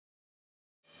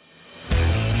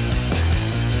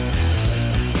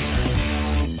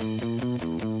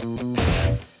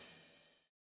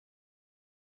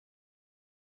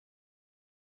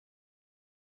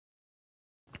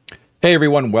Hey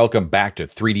everyone, welcome back to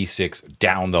 3D6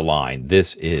 Down the Line.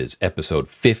 This is episode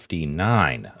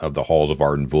 59 of the Halls of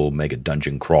Arden Vul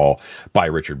Megadungeon Crawl by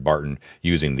Richard Barton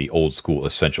using the old school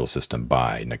essential system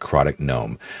by Necrotic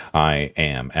Gnome. I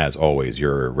am, as always,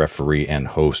 your referee and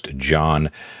host,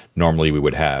 John. Normally we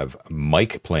would have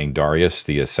Mike playing Darius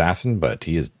the assassin, but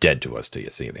he is dead to us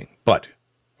this evening. But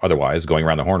otherwise, going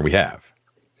around the horn, we have...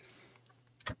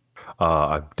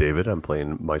 I'm David. I'm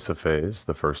playing Isometric,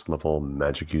 the first level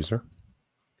magic user.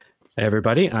 Hey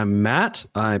everybody, I'm Matt.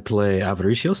 I play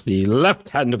Avaricios, the left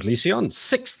hand of Lysion,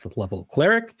 6th level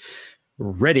cleric,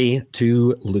 ready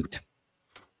to loot.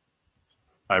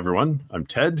 Hi everyone, I'm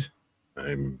Ted.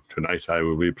 Tonight I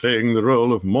will be playing the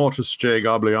role of Mortis J.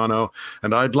 Gobliano,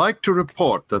 and I'd like to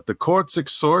report that the courts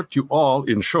exhort you all,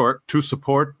 in short, to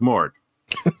support Mort.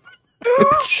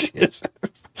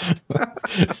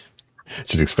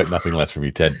 Should expect nothing less from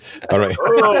you, Ted. All right.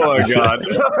 Oh my God.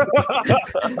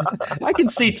 I can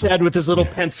see Ted with his little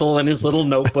pencil and his little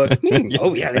notebook.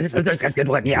 Oh yeah, this is a good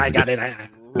one. Yeah, I got it.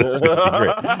 This is gonna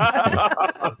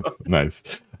be great. Nice.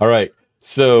 All right.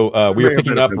 So we are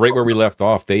picking up right where we left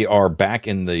off. They are back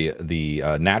in the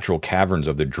natural caverns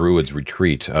of the Druids'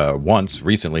 retreat, once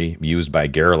recently used by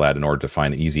Garrelad in order to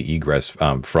find easy egress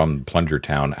from Plunger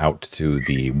Town out to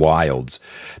the wilds.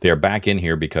 They are back in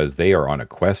here because they are on a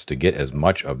quest to get as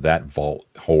much of that vault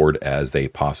hoard as they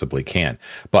possibly can.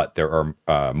 But there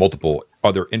are multiple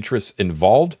other interests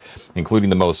involved,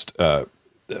 including the most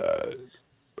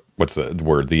what's the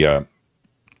word? The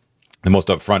most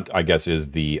upfront, I guess, is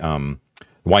the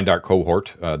Windark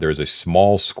cohort. There's a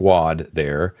small squad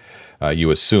there,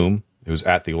 you assume, who's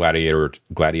at the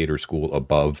gladiator school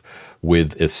above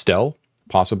with Estelle,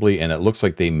 possibly, and it looks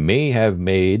like they may have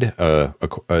made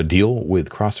a deal with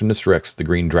Crossernus Rex, the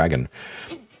Green Dragon.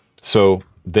 So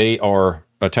they are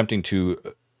attempting to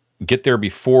get there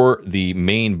before the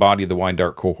main body of the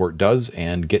Windark cohort does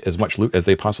and get as much loot as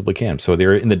they possibly can. So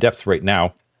they're in the depths right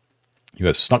now. You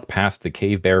have snuck past the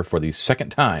cave bear for the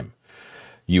second time.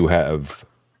 You have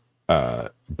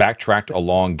backtracked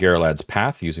along Garrelad's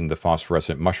path using the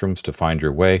phosphorescent mushrooms to find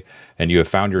your way, and you have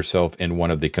found yourself in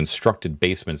one of the constructed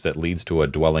basements that leads to a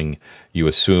dwelling, you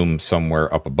assume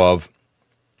somewhere up above,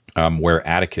 where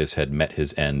Atticus had met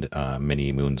his end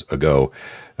many moons ago.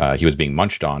 He was being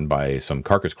munched on by some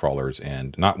carcass crawlers,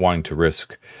 and not wanting to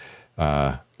risk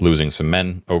losing some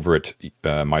men over it,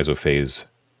 Misophase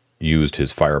used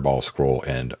his fireball scroll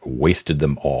and wasted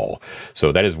them all.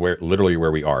 So that is literally where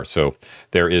we are. So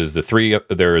there is the three of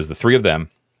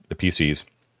them, the PCs,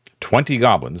 20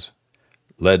 goblins,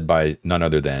 led by none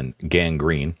other than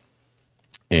Gangrene.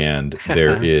 And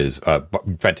there is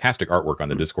fantastic artwork on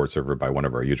the Discord server by one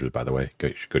of our users, by the way.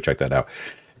 Go check that out,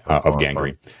 of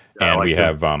Gangrene. Yeah, and we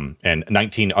have and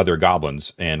 19 other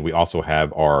goblins, and we also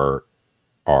have our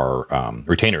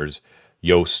retainers,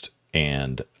 Yost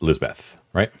and Lisbeth,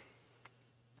 right?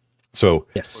 So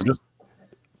yes,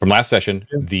 from last session,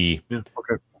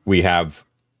 we have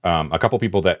a couple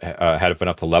people that had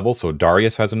enough to level. So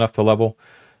Darius has enough to level.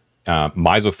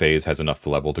 Misophase has enough to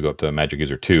level to go up to Magic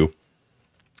User 2.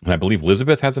 And I believe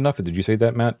Elizabeth has enough. Did you say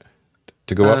that, Matt?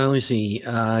 To go up? Let me see.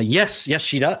 Yes,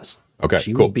 she does. Okay,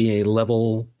 she cool. will be a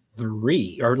level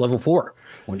 3 or level 4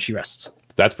 when she rests.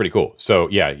 That's pretty cool. So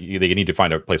yeah, they need to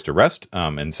find a place to rest.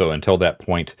 And so until that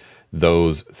point,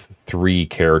 those three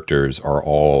characters are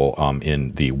all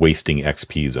in the wasting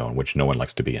XP zone, which no one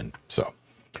likes to be in. So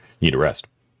you need to rest.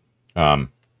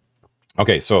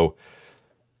 Okay, so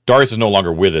Darius is no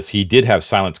longer with us. He did have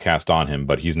silence cast on him,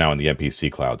 but he's now in the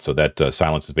NPC cloud. So that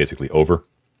silence is basically over.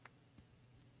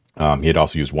 He had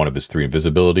also used one of his 3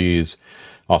 invisibilities.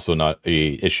 Also not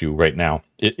a issue right now.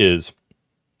 It is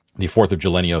the 4th of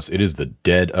Gelenios. It is the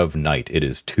dead of night. It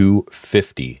is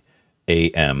 2:50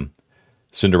 a.m.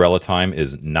 Cinderella time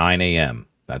is 9 a.m.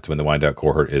 That's when the Windark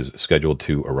cohort is scheduled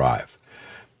to arrive.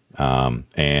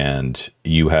 And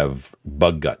you have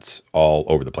bug guts all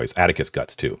over the place. Atticus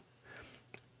guts, too.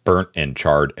 Burnt and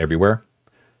charred everywhere.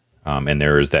 And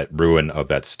there is that ruin of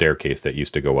that staircase that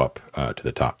used to go up to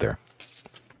the top there.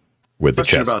 With the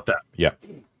chest. About that. Yeah.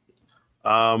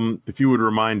 If you would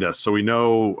remind us, so we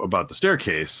know about the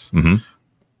staircase.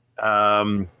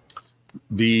 Mm-hmm.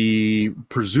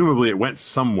 Presumably it went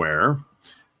somewhere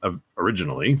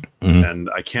originally, and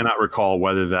I cannot recall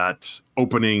whether that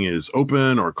opening is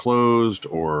open or closed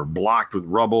or blocked with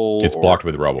rubble. It's blocked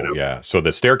with rubble, yeah. So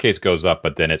the staircase goes up,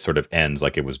 but then it sort of ends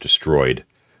like it was destroyed,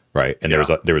 right? And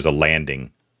there was a landing,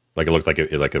 like it looks like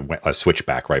a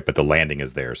switchback, right? But the landing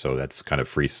is there, so that's kind of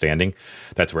freestanding.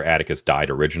 That's where Atticus died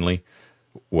originally,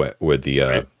 with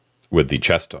the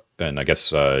chest. And I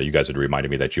guess you guys had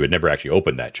reminded me that you had never actually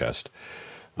opened that chest.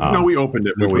 No, we opened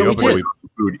it. No, we we put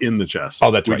food in the chest.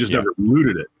 Oh, that's we right, just yeah. never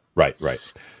looted it. Right.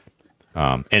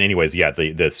 And anyways, yeah,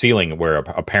 the ceiling where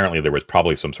apparently there was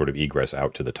probably some sort of egress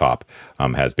out to the top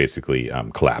has basically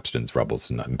collapsed and it's rubble.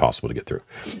 It's not impossible to get through.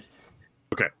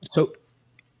 Okay. So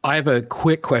I have a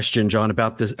quick question, John,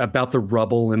 about the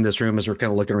rubble in this room as we're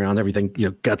kind of looking around, everything,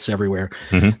 guts everywhere.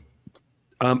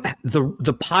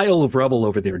 The pile of rubble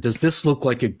over there, does this look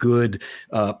like a good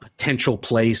potential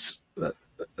place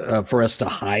for us to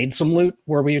hide some loot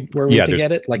where we to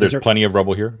get it? Like, there's plenty of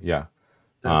rubble here. Yeah.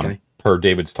 Okay. Per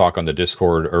David's talk on the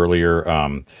Discord earlier,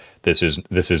 this is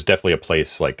definitely a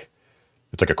place it's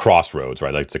like a crossroads,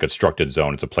 right? Like it's a constructed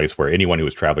zone. It's a place where anyone who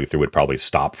was traveling through would probably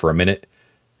stop for a minute.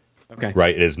 Okay.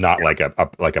 Right. It is not like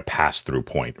a pass through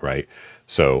point. Right.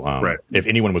 So if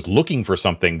anyone was looking for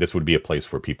something, this would be a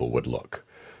place where people would look.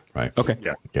 Right. Okay.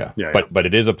 Yeah. But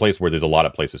it is a place where there's a lot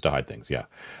of places to hide things. Yeah.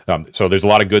 So there's a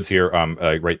lot of goods here.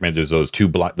 Right. Man, there's those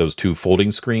two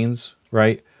folding screens.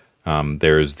 Right.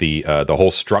 There's the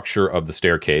whole structure of the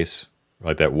staircase,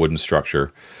 like that wooden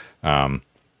structure.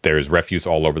 There's refuse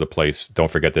all over the place. Don't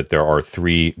forget that there are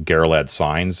 3 Garrelad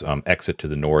signs, exit to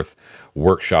the north,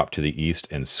 workshop to the east,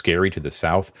 and scary to the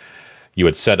south. You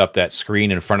would set up that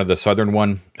screen in front of the southern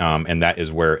one, and that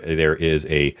is where there is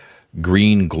a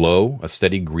green glow, a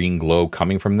steady green glow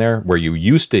coming from there, where you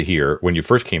used to hear, when you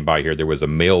first came by here, there was a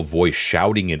male voice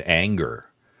shouting in anger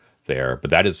there, but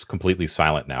that is completely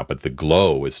silent now. But the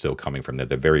glow is still coming from there,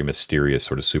 the very mysterious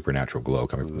sort of supernatural glow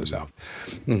coming from the south.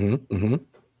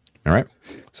 All right,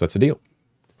 so that's the deal.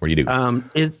 What do you do?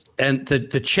 And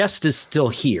the chest is still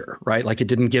here, right? Like it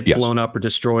didn't get blown up or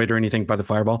destroyed or anything by the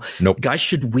fireball. Nope. Guys,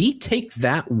 should we take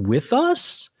that with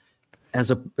us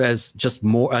as just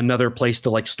another place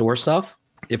to like store stuff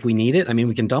if we need it? I mean,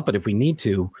 we can dump it if we need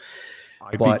to.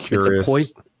 I'd be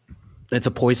curious. It's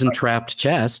a poison trapped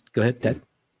chest. Go ahead, Ted.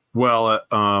 Well,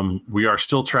 we are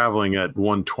still traveling at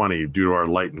 120 due to our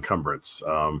light encumbrance.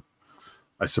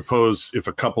 I suppose if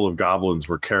a couple of goblins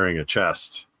were carrying a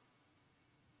chest,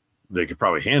 they could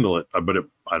probably handle it, but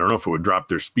I don't know if it would drop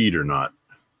their speed or not.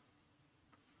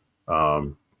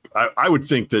 I would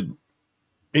think that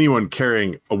anyone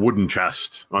carrying a wooden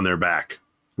chest on their back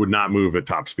would not move at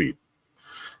top speed.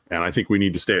 And I think we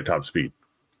need to stay at top speed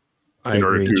in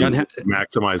order to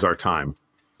maximize our time.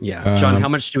 Yeah. John, how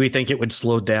much do we think it would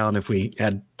slow down if we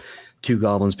had 2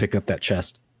 goblins pick up that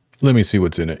chest? Let me see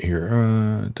what's in it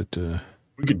here.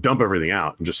 We could dump everything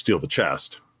out and just steal the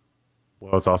chest.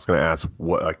 Well, I was also going to ask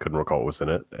what I couldn't recall what was in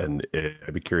it, and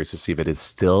I'd be curious to see if it is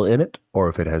still in it or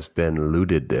if it has been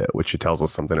looted, which tells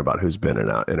us something about who's been in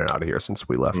and out of here since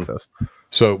we left this.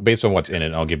 So based on what's in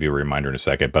it, I'll give you a reminder in a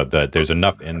second, but there's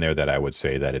enough in there that I would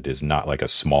say that it is not like a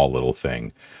small little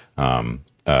thing.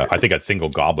 I think a single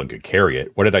goblin could carry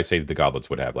it. What did I say that the goblins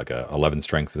would have? Like a 11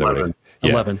 strength? 11. Yeah.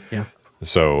 11, yeah.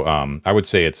 So I would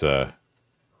say it's a...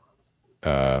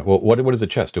 well, what is a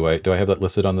chest? Do I have that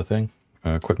listed on the thing?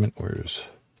 Equipment? Where's...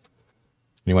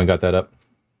 Anyone got that up?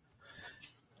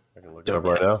 I can look it up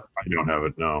right now. I don't have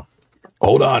it, no.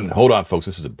 Hold on, folks.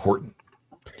 This is important.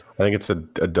 I think it's a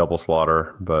double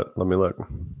slaughter, but let me look.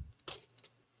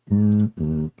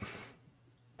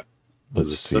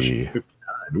 Let's see. 59.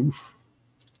 Oof.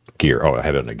 Gear. Oh, I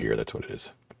have it on a gear. That's what it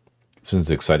is. This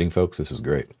is exciting, folks. This is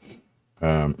great.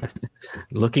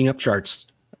 Looking up charts.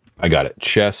 I got it.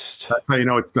 Chest. That's how you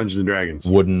know it's Dungeons and Dragons.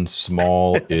 Wooden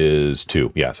small is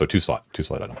 2. Yeah, so 2 slot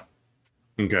item.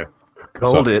 Okay.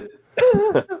 Hold it.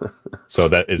 So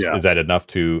that is that enough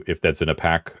to, if that's in a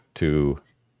pack, to...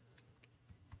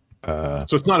 So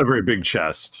it's not a very big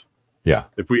chest. Yeah.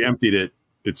 If we emptied it,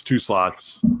 it's 2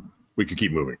 slots. We could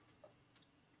keep moving.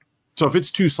 So if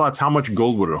it's 2 slots, how much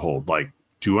gold would it hold? Like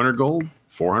 200 gold?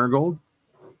 400 gold?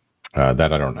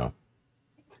 That I don't know.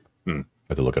 I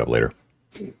have to look it up later.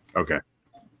 Okay.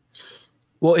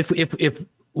 Well, if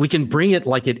we can bring it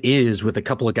like it is with a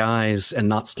couple of guys and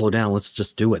not slow down, let's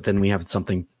just do it. Then we have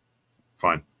something.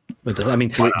 Fine. With it. I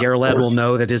mean, Garrelad will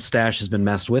know that his stash has been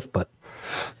messed with, but...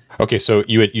 Okay, so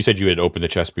you said you had opened the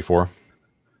chest before?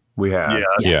 We have.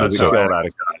 Yeah.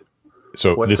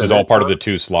 So this is all part of the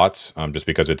 2 slots, just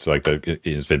because it's like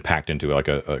it's been packed into like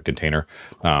a container.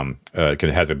 It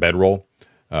has a bedroll,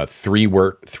 3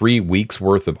 weeks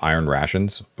worth of iron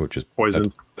rations, which is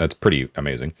poisoned. That's pretty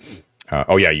amazing.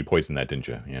 Oh yeah, you poisoned that, didn't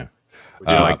you? Yeah. Which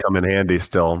might come in handy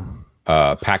still.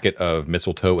 Packet of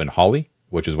mistletoe and holly,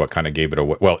 which is what kind of gave it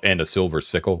away. Well, and a silver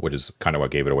sickle, which is kind of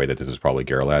what gave it away that this is probably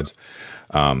Garrelad's.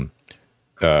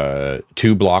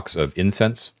 2 blocks of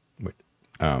incense.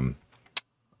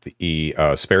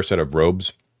 The spare set of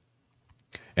robes,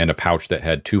 and a pouch that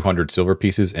had 200 silver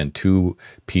pieces and 2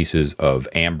 pieces of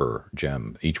amber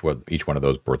gem. Each one of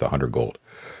those worth 100 gold.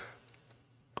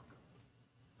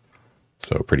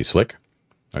 So pretty slick.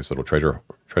 Nice little treasure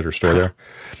store there.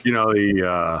 You know,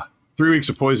 the 3 weeks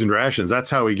of poisoned rations, that's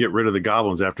how we get rid of the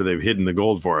goblins after they've hidden the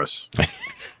gold for us.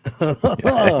 Yeah,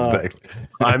 exactly.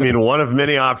 I mean, one of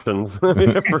many options for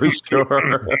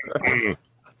sure.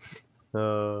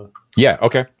 Yeah,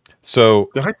 okay. So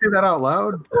Did I say that out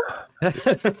loud?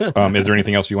 is there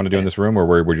anything else you want to do in this room, or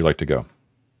where would you like to go?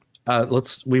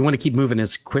 We want to keep moving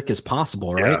as quick as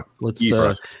possible, right? Yeah. Let's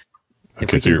East. if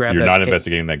Okay, we so can grab you're that not ca-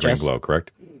 investigating that green chest. glow,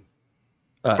 correct?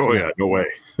 Oh, yeah, no way.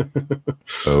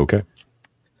 Okay.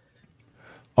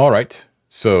 All right.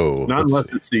 So Not let's unless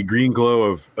see. it's the green glow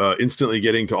of instantly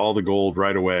getting to all the gold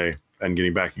right away and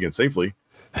getting back again safely.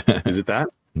 Is it that?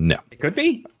 No. It could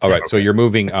be. All right. So you're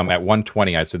moving at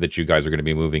 120. I said that you guys are going to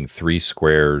be moving 3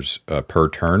 squares per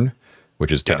turn,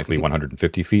 which is technically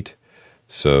 150 feet.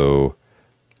 So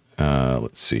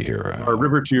let's see here. A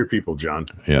river to your people, John.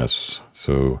 Yes.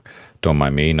 So don't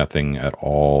mind me. Nothing at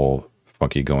all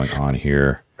funky going on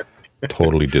here.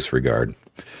 Totally disregard.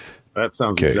 That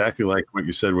sounds Okay. exactly like what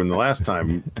you said when the last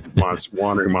time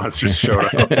wandering monsters showed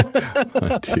up.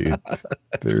 1, 2,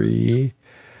 3.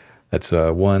 That's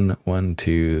 1, 1,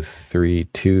 2, 3,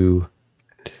 2,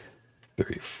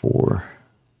 3, 4.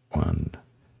 1,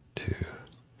 2.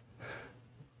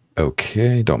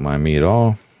 Okay, don't mind me at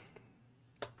all.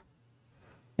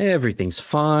 Everything's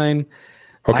fine.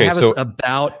 Okay, I have so us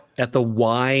about at the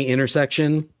Y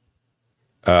intersection.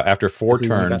 after 4 If we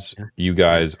wanna turns, go- you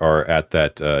guys are at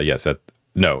that. Yes,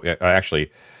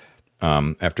 actually,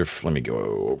 after let me go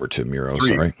over to Miro.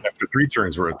 Sorry. After 3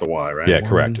 turns, we're at the Y, right? Yeah,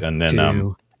 correct. And then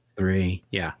 2, 3.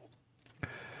 Yeah.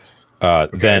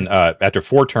 then after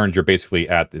 4 turns, you're basically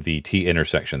at the T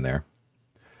intersection there.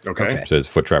 Okay. So there's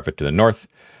foot traffic to the north.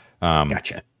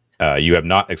 Gotcha. You have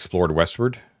not explored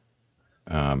westward,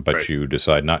 but Right. you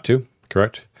decide not to.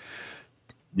 Correct.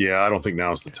 Yeah, I don't think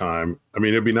now's the time. I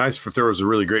mean, it'd be nice if there was a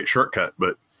really great shortcut,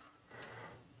 but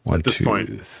 1, at this 2,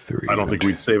 point, 3. I don't think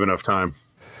we'd save enough time.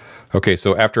 Okay,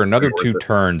 so after another Worth 2 it.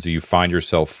 turns, you find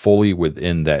yourself fully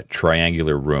within that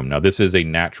triangular room. Now, this is a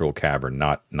natural cavern,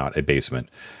 not a basement,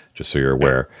 just so you're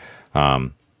aware.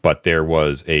 But there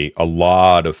was a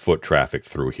lot of foot traffic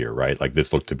through here, right? Like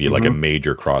this looked to be like a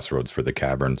major crossroads for the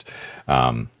caverns.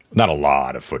 Not a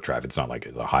lot of foot traffic. It's not like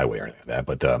a highway or anything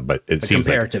like that, but it seems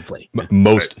like Comparatively.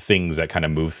 most things that kind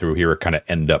of move through here kind of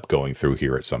end up going through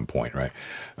here at some point, right?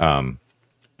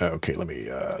 Okay, let me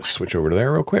switch over to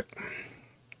there real quick.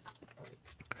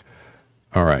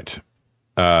 All right.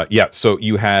 Yeah, so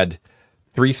you had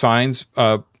 3 signs,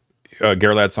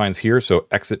 Gerlad signs here. So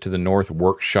exit to the north,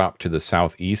 workshop to the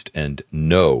southeast, and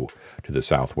no to the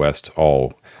southwest,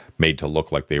 all made to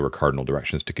look like they were cardinal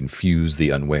directions to confuse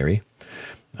the unwary,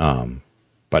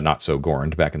 but not so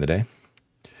Gorned back in the day.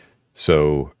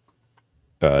 So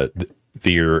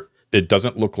it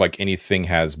doesn't look like anything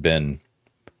has been...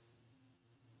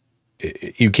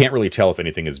 You can't really tell if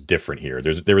anything is different here. It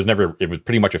was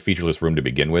pretty much a featureless room to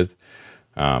begin with.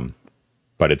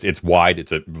 But it's wide.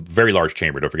 It's a very large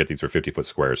chamber. Don't forget these are 50-foot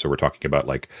squares. So we're talking about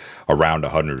like around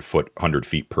 100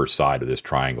 feet per side of this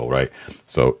triangle, right?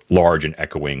 So large and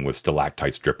echoing with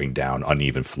stalactites dripping down,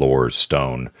 uneven floors,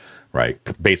 stone, right?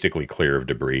 Basically clear of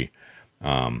debris,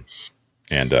 and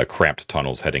cramped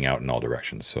tunnels heading out in all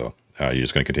directions. So you're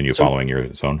just going to continue following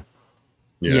your zone.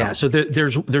 Yeah. So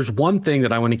there's one thing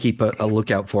that I want to keep a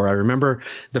lookout for. I remember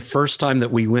the first time that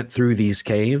we went through these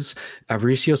caves,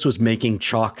 Avaricios was making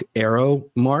chalk arrow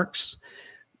marks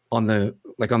on the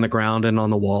ground and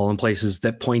on the wall and places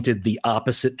that pointed the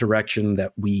opposite direction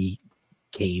that we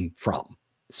came from.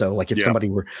 So like if somebody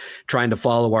were trying to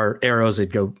follow our arrows,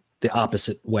 it'd go the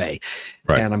opposite way.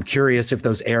 Right. And I'm curious if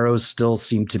those arrows still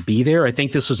seem to be there. I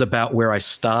think this was about where I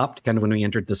stopped, kind of when we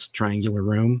entered this triangular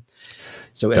room.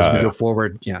 So as we go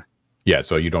forward, Yeah,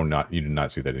 so you do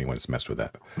not see that anyone's messed with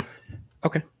that.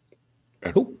 Okay.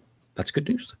 Cool. That's good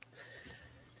news.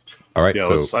 All right,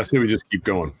 Yeah, so I say we just keep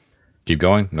going. keep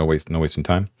going. No wasting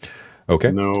time.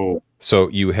 Okay. No. So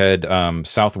you head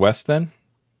southwest then.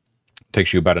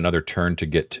 Takes you about another turn to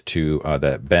get to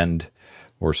that bend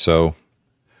or so.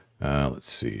 Let's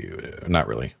see. Not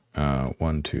really.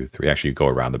 1, 2, 3. Actually, you go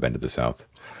around the bend to the south.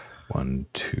 1,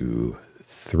 2,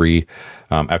 3.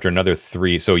 After another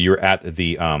 3, so you're at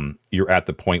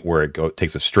the point where it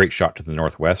takes a straight shot to the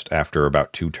northwest after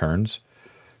about 2 turns.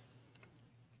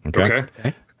 Okay.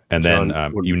 And then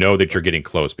you know that you're getting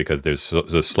close because the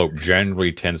slope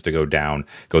generally tends to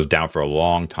goes down for a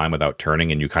long time without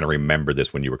turning, and you kind of remember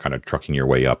this when you were kind of trucking your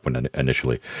way up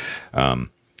initially.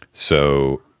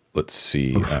 So let's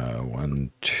see.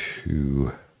 1,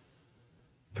 2,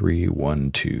 3.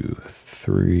 1, 2,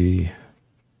 3.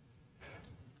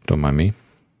 Don't mind me.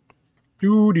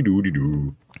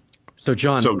 Doo-dee-doo-dee-doo. So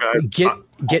John, So, guys,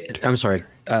 I'm sorry.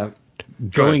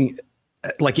 Going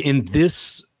like in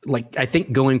this, like I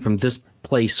think going from this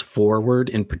place forward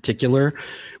in particular,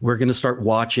 we're going to start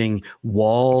watching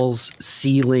walls,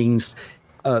 ceilings,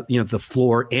 the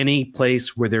floor, any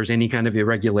place where there's any kind of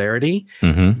irregularity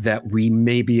that we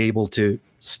may be able to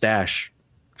stash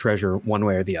treasure one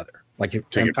way or the other. Like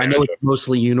I know it's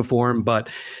mostly uniform, but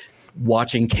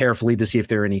watching carefully to see if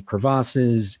there are any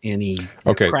crevasses, any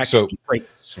cracks, so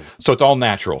breaks. So it's all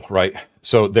natural, right?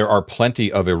 So there are plenty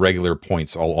of irregular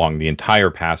points along the entire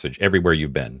passage, everywhere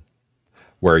you've been,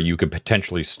 where you could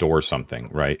potentially store something,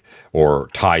 right? Or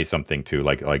tie something to,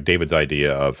 like David's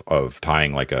idea of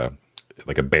tying like a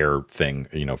bear thing,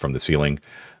 from the ceiling,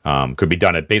 could be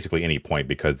done at basically any point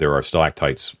because there are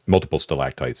stalactites, multiple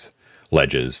stalactites,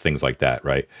 ledges, things like that,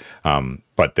 right?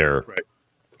 But they're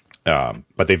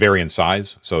but they vary in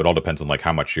size, so it all depends on like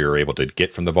how much you're able to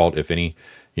get from the vault, if any,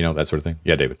 that sort of thing.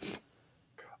 Yeah, David.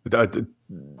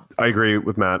 I agree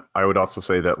with Matt. I would also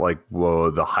say that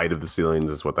the height of the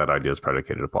ceilings is what that idea is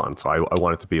predicated upon. So I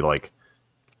want it to be like,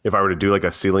 if I were to do like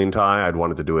a ceiling tie, I'd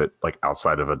want it to do it like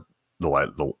outside of the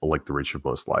light, the reach of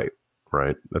most light.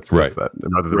 Right. That's right. That.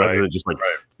 Rather than just like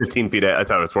 15 feet. I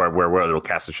thought it's where it'll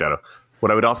cast a shadow.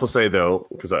 What I would also say though,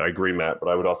 because I agree, Matt, but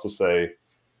I would also say,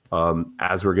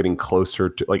 as we're getting closer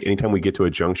to, like, anytime we get to a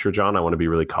juncture, John, I want to be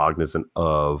really cognizant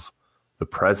of the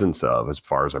presence of, as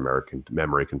far as our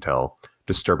memory can tell,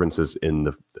 disturbances in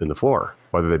the floor,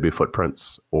 whether they be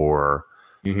footprints or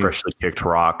freshly kicked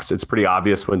rocks. It's pretty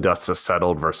obvious when dust has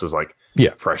settled versus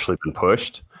freshly been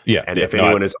pushed. Yeah. And if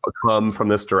anyone has come from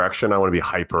this direction, I want to be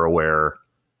hyper aware.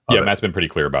 Yeah, Matt's been pretty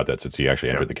clear about that since he actually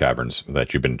entered the caverns,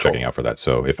 that you've been checking out for that.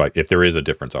 So if there is a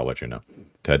difference, I'll let you know.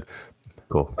 Ted.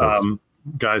 Cool.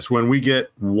 Guys, when we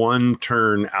get one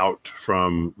turn out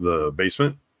from the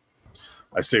basement,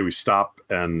 I say we stop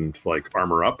and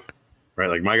armor up, right?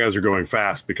 Like, my guys are going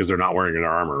fast because they're not wearing an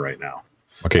armor right now.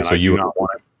 Okay, and so you do not want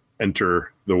to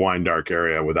enter the wine dark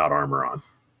area without armor on.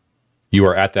 You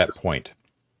are at that point,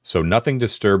 so nothing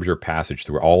disturbs your passage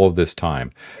through all of this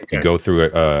time. Okay. You go through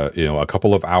a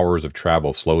couple of hours of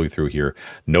travel slowly through here,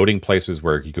 noting places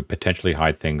where you could potentially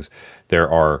hide things. There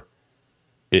are.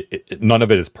 None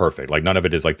of it is perfect. Like, none of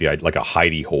it is like a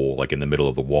hidey hole, like in the middle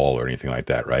of the wall or anything like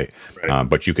that, right?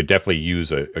 But you could definitely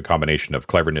use a combination of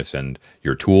cleverness and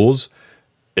your tools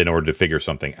in order to figure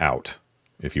something out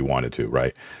if you wanted to,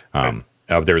 right?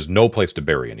 There's no place to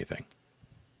bury anything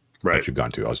that you've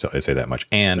gone to. I'll say that much.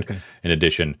 And in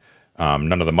addition,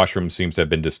 none of the mushrooms seems to have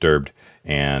been disturbed,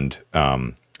 and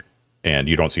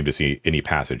you don't seem to see any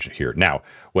passage here. Now,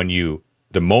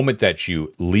 the moment that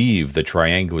you leave the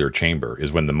triangular chamber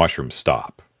is when the mushrooms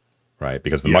stop, right?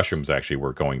 Because the mushrooms actually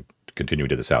were continuing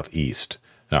to the southeast,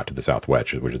 not to the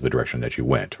southwest, which is the direction that you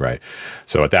went, right?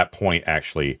 So at that point,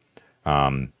 actually,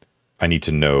 I need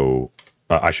to know.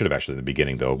 I should have actually in the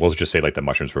beginning, though. We'll just say the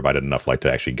mushrooms provided enough light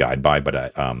to actually guide by,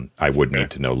 but I would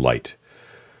need to know light.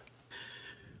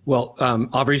 Well,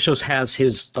 Avaricios has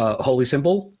his holy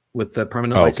symbol with the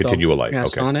permanent light continual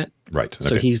light on it, right?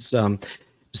 So he's.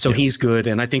 He's good,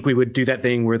 and I think we would do that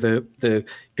thing where the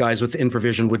guys with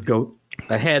infravision would go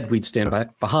ahead, we'd stand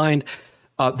behind.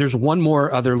 There's one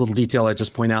more other little detail I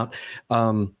just point out.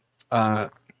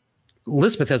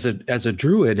 Lisbeth, as a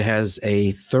druid, has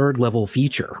a 3rd level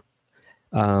feature,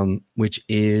 which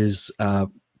is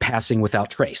passing without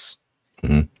trace.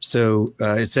 So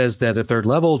it says that a 3rd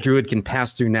level druid can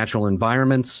pass through natural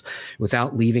environments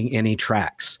without leaving any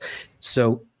tracks.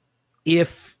 So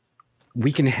if we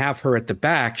can have her at the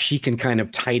back, she can kind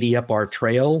of tidy up our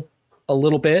trail a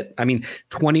little bit. I mean,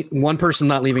 21 person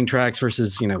not leaving tracks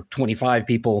versus 25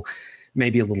 people may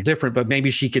be a little different, but maybe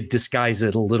she could disguise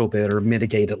it a little bit or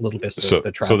mitigate it a little bit. So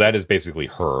that is basically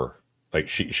her. Like,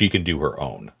 she can do her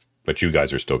own, but you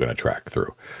guys are still going to track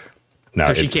through.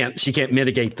 Now, so she can't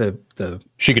mitigate the.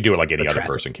 She could do it like any other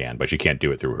person can, but she can't do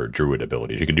it through her druid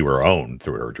ability. She can do her own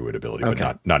through her druid ability,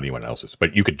 but not anyone else's.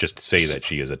 But you could just say that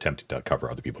she is attempting to cover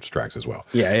other people's tracks as well.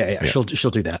 Yeah. She'll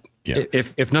do that. Yeah.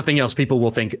 If nothing else, people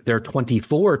will think there are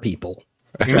 24 people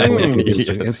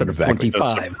instead of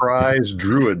 25. A surprise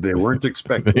druid they weren't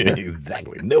expecting.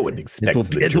 Exactly. No one expects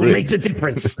the druid. It will make the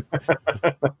difference.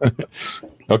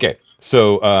 Okay,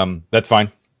 so that's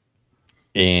fine.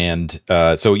 And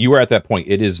so you are at that point.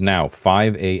 It is now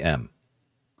 5 a.m.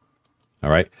 All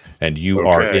right. And you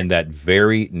are in that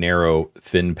very narrow,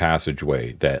 thin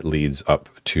passageway that leads up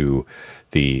to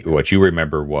what you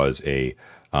remember was a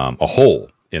hole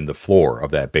in the floor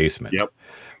of that basement. Yep.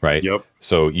 Right. Yep.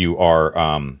 So you are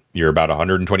you're about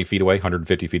 120 feet away,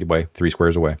 150 feet away, 3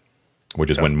 squares away, which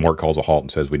is when Mort calls a halt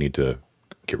and says we need to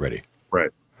get ready.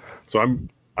 Right. So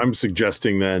I'm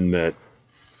suggesting then that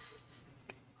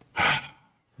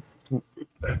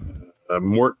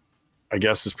Mort, I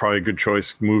guess, is probably a good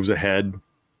choice. Moves ahead,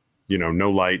 no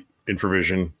light,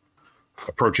 infravision,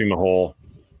 approaching the hole,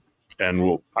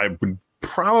 and I would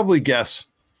probably guess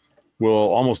we'll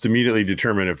almost immediately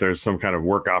determine if there's some kind of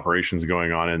work operations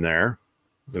going on in there.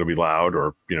 It'll be loud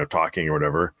or talking or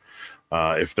whatever.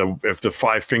 If the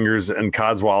Five Fingers and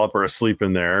Codswallop are asleep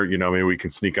in there, maybe we can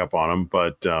sneak up on them.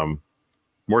 But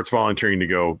Mort's volunteering to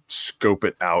go scope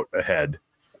it out ahead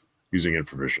using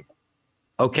infravision.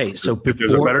 Okay, so if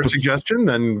there's a better suggestion,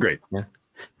 then great. Yeah.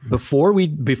 Before we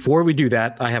do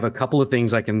that, I have a couple of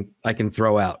things I can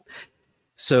throw out.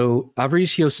 So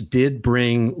Avaricios did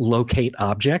bring locate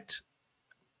object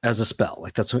as a spell.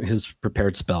 Like that's what his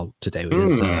prepared spell today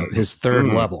was, his third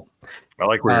level. I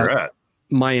like where you're at.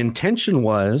 My intention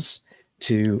was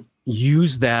to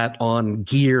use that on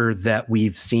gear that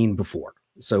we've seen before.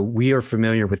 So we are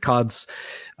familiar with Cod's,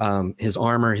 his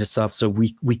armor, his stuff. So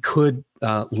we could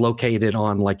locate it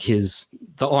on like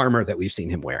the armor that we've seen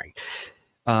him wearing.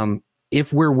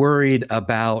 If we're worried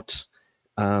about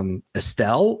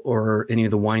Estelle or any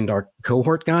of the Wine Dark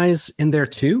cohort guys in there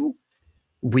too,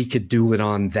 we could do it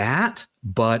on that,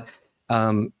 but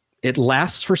it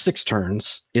lasts for 6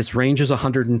 turns. Its range is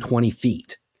 120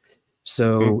 feet.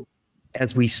 So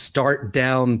as we start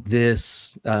down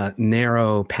this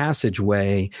narrow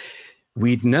passageway,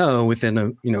 we'd know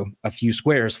within a few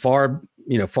squares, farther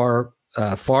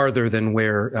than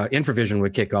where infravision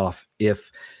would kick off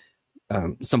if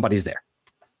somebody's there,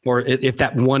 or if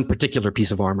that one particular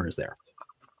piece of armor is there.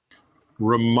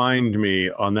 Remind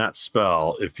me on that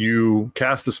spell, if you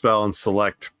cast the spell and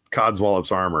select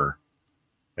Codswallop's armor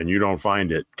and you don't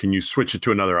find it, can you switch it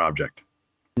to another object?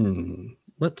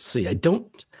 Let's see. I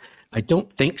don't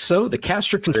think so. The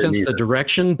caster can sense the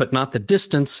direction, but not the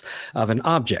distance of an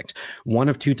object. One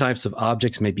of 2 types of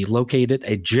objects may be located: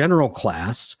 a general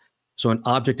class, so an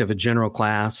object of a general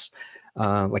class,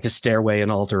 like a stairway, an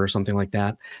altar, or something like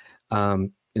that,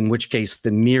 in which case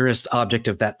the nearest object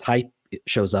of that type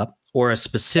shows up, or a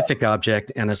specific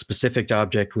object, and a specific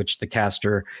object which the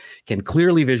caster can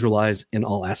clearly visualize in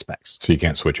all aspects. So you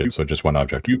can't switch it. So just one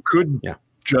object. You could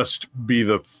just be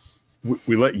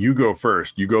we let you go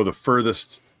first. You go the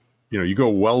furthest, you go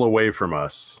well away from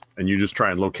us, and you just try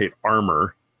and locate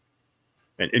armor,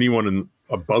 and anyone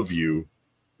above you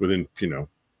within,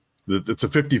 it's a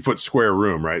 50-foot square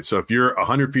room, right? So if you're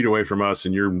 100 feet away from us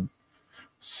and you're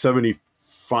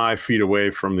 75 feet away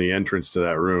from the entrance to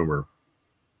that room, or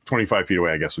 25 feet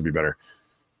away, I guess would be better,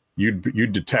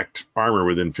 you'd detect armor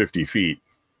within 50 feet.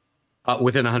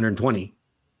 Within 120.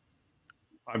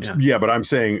 Yeah, but I'm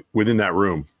saying within that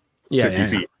room. 50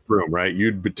 feet room, right?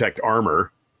 You'd detect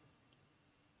armor,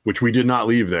 which we did not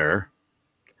leave there.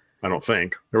 I don't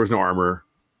think there was no armor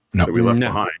that we left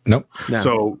behind. Nope. No.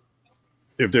 So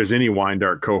if there's any Wine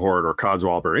Dark cohort or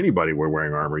Codswallop or anybody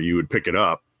wearing armor, you would pick it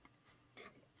up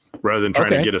rather than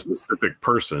trying to get a specific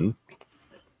person.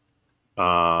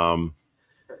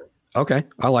 Okay,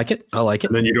 I like it.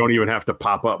 And then you don't even have to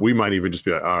pop up. We might even just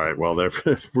be like, all right, well,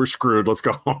 we're screwed. Let's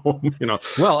go home.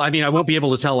 Well, I mean, I won't be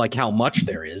able to tell like how much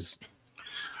there is.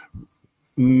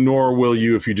 Nor will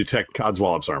you if you detect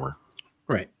Codswallop's armor.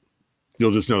 Right.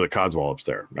 You'll just know that Codswallop's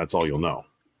there. That's all you'll know.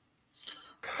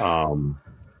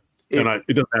 It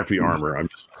doesn't have to be armor. I'm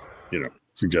just,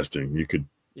 suggesting you could.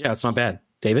 Yeah, it's not bad.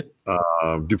 David?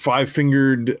 Do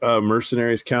 5-fingered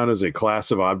mercenaries count as a class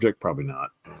of object? Probably not.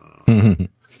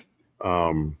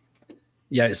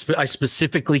 Yeah, I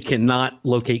specifically cannot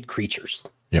locate creatures.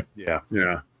 Yep. Yeah.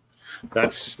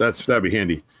 That'd be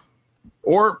handy.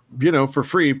 Or, for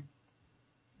free,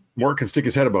 Mort can stick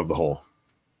his head above the hole.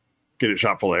 Get it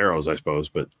shot full of arrows, I suppose,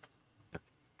 but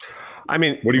I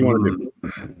mean, what do you want to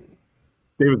do?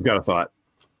 David's got a thought.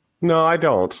 No, I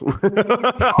don't.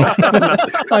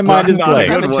 My mind is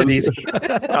blank.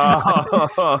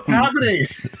 What's happening?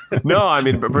 No, I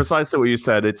mean, but precisely what you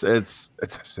said. It's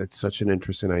such an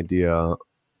interesting idea.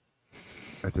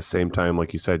 At the same time,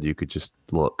 like you said, you could just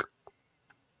look,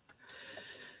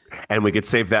 and we could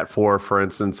save that for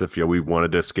instance, if we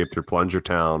wanted to escape through Plunger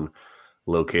Town,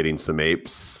 locating some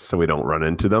apes so we don't run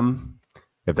into them.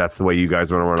 If that's the way you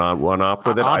guys want to run up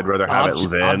with it, I'd rather have it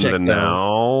then than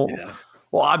now. Yeah.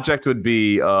 Well, object would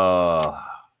be actually,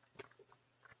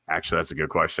 that's a good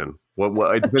question.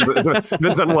 What it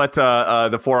depends on what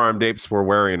the 4-armed apes were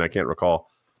wearing. I can't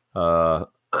recall. Go,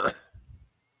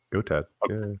 Ted.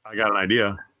 Okay, yeah. I got an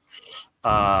idea.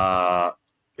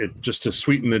 it just to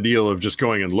sweeten the deal of just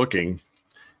going and looking,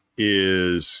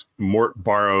 is Mort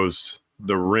borrows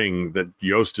the ring that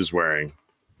Yost is wearing,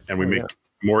 and we make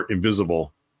Mort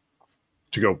invisible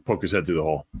to go poke his head through the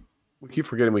hole. We keep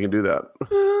forgetting we can do that.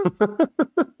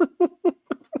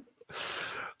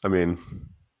 I mean,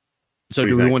 so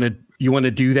do we want to? You want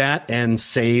to do that and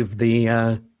save the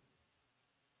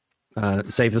spell? I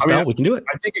mean, we can do it.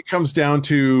 I think it comes down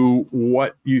to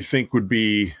what you think would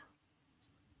be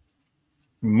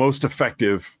most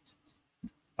effective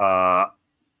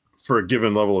for a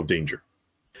given level of danger.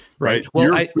 Right. Well,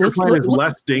 your plan is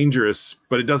less dangerous,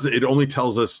 but it doesn't. It only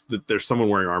tells us that there's someone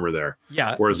wearing armor there.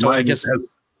 Yeah. Whereas so mine I guess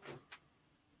has,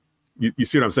 you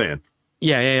see what I'm saying?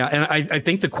 Yeah. And I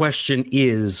think the question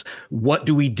is, what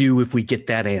do we do if we get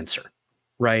that answer?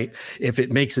 Right? If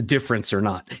it makes a difference or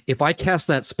not. If I cast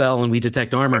that spell and we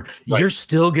detect armor, you're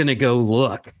still going to go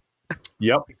look.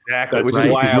 Yep, exactly. Which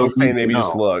is why I was saying maybe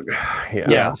just look.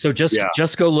 Yeah. So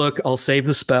just go look. I'll save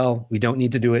the spell. We don't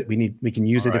need to do it. We can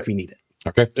use it if we need it.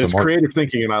 Okay. So it's creative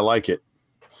thinking, and I like it.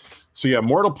 So yeah,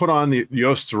 Mort will put on the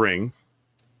Yost's ring.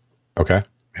 Okay.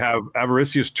 Have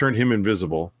Avaricius turn him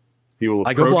invisible. He will.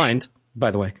 I go blind. By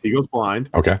the way, he goes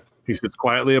blind. Okay. He sits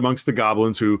quietly amongst the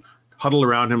goblins who huddle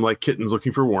around him like kittens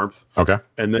looking for warmth. Okay.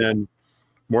 And then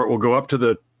Mort will go up to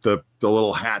the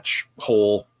little hatch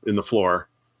hole in the floor,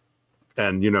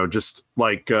 and just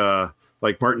like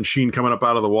Martin Sheen coming up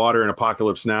out of the water in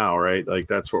Apocalypse Now, right? Like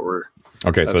that's what we're.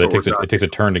 Okay, so it takes a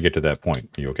turn to get to that point.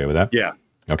 Are you okay with that? Yeah.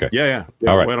 Okay. Yeah.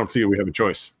 All right. I don't see we have a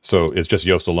choice. So it's just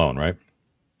Yost alone, right?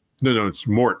 No, it's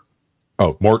Mort.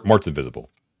 Oh, Mort's invisible.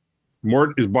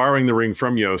 Mort is borrowing the ring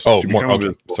from Yost to become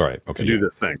invisible. Sorry. Okay. To do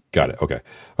this thing. Got it. Okay.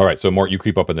 All right. So Mort, you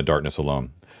creep up in the darkness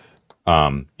alone.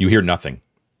 You hear nothing.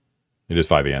 It is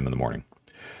 5 a.m. in the morning.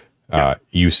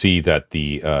 You see that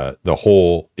the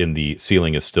hole in the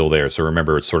ceiling is still there. So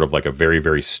remember, it's sort of like a very,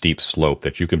 very steep slope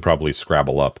that you can probably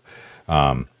scrabble up.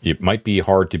 It might be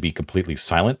hard to be completely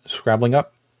silent scrabbling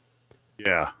up.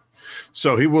 Yeah.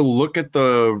 So he will look at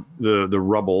the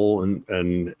rubble and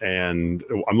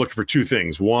I'm looking for two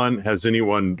things. One, has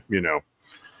anyone,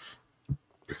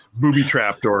 booby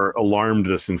trapped or alarmed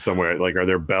this in some way? Like, are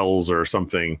there bells or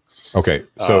something? Okay.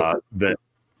 So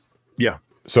yeah.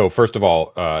 So first of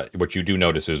all, what you do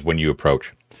notice is when you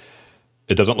approach,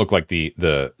 it doesn't look like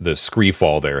the scree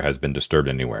fall there has been disturbed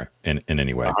anywhere in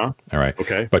any way. Uh-huh. All right.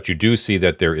 Okay. But you do see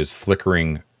that there is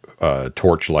flickering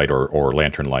torch light or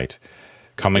lantern light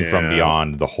coming from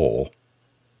beyond the hole.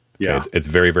 Okay? Yeah. It's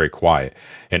very, very quiet.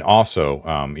 And also,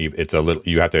 it's a little.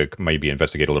 You have to maybe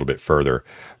investigate a little bit further.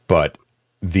 But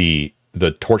the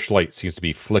torchlight seems to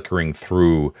be flickering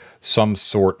through some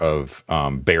sort of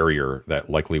barrier that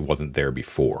likely wasn't there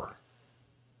before.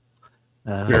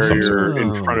 Barrier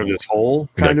in front of this hole,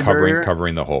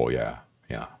 covering the hole. Yeah.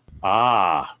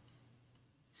 Ah.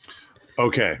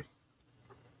 Okay.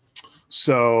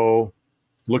 So,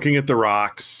 looking at the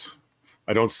rocks,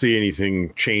 I don't see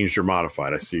anything changed or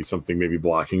modified. I see something maybe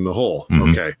blocking the hole. Mm-hmm.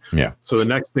 Okay. Yeah. So the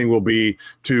next thing will be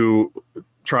to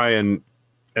try and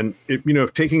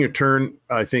if taking a turn,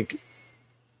 I think,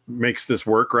 makes this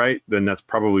work right, then that's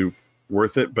probably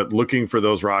worth it. But looking for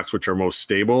those rocks which are most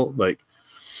stable, like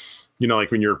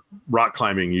when you're rock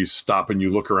climbing, you stop and you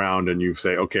look around and you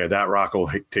say, okay, that rock will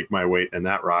take my weight, and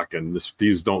that rock, and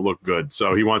these don't look good.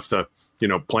 So he wants to,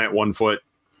 plant one foot,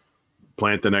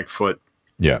 plant the next foot.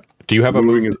 Yeah. Do you have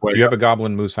a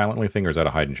goblin move silently thing, or is that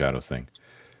a hide and shadows thing?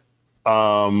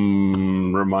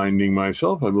 Reminding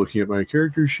myself, I'm looking at my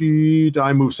character sheet.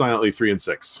 I move silently 3 and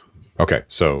 6. Okay,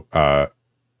 so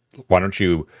why don't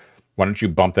you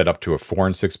bump that up to a 4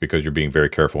 and 6, because you're being very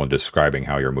careful in describing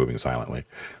how you're moving silently.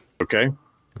 Okay.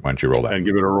 Why don't you roll that and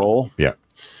give it a roll? Yeah.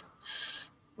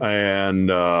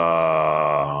 And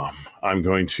I'm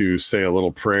going to say a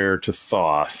little prayer to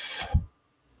Thoth.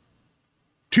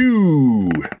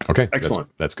 2. Okay, excellent.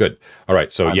 That's good. All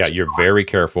right, so you're very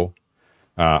careful.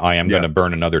 I am going to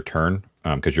burn another turn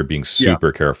because you're being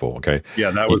super careful. Okay.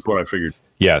 Yeah, that was what I figured.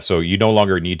 Yeah, so you no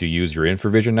longer need to use your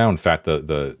infravision now. In fact,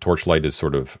 the torchlight is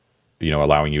sort of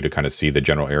allowing you to kind of see the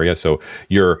general area. So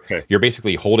you're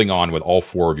basically holding on with all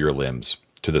 4 of your limbs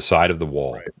to the side of the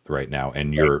wall right now,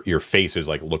 and your face is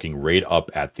like looking right up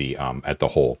at the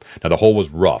hole. Now the hole was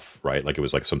rough, right? Like it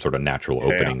was like some sort of natural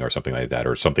opening or something like that,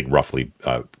 or something roughly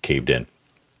caved in.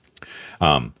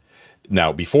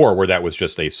 Now before, where that was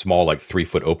just a small like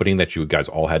 3-foot opening that you guys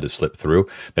all had to slip through,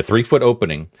 the 3-foot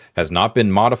opening has not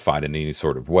been modified in any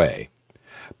sort of way,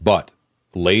 but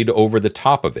laid over the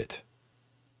top of it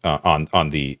on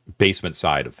the basement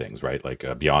side of things, right? Like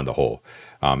beyond the hole,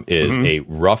 is a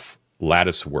rough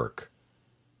lattice work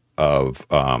of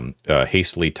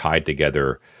hastily tied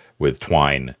together with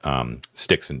twine,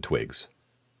 sticks and twigs.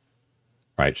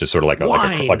 Right, just sort of like a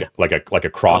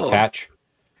crosshatch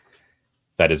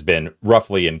that has been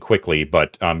roughly and quickly,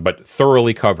 but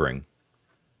thoroughly covering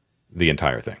the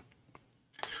entire thing.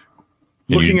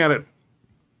 Looking at it,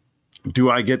 do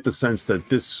I get the sense that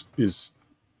this is?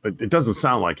 It doesn't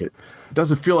sound like it. It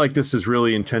doesn't feel like this is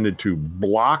really intended to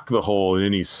block the hole in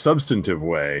any substantive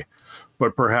way,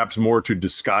 but perhaps more to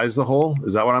disguise the hole.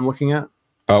 Is that what I'm looking at?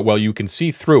 Well, you can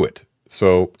see through it,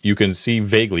 so you can see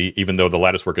vaguely, even though the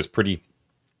lattice work is pretty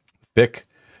thick.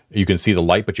 You can see the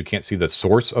light, but you can't see the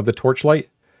source of the torchlight.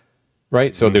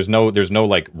 Right, so there's no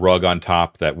like rug on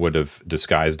top that would have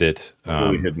disguised it,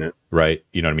 really hidden it. Right,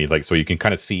 you know what I mean. Like, so you can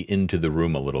kind of see into the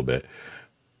room a little bit.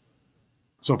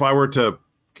 So if I were to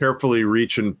carefully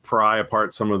reach and pry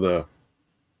apart some of the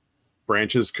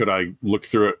branches, could I look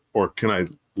through it, or can I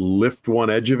lift one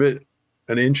edge of it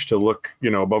an inch to look,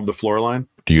 above the floor line?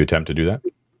 Do you attempt to do that?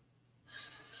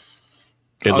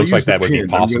 It looks like that would be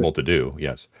possible to do.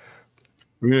 Yes.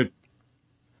 I'm gonna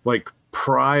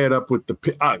pry it up with the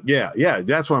pin. Yeah,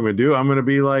 that's what I'm gonna do. I'm gonna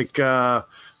be like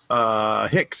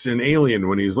Hicks in Alien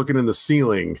when he's looking in the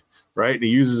ceiling, right? And he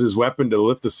uses his weapon to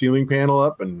lift the ceiling panel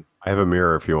up. And I have a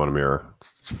mirror if you want a mirror,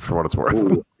 for what it's worth.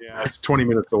 Ooh, yeah, it's 20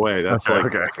 minutes away. That's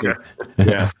okay.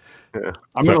 Yeah.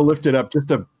 I'm gonna lift it up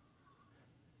just an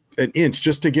inch,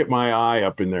 just to get my eye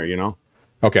up in there.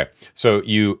 Okay, so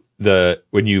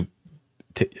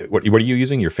what are you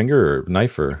using? Your finger or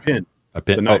knife or pin? A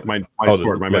pin. My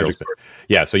sword, my magic sword.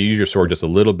 Yeah, so you use your sword just a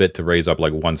little bit to raise up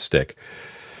like one stick.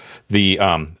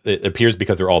 It appears,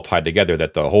 because they're all tied together,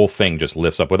 that the whole thing just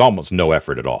lifts up with almost no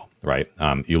effort at all. Right?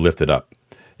 You lift it up,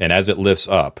 and as it lifts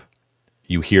up,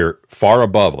 you hear far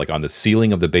above, like on the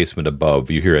ceiling of the basement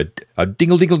above, you hear a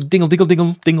dingle dingle dingle dingle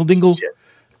dingle dingle dingle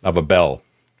of a bell.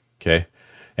 Okay,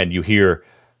 and you hear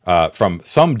from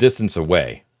some distance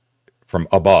away, from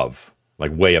above.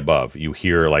 Like way above, you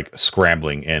hear like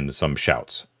scrambling and some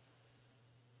shouts.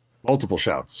 Multiple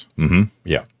shouts. Mm-hmm.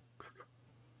 Yeah.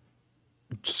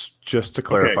 Just to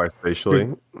clarify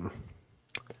spatially.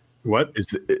 What?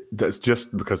 That's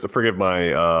just because, forgive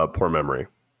my poor memory.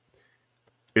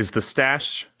 Is the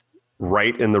stash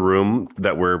right in the room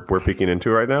that we're peeking into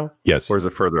right now? Yes. Or is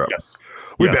it further up? Yes.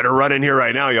 We better run in here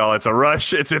right now, y'all. It's a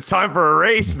rush. It's time for a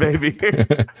race, baby.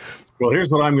 Well, here's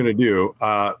what I'm going to do.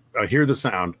 I hear the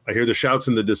sound. I hear the shouts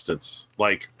in the distance,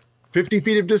 like 50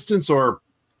 feet of distance, or.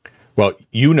 Well,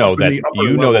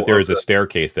 that there is a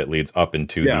staircase that leads up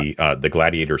into the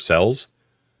gladiator cells.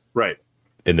 Right.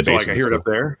 In the basement. Like I hear it up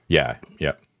there. Yeah.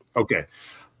 Yeah. Okay.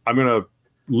 I'm going to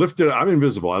lift it. I'm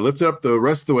invisible. I lift it up the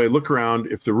rest of the way. Look around.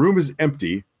 If the room is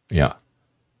empty. Yeah.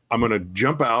 I'm going to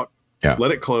jump out. Yeah.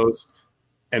 Let it close,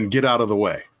 and get out of the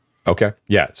way. Okay.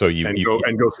 Yeah. So you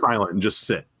go silent and just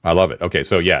sit. I love it. Okay.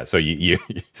 So yeah. So you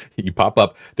pop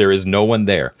up. There is no one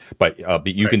there, but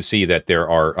you can see that there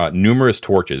are numerous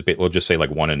torches. We'll just say like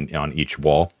one on each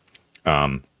wall,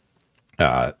 that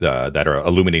are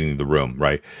illuminating the room.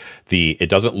 Right. It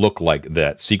doesn't look like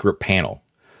that secret panel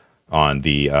on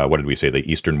the what did we say,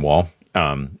 the eastern wall,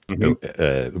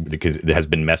 because it has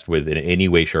been messed with in any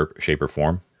way, shape, or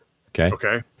form.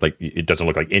 Okay. Like it doesn't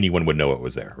look like anyone would know it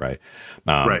was there. Right.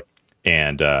 Right.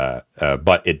 And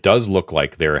but it does look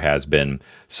like there has been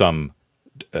some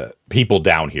people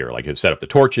down here, like have set up the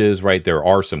torches. Right. There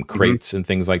are some crates and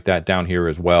things like that down here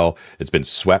as well. It's been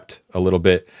swept a little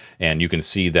bit, and you can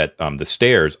see that the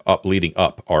stairs leading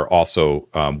up are also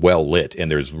well lit,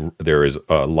 and there is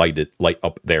a light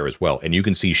up there as well, and you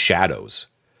can see shadows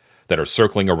that are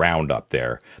circling around up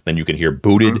there. Then you can hear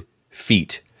booted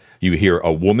feet. You hear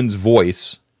a woman's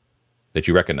voice that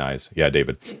you recognize. Yeah,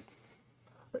 David.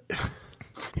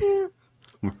 I'm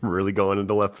really going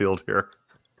into left field here.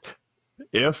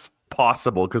 If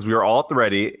possible, because we were all at the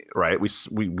ready, right? We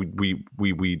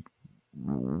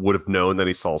would have known that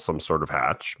he saw some sort of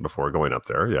hatch before going up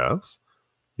there. Yes,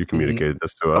 you communicated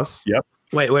this to us. Yep.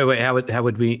 Wait. How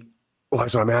would we? Well,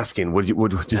 that's what I'm asking. Did you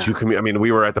communicate? I mean,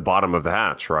 we were at the bottom of the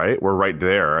hatch, right? We're right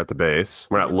there at the base.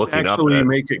 We're not looking up. Actually,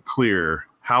 make it clear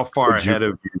how far ahead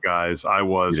of you guys I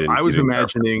was. I was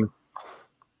imagining,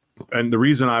 and the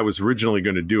reason I was originally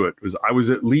going to do it was I was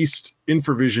at least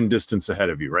infravision distance ahead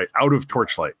of you, right? Out of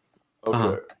torchlight.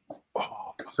 Okay.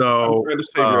 So, I'm trying to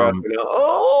save your ass right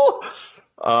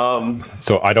now.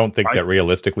 So I don't think that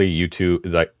realistically, you two,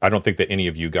 like, I don't think that any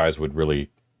of you guys would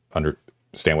really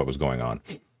understand what was going on.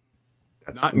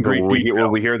 Not in great detail. Will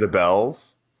we hear the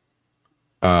bells?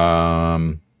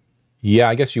 Yeah,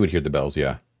 I guess you would hear the bells.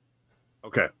 Yeah.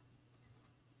 Okay.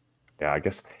 Yeah, I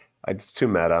guess it's too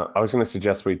meta. I was going to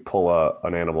suggest we pull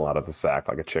an animal out of the sack,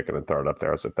 like a chicken, and throw it up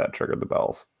there as if that triggered the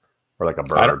bells. or like a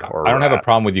bird. I don't have a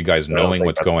problem with you guys knowing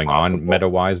what's going possible. on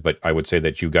meta-wise, but I would say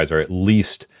that you guys are at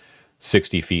least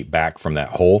 60 feet back from that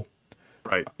hole.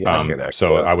 Right. Yeah,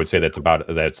 So I would say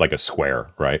that's like a square,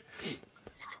 right?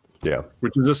 Yeah.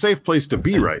 Which is a safe place to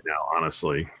be right now,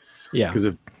 honestly. Yeah. Because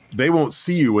if they won't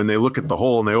see you when they look at the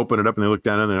hole and they open it up and they look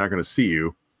down and they're not going to see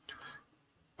you.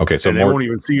 Okay, so and they won't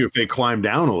even see you if they climb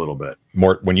down a little bit.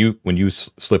 Mort, when you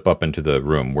slip up into the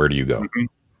room, where do you go?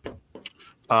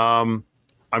 I'm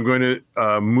going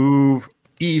to move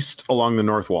east along the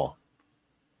north wall.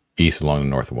 East along the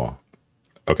north wall.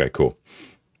 Okay, cool.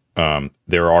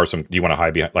 There are some. Do you want to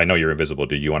hide behind? I know you're invisible.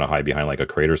 Do you want to hide behind like a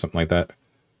crate or something like that?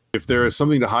 If there is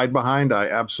something to hide behind, I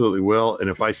absolutely will.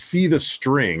 And if I see the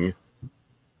string,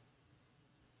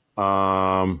 do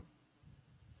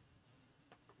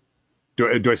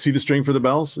I see the string for the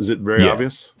bells? Is it very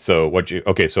obvious? So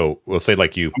so we'll say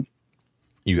like you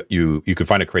can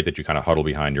find a crate that you kind of huddle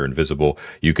behind. You're invisible.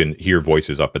 You can hear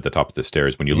voices up at the top of the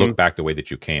stairs. When you look back the way that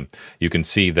you came, you can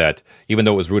see that even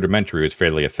though it was rudimentary, it was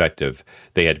fairly effective.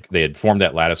 They had formed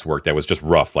that lattice work that was just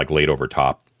rough, like laid over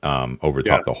top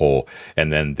the hole.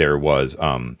 And then there was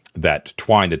that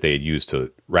twine that they had used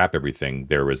to wrap everything.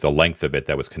 There was the length of it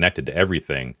that was connected to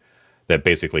everything that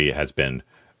basically has been,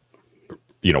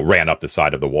 ran up the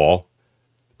side of the wall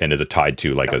and is tied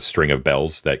to like a string of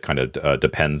bells that kind of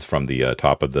depends from the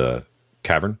top of the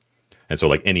cavern. And so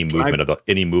like any movement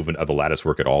of the lattice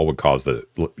work at all would cause the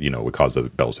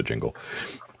bells to jingle.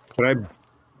 Could I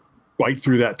bite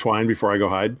through that twine before I go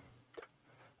hide?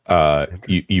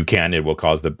 You can. It will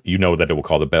cause that it will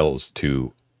cause the bells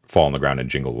to fall on the ground and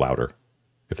jingle louder,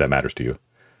 if that matters to you.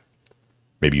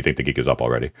 Maybe you think the gig is up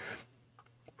already.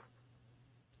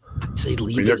 Say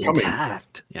leave it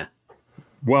intact. Yeah.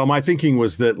 Well, my thinking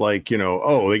was that they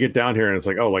get down here and it's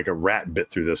like a rat bit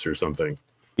through this or something.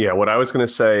 Yeah, what I was going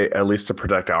to say, at least to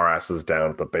protect our asses down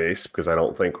at the base, because I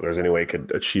don't think there's any way it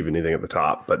could achieve anything at the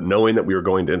top. But knowing that we were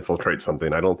going to infiltrate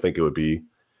something, I don't think it would be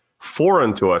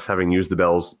foreign to us, having used the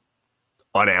bells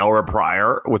an hour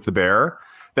prior with the bear,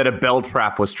 that a bell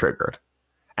trap was triggered,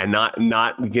 and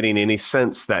not getting any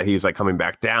sense that he's like coming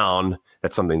back down,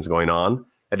 that something's going on.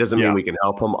 That doesn't mean we can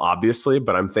help him, obviously,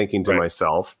 but I'm thinking to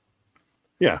myself,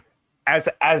 as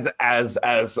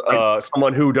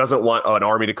someone who doesn't want an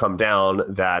army to come down,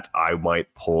 that I might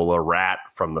pull a rat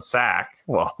from the sack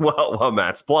while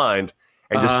Matt's blind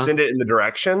and just send it in the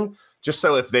direction, just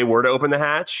so if they were to open the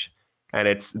hatch and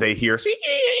they hear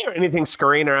anything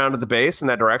scurrying around at the base in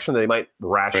that direction, they might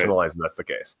rationalize that that's the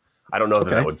case. I don't know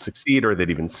that that would succeed or they'd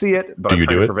even see it, but I'm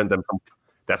trying to prevent them from.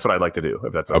 That's what I'd like to do,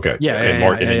 if that's okay. Yeah,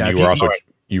 and you were also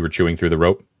you were chewing through the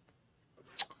rope.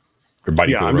 Or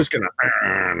biting through the rope? Just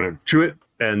gonna chew it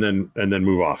and then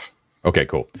move off. Okay,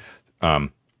 cool.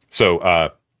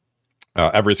 So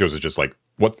Avaricios is just like,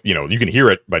 what, you can hear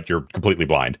it, but you're completely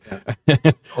blind.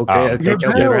 Okay,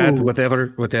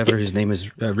 whatever his name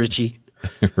is, Richie.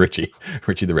 Richie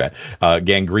the rat.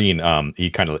 Gangrene, he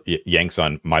kind of yanks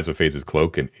on Misophase's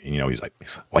cloak, and he's like,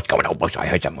 "What's going on, boss? I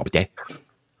heard something up there."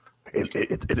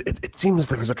 It seems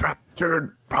there was a trap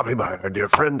stirred probably by our dear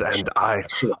friend, and I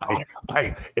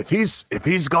if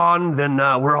he's gone, then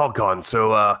we're all gone.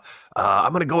 So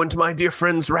I'm gonna go into my dear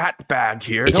friend's rat bag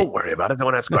here. Don't worry about it.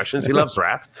 Don't ask questions. He loves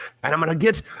rats, and I'm gonna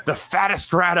get the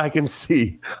fattest rat I can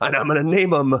see, and I'm gonna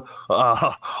name him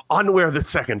Onware the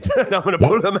Second, and I'm gonna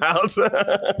put him out.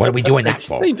 What are we doing that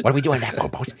for? What are we doing that for,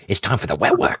 boss? It's time for the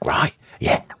wet work, right?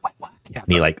 Yeah, the wet work. And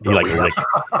he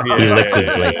licks his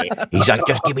blade. He's like,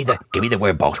 just give me the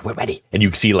word, boss. We're ready. And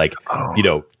you see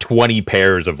 20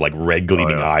 pairs of like red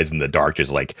gleaming eyes in the dark,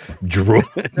 just like drool,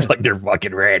 like they're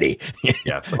fucking ready.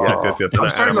 Yes. I'm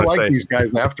starting to like these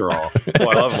guys after all. Well,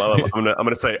 I love them. I'm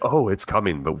gonna say, oh, it's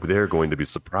coming, but they're going to be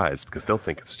surprised because they'll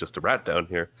think it's just a rat down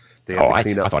here. I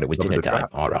thought it was dinner time.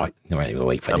 All right. We'll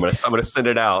wait for I'm gonna send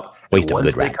it out.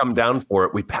 Once they come down for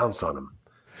it, we pounce on them,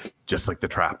 just like the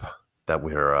trap that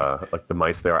we're like the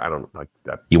mice there. I don't like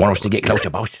that. You want us to get closer,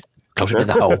 boss? Closer to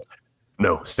the hole?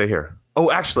 No, stay here.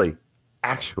 Oh, actually,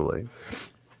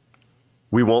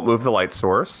 we won't move the light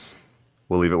source.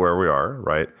 We'll leave it where we are,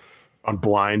 right? I'm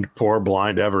blind, poor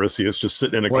blind Avaricious, just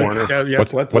sitting in a corner.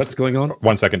 What's going on?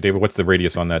 1 second, David. What's the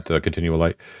radius on that continual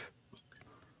light?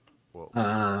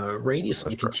 Radius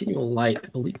on continual light, I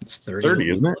believe it's 30. 30,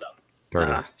 isn't it?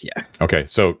 30. Yeah. Okay,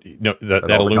 so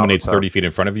that illuminates 30 feet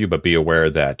in front of you, but be aware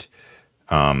that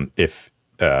if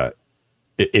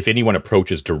anyone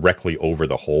approaches directly over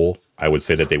the hole, I would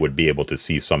say that they would be able to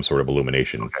see some sort of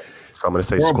illumination. Okay. So I'm going to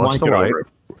say squelch the light.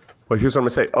 Well, here's what I'm gonna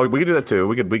say. Oh, we can do that too.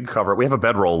 We could cover it. We have a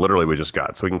bedroll, literally. We just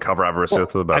got, so we can cover Avaricia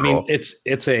with a bedroll. I mean, it's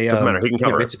a doesn't matter. He can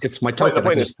cover. It's my token.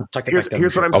 Here's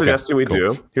what I'm suggesting we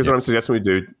do. Here's what I'm suggesting we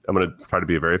do. I'm gonna try to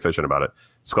be very efficient about it.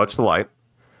 Squelch the light.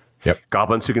 Yep.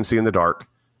 Goblins who can see in the dark.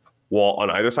 Wall on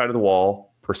either side of the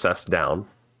wall. Process down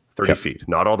 30 feet,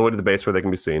 not all the way to the base where they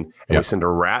can be seen. And we send a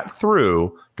rat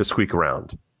through to squeak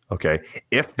around. Okay.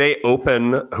 If they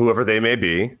open, whoever they may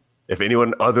be, if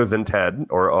anyone other than Ted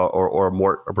or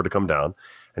Mort were to come down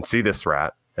and see this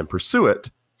rat and pursue it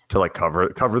to like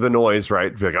cover the noise,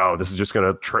 right? Be like, oh, this is just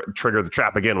going to trigger the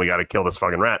trap again. We got to kill this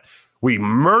fucking rat. We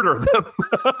murder them.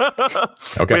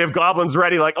 Okay. We have goblins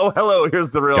ready. Like, oh, hello.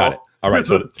 Here's the real. Got it. All right.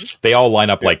 So they all line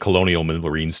up like colonial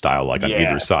marine style, like on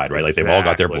either side, right? Like they've all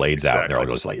got their blades out. And they're all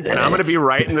just like, and I'm going to be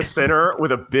right in the center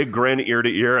with a big grin ear to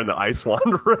ear and the ice wand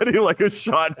ready like a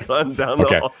shotgun down the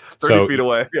hall, 30 feet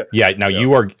away. Yeah. Now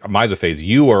you are, Misophase,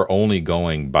 you are only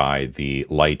going by the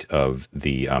light of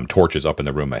the torches up in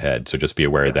the room ahead. So just be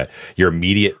aware that your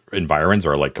immediate environs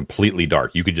are like completely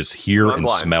dark. You could just hear and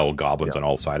smell goblins on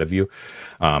all sides of you.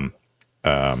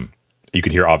 You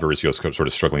can hear Avaricios sort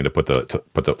of struggling to put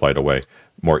the light away.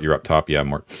 Mort, you're up top. Yeah,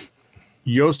 Mort.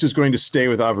 Yost is going to stay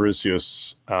with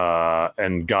Avaricios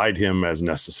and guide him as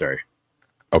necessary.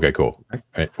 Okay, cool.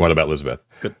 Right. What about Elizabeth?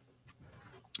 Good.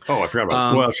 Oh, I forgot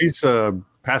about well, she's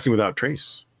passing without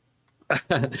trace.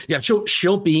 Yeah,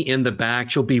 she'll be in the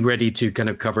back. She'll be ready to kind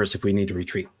of cover us if we need to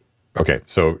retreat. Okay,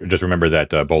 so just remember that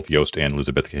both Yost and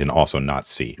Elizabeth can also not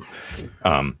see.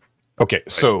 Okay,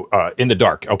 so in the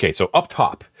dark. Okay, so up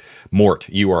top, Mort,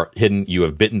 you are hidden. You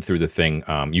have bitten through the thing.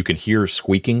 You can hear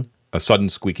squeaking, a sudden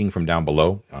squeaking from down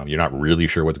below. You're not really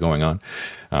sure what's going on,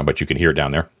 but you can hear it down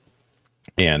there.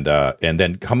 And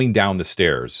then coming down the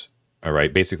stairs, all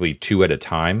right, basically two at a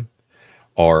time,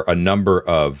 are a number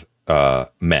of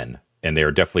men, and they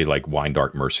are definitely like wine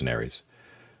dark mercenaries.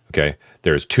 Okay,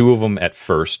 there's two of them at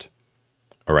first.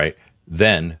 All right,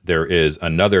 then there is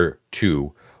another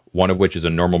two. One of which is a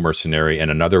normal mercenary,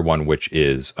 and another one which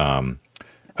is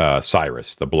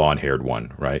Cyrus, the blonde-haired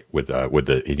one, right?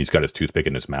 He's got his toothpick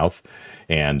in his mouth,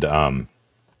 and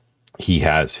he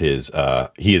has his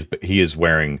he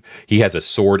has a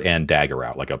sword and dagger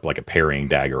out, like a parrying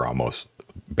dagger almost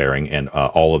bearing, and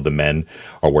all of the men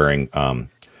are wearing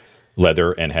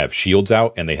leather and have shields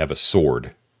out, and they have a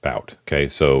sword out. Okay,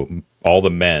 so all the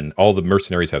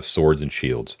mercenaries have swords and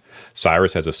shields.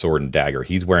 Cyrus has a sword and dagger.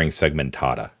 He's wearing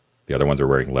segmentata. The other ones are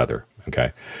wearing leather,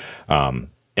 okay?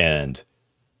 And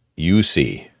you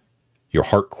see, your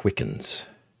heart quickens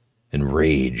in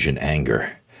rage and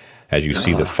anger as you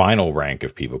see the final rank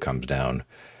of people comes down.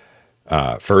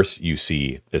 First, you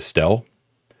see Estelle,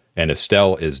 and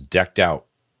Estelle is decked out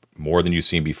more than you've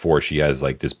seen before. She has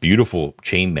like this beautiful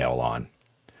chainmail on.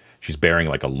 She's bearing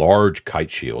like a large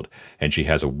kite shield, and she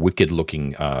has a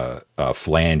wicked-looking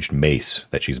flanged mace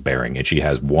that she's bearing. And she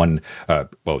has one.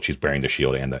 She's bearing the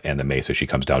shield and the mace as she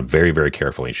comes down very, very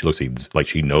carefully. And she looks like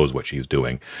she knows what she's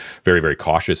doing. Very, very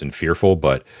cautious and fearful,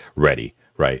 but ready,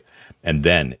 right? And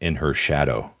then in her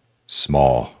shadow,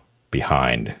 small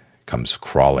behind, comes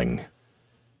crawling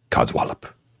Codswallop.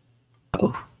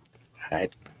 Oh,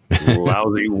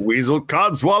 lousy weasel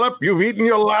Codswallop, you've eaten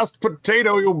your last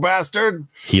potato, you bastard.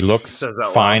 He looks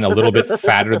fine, a little bit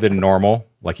fatter than normal,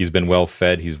 like he's been well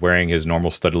fed. He's wearing his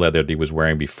normal studded leather that he was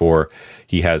wearing before.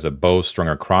 He has a bow strung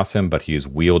across him, but he is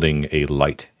wielding a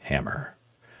light hammer.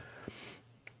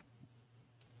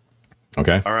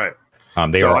 Okay. All right.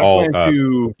 They are all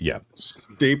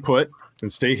stay put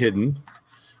and stay hidden,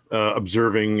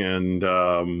 observing and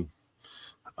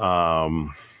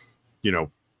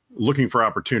looking for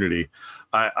opportunity.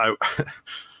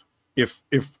 If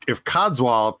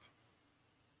Codswallop,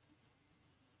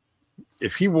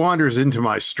 if he wanders into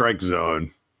my strike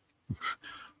zone,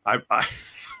 I may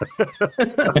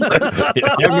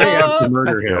have to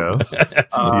murder him. Yes.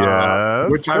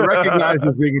 Which I recognize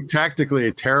as being tactically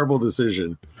a terrible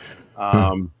decision.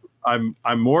 I'm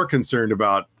more concerned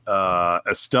about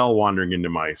Estelle wandering into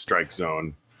my strike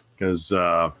zone, because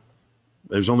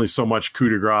there's only so much coup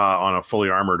de grace on a fully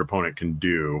armored opponent can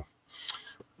do.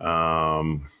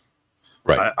 Right.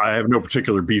 I have no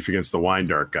particular beef against the wine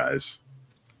dark guys.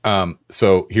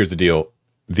 So here's the deal.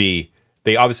 They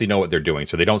obviously know what they're doing,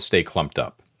 so they don't stay clumped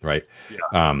up, right?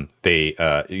 Yeah.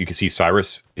 You can see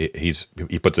Cyrus,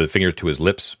 he puts a finger to his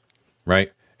lips,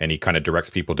 right? And he kind of directs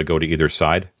people to go to either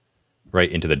side, right,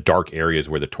 into the dark areas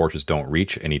where the torches don't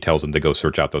reach, and he tells them to go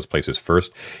search out those places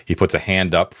first. He puts a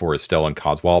hand up for Estelle and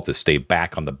Codswallop to stay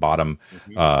back on the bottom,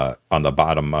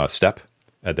 step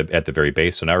at the very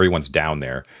base. So now everyone's down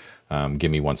there.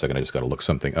 Give me 1 second. I just got to look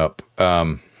something up.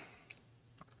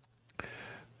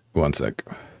 1 sec.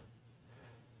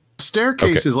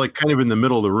 staircase is like kind of in the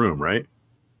middle of the room, right?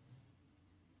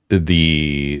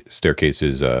 The staircase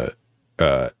is no,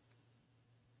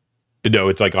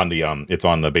 it's like on the it's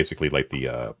on the basically like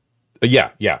the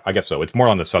yeah, I guess so. It's more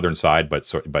on the southern side,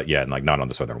 but yeah, and like not on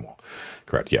the southern wall.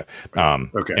 Correct. Yeah.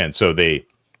 Okay. And so they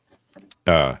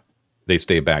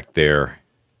stay back there.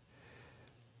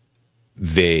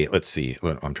 Let's see.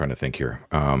 I'm trying to think here.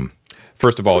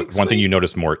 First of all, one thing you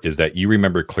notice more is that you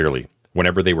remember clearly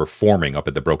whenever they were forming up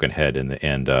at the Broken Head and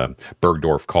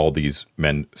Bergdorf called these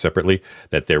men separately,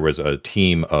 that there was a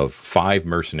team of 5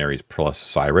 mercenaries plus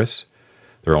Cyrus.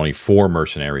 There are only 4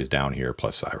 mercenaries down here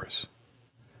plus Cyrus.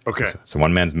 Okay. So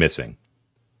one man's missing.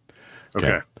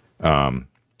 Okay. In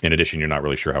addition, you're not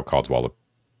really sure how Codswallop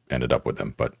ended up with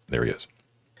them, but there he is.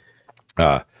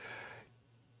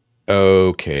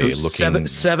 Okay, so looking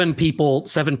seven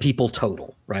people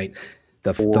total, right?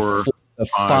 The 5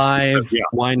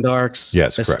 Windarks,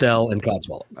 yes, Estelle, and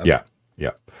Codswallop. Okay.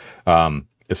 Yeah.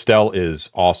 Estelle is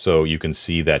also, you can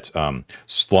see that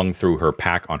slung through her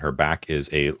pack on her back is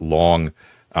a long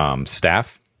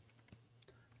staff.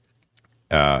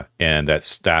 And that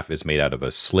staff is made out of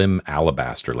a slim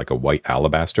alabaster, like a white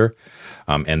alabaster.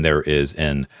 And there is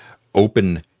an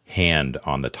open hand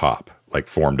on the top, like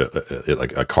formed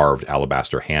like a carved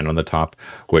alabaster hand on the top,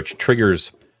 which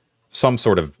triggers some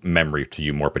sort of memory to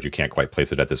you more, but you can't quite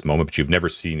place it at this moment, but you've never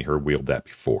seen her wield that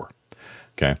before.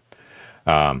 Okay.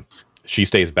 She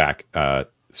stays back.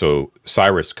 So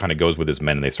Cyrus kind of goes with his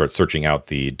men and they start searching out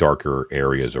the darker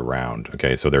areas around.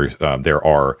 Okay. So there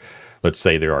are, let's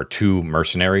say there are 2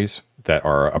 mercenaries that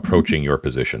are approaching your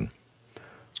position.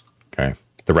 Okay.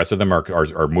 The rest of them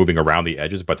are moving around the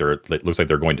edges, but it looks like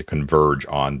they're going to converge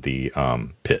on the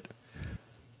pit.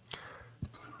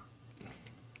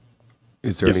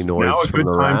 Is there any noise now a from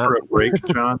good the time rat? for a break,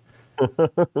 John?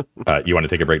 You want to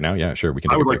take a break now? Yeah, sure. We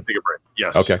can. I would like to take a break.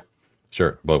 Yes. Okay.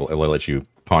 Sure. We'll let you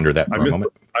ponder that for a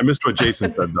moment. I missed what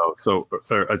Jason said though. So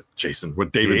Jason,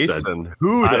 what David said.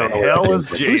 Who the hell is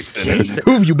Jason?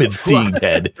 Who have you been seeing,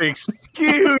 Ted?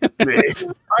 Excuse me.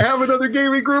 I have another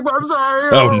gaming group. I'm sorry.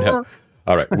 Oh no.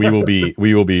 All right.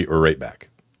 We will be right back.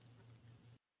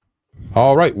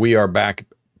 All right. We are back.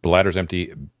 Bladders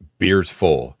empty, beers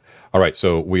full. All right.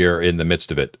 So we are in the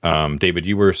midst of it. David,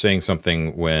 you were saying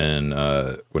something when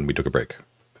we took a break.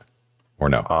 Or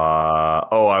no?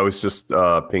 I was just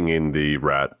pinging the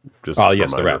rat. Just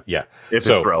yes, the rat. Yeah. If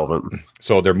it's relevant.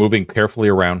 So they're moving carefully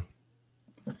around.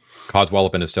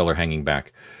 Codswallop and Estelle are hanging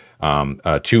back.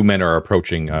 2 men are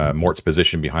approaching Mort's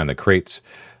position behind the crates.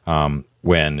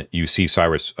 When you see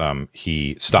Cyrus,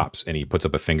 he stops and he puts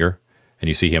up a finger, and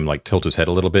you see him like tilt his head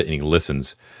a little bit, and he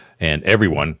listens, and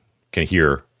everyone can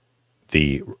hear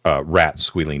the rat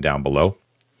squealing down below.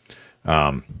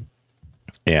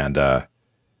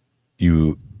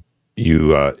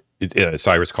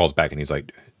 Cyrus calls back and he's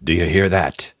like, "Do you hear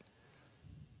that?"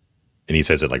 And he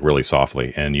says it like really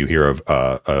softly, and you hear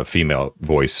a female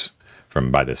voice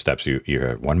from by the steps. You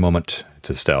hear, "One moment,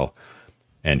 it's Estelle,"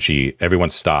 and everyone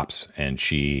stops and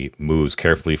she moves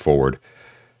carefully forward,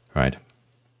 right?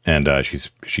 And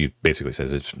she basically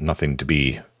says, "It's nothing to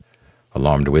be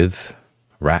alarmed with.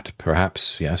 Rat,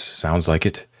 perhaps? Yes, sounds like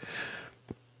it."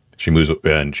 She moves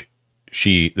and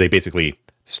they basically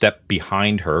step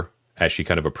behind her as she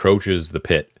kind of approaches the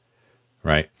pit,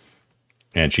 right?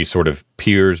 And she sort of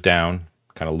peers down,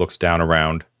 kind of looks down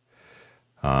around,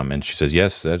 and she says,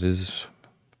 "Yes, that is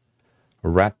a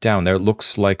rat down there. It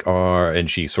looks like our..." And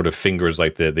she sort of fingers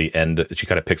like the end. She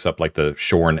kind of picks up like the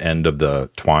shorn end of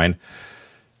the twine.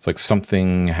 It's like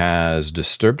something has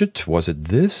disturbed it. Was it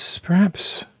this,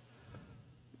 perhaps?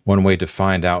 One way to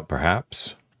find out,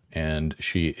 perhaps. And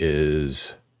she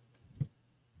is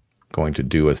going to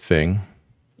do a thing.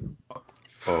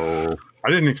 Oh, I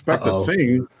didn't expect a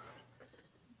thing.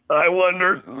 I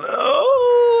wonder.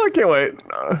 Oh, I can't wait.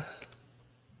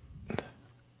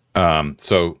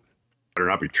 So Better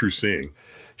not be true seeing.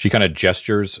 she kind of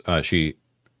gestures. She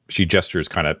gestures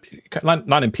kind of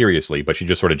not imperiously, but she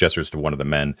just sort of gestures to one of the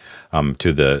men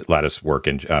to the lattice work,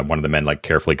 and one of the men like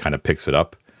carefully kind of picks it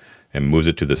up and moves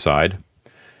it to the side,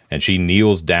 and she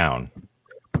kneels down.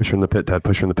 Push her in the pit, Dad.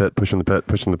 Push her in the pit. Push her in the pit.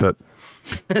 Push her in the pit.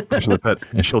 Push her in the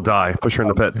pit. She'll die. Push her in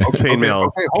the pit. Chainmail.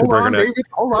 Okay, hold on, David.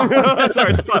 Hold on.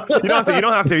 Sorry, stop. You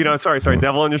don't have to. Sorry.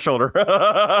 Devil on your shoulder.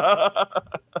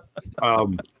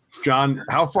 John,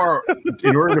 how far,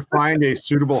 in order to find a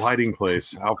suitable hiding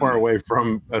place, how far away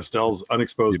from Estelle's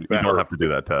unexposed bed? You don't have to do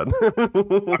that, Ted.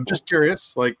 I'm just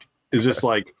curious. Like, is this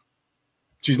like,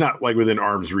 she's not like within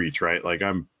arm's reach, right? Like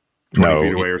I'm 20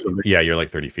 feet away or something. Yeah, you're like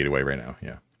 30 feet away right now.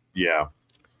 Yeah. Yeah.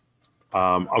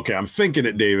 Okay, I'm thinking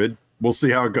it, David. we'll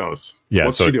see how it goes. Yeah,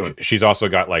 What's so she doing? she's also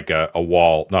got like a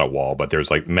wall, not a wall, but there's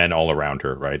like men all around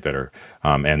her, right? That are,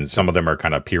 and some of them are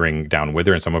kind of peering down with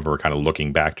her, and some of them are kind of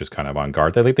looking back, just kind of on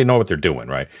guard. They know what they're doing,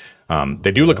 right?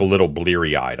 They do look a little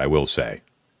bleary eyed, I will say,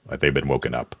 like they've been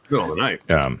woken up. Middle of the night.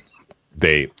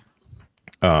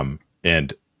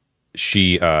 And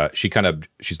she's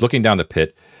looking down the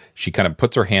pit. She kind of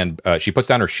puts her hand, she puts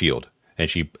down her shield, and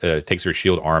she takes her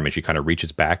shield arm and she kind of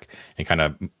reaches back and kind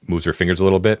of moves her fingers a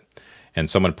little bit. And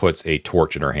someone puts a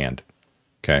torch in her hand.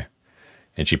 Okay.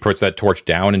 And she puts that torch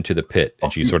down into the pit,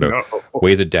 and she sort of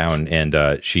weighs it down, and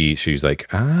she's like,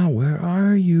 where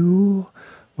are you?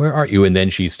 Where are you? And then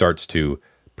she starts to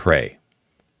pray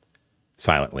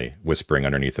silently, whispering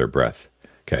underneath her breath.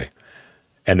 Okay.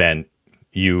 And then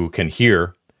you can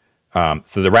hear, so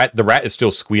the rat is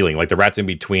still squealing, like the rat's in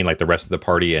between like the rest of the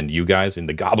party and you guys, and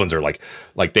the goblins are like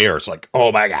they are like,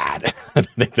 oh my God.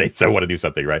 they so want to do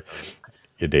something, right?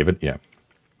 Yeah, David? Yeah.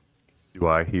 Do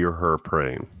I hear her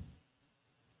praying?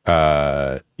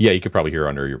 Yeah, you could probably hear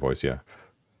under your voice, yeah.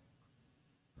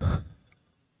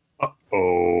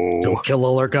 Uh-oh. Don't kill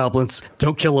all our goblins.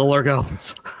 Don't kill all our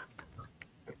goblins.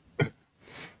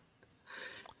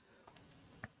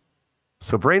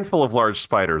 So, brain full of large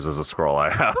spiders is a scroll I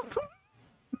have.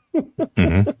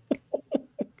 Mm-hmm. Do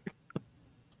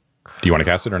you want to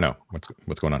cast it or no?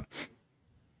 What's going on?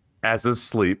 As is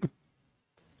sleep.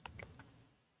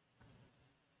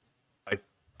 I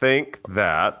think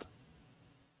that,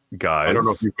 guys. I don't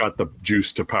know if you've got the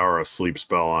juice to power a sleep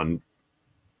spell on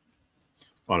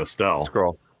Estelle.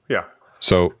 Scroll. Yeah.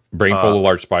 So, brain full of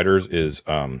large spiders is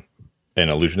an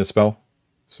illusionist spell.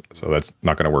 So that's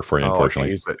not going to work for you,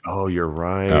 unfortunately. Oh, you're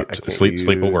right.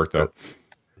 Sleep will work, though.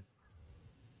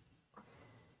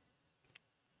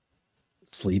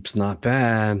 Sleep's not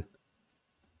bad.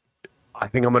 I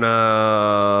think I'm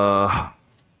gonna,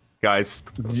 guys.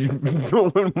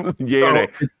 Yay or nay.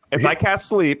 If I cast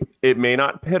sleep, it may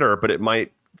not hit her, but it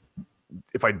might.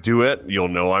 If I do it, you'll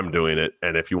know I'm doing it.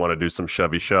 And if you want to do some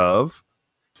shovey shove,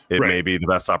 it may be the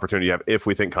best opportunity you have if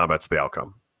we think combat's the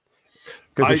outcome.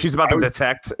 Because if she's about to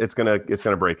detect, it's gonna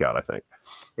break out, I think.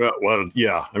 Well,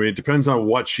 yeah. I mean, it depends on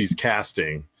what she's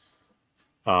casting.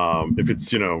 If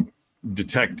it's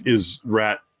detect is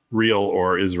rat real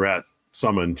or is rat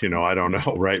summoned, I don't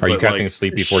know, right? Are you casting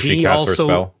sleep before she casts her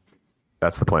spell?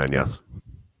 That's the plan, yes.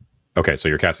 Okay, so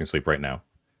you're casting sleep right now.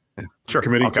 Sure,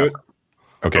 committing to it.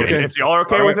 Okay. If y'all are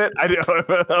okay with it,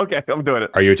 okay, I'm doing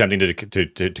it. Are you attempting to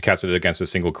cast it against a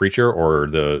single creature, or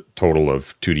the total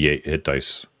of 2d8 hit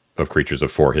dice of creatures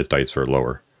of 4 hit dice or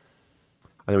lower?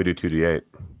 I think we do 2d8.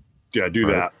 Yeah, do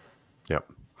that. Yep.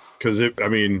 Because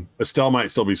Estelle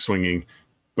might still be swinging,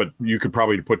 but you could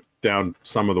probably put down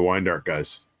some of the Wine Dark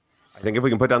guys. I think if we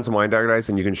can put down some Wine Dark dice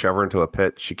and you can shove her into a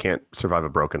pit, she can't survive a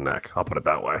broken neck. I'll put it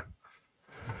that way.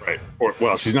 Right. Or,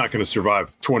 well, she's not going to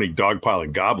survive 20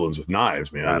 dogpiling goblins with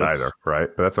knives, man. Not either, right?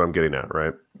 But that's what I'm getting at,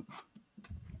 right?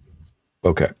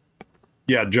 Okay.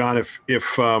 Yeah, John,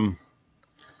 if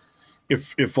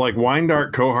like Wine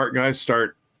Dark cohort guys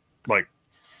start like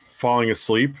falling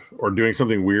asleep or doing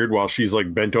something weird while she's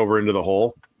like bent over into the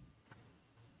hole,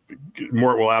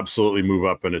 Mort will absolutely move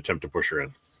up and attempt to push her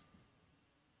in.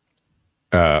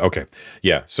 Okay.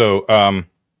 Yeah. So,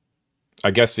 I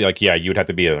guess you'd have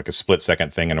to be like a split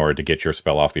second thing in order to get your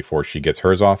spell off before she gets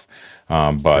hers off.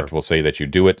 But we'll say that you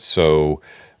do it. So,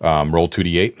 roll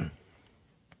 2d8.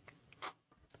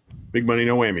 Big money,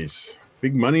 no whammies.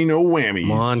 Big money, no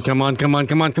whammies. Come on,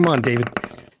 David.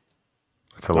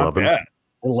 It's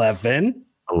 11.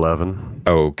 11.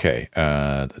 Okay.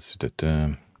 That's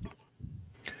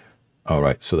all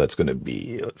right. So that's going to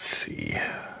be, let's see,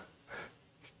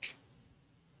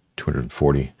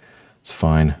 240. It's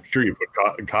fine. I'm sure you put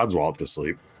Codswallop to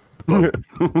sleep. That's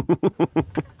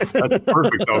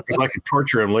perfect, though, because I can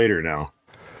torture him later now.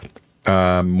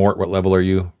 Mort, what level are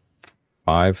you?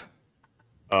 5?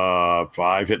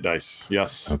 5 hit dice.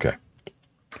 Yes. Okay.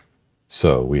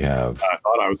 So we have... I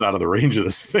thought I was out of the range of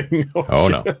this thing. Oh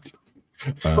no.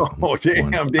 Oh,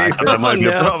 damn, Dave. That might be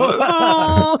a problem.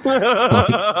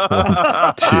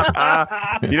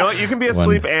 You know what? You can be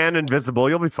asleep and invisible.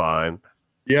 You'll be fine.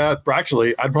 Yeah,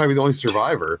 actually, I'd probably be the only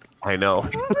survivor. I know.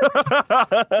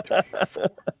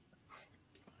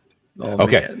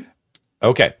 Okay. Man.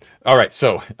 Okay. All right.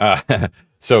 So,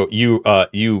 so you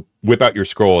whip out your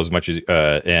scroll as much as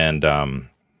and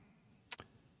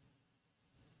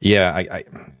yeah,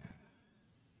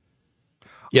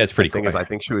 yeah, it's pretty cool. I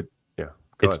think she would. Yeah,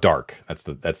 it's dark.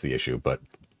 That's the issue, but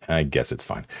I guess it's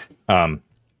fine.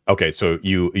 Okay, so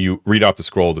you read off the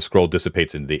scroll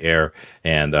dissipates into the air,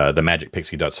 and the magic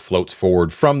pixie dust floats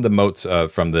forward from the motes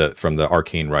from the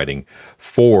arcane writing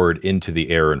forward into the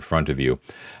air in front of you.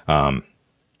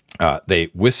 They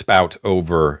wisp out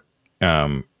over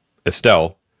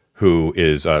Estelle, who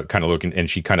is kind of looking, and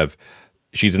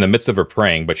she's in the midst of her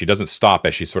praying, but she doesn't stop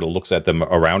as she sort of looks at them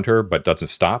around her, but doesn't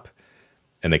stop,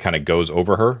 and they kind of goes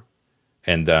over her.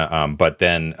 And but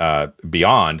then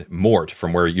beyond Mort,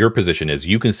 from where your position is,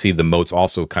 you can see the motes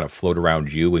also kind of float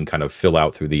around you and kind of fill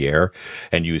out through the air,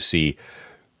 and you see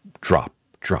drop,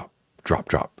 drop, drop,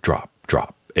 drop, drop,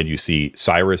 drop, and you see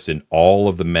Cyrus and all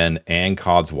of the men and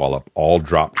Codswallop all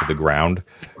drop to the ground.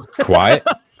 Quiet.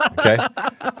 Okay.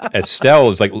 Estelle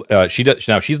is like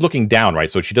she's looking down, right?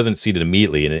 So she doesn't see it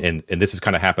immediately, and this has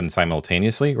kind of happened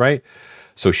simultaneously, right?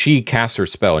 So she casts her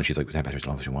spell, and she's like, right?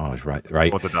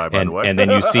 And then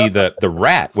you see the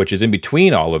rat, which is in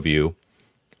between all of you,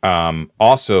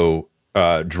 also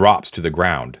drops to the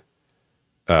ground,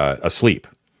 asleep,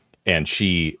 and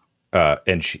she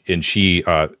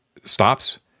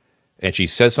stops, and she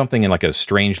says something in like a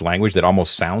strange language that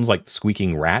almost sounds like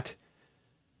squeaking rat,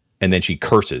 and then she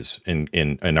curses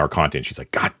in our content. She's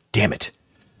like, "God damn it!"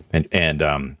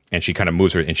 And she kind of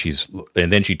moves her, and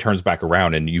then she turns back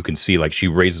around, and you can see like she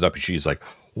raises up, and she's like,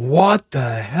 "What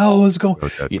the hell is going?" Go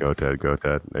Ted. Yeah.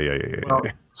 Well,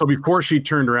 so before she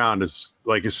turned around, as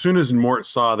soon as Mort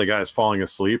saw the guys falling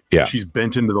asleep, she's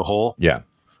bent into the hole. Yeah,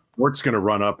 Mort's gonna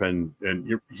run up, and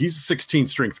he's a 16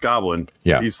 strength goblin.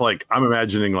 Yeah, he's like, I'm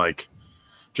imagining like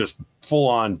just full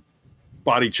on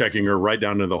body checking her right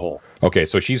down into the hole. Okay,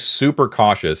 so she's super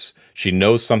cautious. She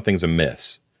knows something's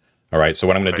amiss. All right, so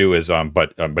what I'm going to do is,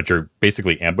 but you're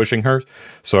basically ambushing her.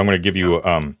 So I'm going to give you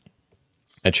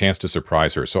a chance to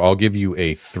surprise her. So I'll give you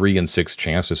a 3 and 6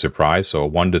 chance to surprise. So a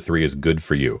 1 to 3 is good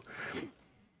for you.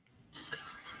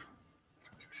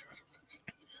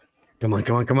 Come on.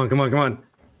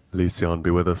 Lysion,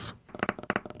 be with us.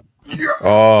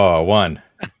 Oh, 1.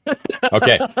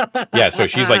 Okay, yeah. So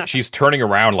she's turning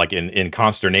around like in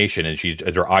consternation, and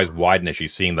her eyes widen as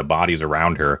she's seeing the bodies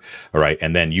around her. All right,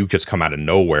 and then you just come out of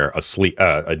nowhere, asleep,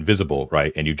 invisible,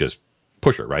 right, and you just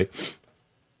push her, right,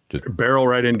 just barrel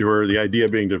right into her. The idea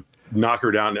being to knock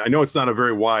her down. I know it's not a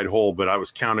very wide hole, but I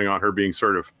was counting on her being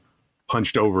sort of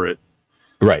hunched over it,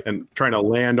 right, and trying to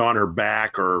land on her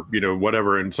back or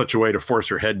whatever in such a way to force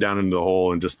her head down into the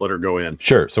hole and just let her go in.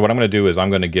 Sure. So what I'm going to do is I'm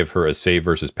going to give her a save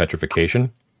versus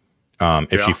petrification.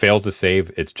 If she fails to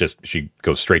save, it's just she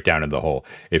goes straight down into the hole.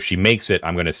 If she makes it,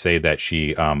 I'm going to say that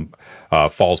she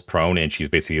falls prone, and she's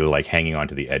basically like hanging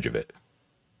onto the edge of it.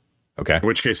 Okay. In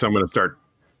which case, I'm going to start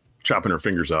chopping her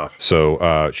fingers off.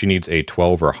 So she needs a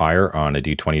 12 or higher on a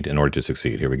d20 in order to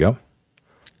succeed. Here we go.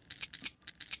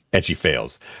 And she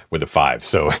fails with a 5.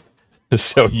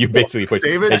 So you basically put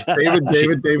David.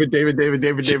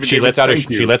 She lets out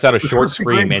a short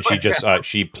scream, and she just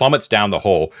she plummets down the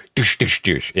hole, and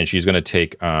she's going to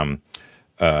take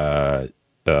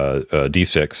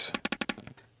d6.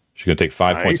 She's going to take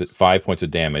 5 points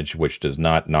of damage, which does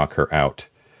not knock her out.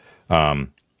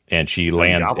 And she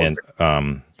lands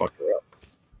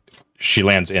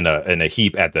in a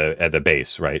heap at the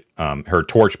base, right? Her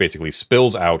torch basically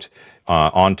spills out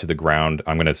onto the ground.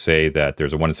 I'm going to say that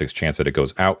there's a 1 in 6 chance that it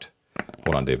goes out.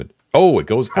 Hold on, David. Oh, it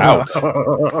goes out.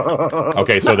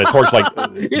 Okay, so the torch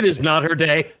it is not her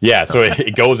day. Yeah, so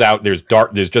it goes out. There's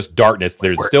just darkness.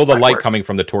 There's still the light coming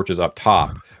from the torches up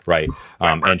top, right?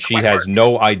 And she has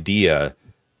no idea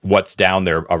what's down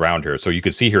there around her. So you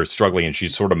can see her struggling, and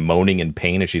she's sort of moaning in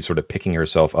pain as she's sort of picking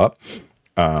herself up.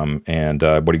 And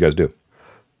what do you guys do?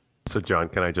 So, John,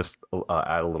 can I just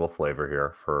add a little flavor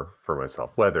here for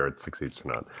myself, whether it succeeds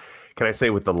or not? Can I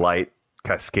say, with the light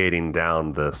cascading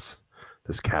down this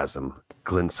chasm,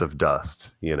 glints of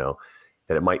dust, that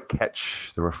it might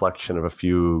catch the reflection of a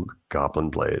few goblin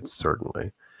blades,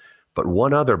 certainly, but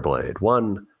one other blade,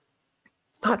 one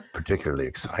not particularly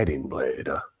exciting blade,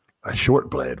 a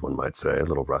short blade, one might say, a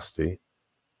little rusty,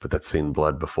 but that's seen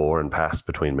blood before and passed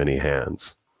between many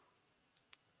hands,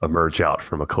 emerge out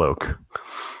from a cloak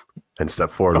and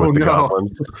step forward with the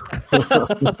goblins.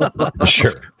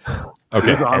 Sure. Okay.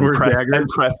 Yes,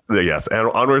 and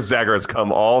Onward's dagger has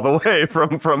come all the way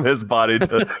from his body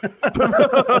to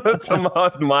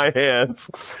my hands.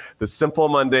 The simple,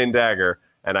 mundane dagger,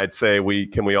 and I'd say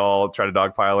we all try to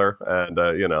dogpile her and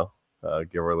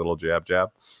give her a little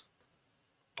jab.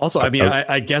 Also, I mean,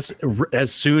 I guess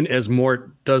as soon as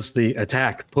Mort does the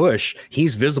attack push,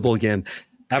 he's visible again.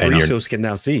 Avaricios can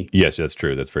now see. Yes, that's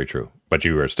true. That's very true. But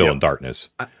you are still in darkness.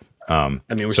 I mean,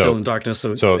 we're still in darkness.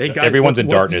 So hey guys, everyone's in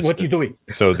darkness. What are you doing?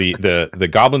 So the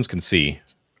goblins can see.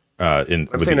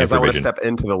 I'm saying as I want to step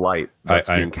into the light that's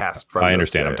being cast from. I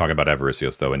understand. I'm talking about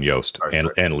Avaricios though, and Yost and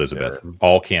Elizabeth. Yeah.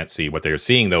 All can't see. What they're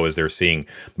seeing though is they're seeing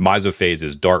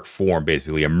Mesophase's dark form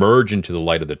basically emerge into the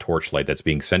light of the torchlight that's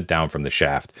being sent down from the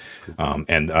shaft,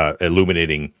 and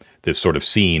illuminating this sort of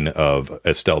scene of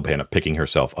Estelle picking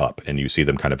herself up, and you see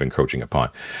them kind of encroaching upon.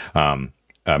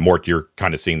 Mort, you're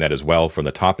kind of seeing that as well from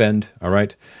the top end. All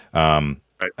right.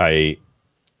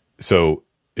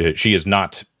 She is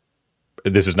not.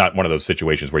 This is not one of those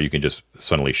situations where you can just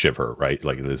suddenly shiv her, right?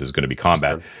 Like this is going to be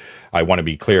combat. I want to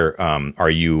be clear. Are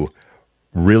you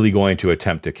really going to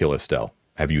attempt to kill Estelle?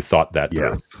 Have you thought that through?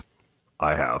 Yes,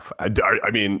 I have. I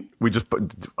mean, we just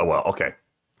put. Oh, well, okay.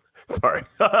 Sorry,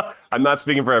 I'm not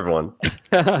speaking for everyone.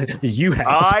 You have.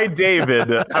 I, David,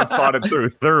 have thought it through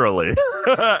thoroughly,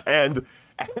 and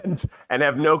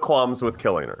have no qualms with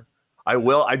killing her. I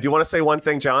do want to say one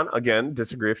thing, John. Again,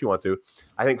 disagree if you want to.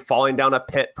 I think falling down a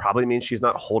pit probably means she's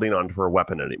not holding on to her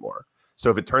weapon anymore. So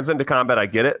if it turns into combat, I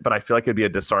get it, but I feel like it'd be a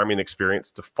disarming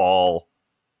experience to fall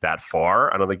that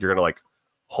far. I don't think you're gonna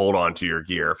hold on to your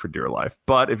gear for dear life.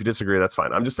 But if you disagree, that's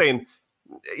fine. I'm just saying,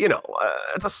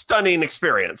 it's a stunning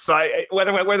experience. So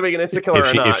whether we can insta kill her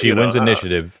or not, if she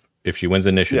wins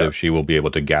initiative, she will be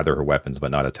able to gather her weapons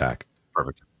but not attack.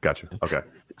 Perfect. Gotcha. Okay.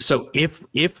 So if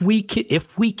we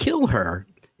kill her,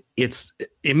 it's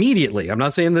immediately. I'm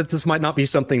not saying that this might not be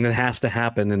something that has to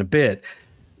happen in a bit.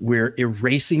 We're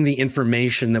erasing the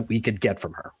information that we could get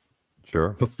from her. Sure.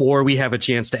 Before we have a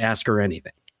chance to ask her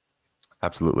anything.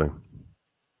 Absolutely.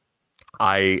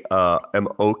 I am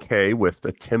okay with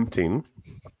attempting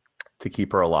to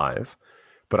keep her alive,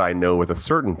 but I know with a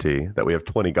certainty that we have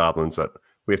 20 goblins that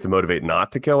we have to motivate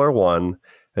not to kill her, one,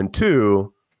 and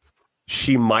two,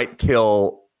 she might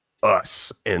kill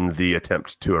us in the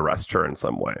attempt to arrest her in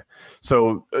some way.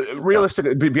 So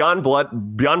realistically, beyond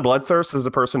bloodthirst is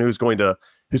a person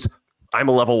I'm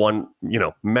a level 1,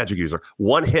 magic user.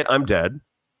 One hit, I'm dead.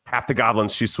 Half the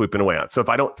goblins she's sweeping away on. So if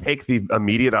I don't take the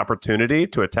immediate opportunity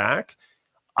to attack,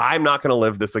 I'm not going to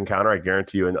live this encounter. I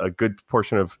guarantee you. And a good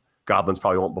portion of goblins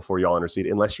probably won't before y'all intercede,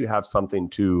 unless you have something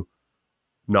to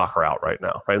knock her out right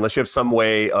now, right? Unless you have some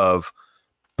way of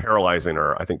paralyzing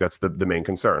her. I think that's the main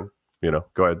concern.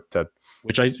 Go ahead, Ted.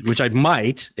 Which I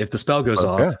might if the spell goes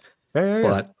off.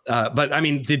 Yeah. But I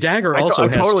mean, the dagger also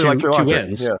has totally two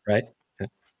ends, right?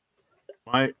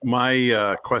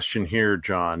 My question here,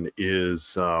 John,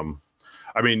 is I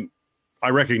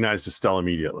recognized Estelle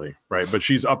immediately, right? But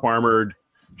she's up armored.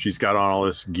 She's got on all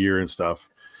this gear and stuff.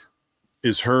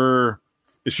 Is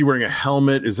she wearing a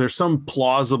helmet? Is there some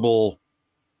plausible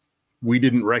we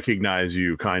didn't recognize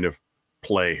you kind of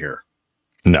play here?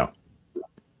 No.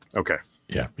 Okay.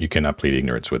 Yeah, you cannot plead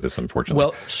ignorance with this, unfortunately.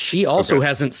 Well, she also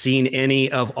hasn't seen any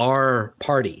of our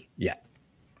party yet.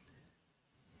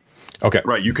 Okay.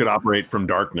 Right. You could operate from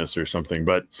darkness or something,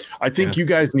 but I think you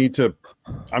guys need to.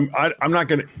 I'm at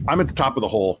the top of the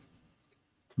hole.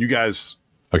 You guys.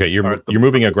 Okay, you're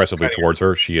moving aggressively towards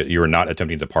her. You are not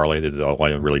attempting to parlay. This is all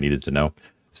I really needed to know.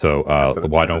 So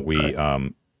why don't we?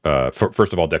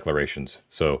 First of all, declarations.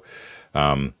 So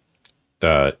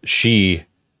she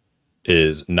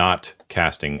is not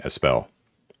casting a spell.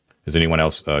 Is anyone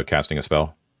else casting a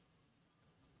spell?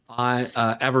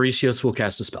 Avaricios will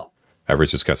cast a spell.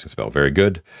 Avaricios casting a spell. Very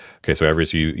good. Okay, so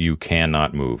Avaricios, you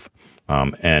cannot move.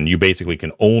 And you basically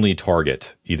can only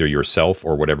target either yourself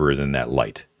or whatever is in that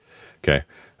light. Okay.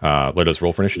 Let us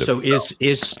roll for initiative.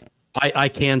 So I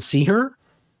can see her?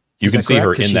 You can see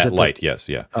her in that light. Yes.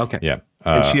 Yeah. Okay. Yeah.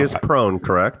 And she is prone,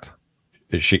 correct?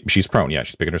 She's prone. Yeah.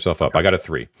 She's picking herself up. I got a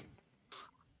 3.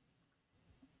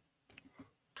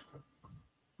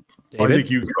 David? I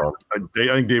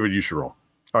think David, you should roll.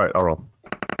 All right, I'll roll.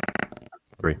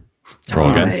 3.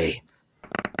 Roll again.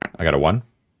 I got a 1.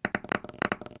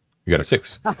 You got a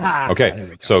 6.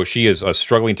 Okay, so she is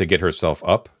struggling to get herself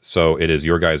up. So it is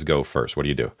your guys' go first. What do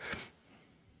you do?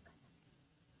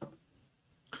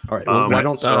 All right. Well, why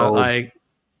don't I?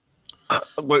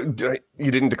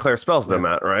 You didn't declare spells, though,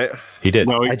 Matt, right? He did.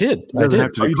 No, I did. I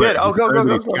did. Oh, you did. Oh, go.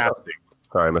 Casting.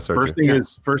 Sorry, I misheard you.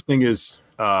 First thing is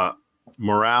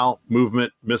morale,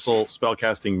 movement, missile,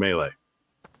 spellcasting, melee.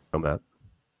 Oh, Matt.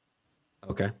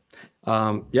 Okay.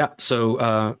 Yeah.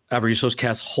 So Avaricios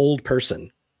casts Hold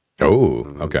Person. Oh,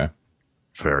 okay.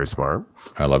 Very smart.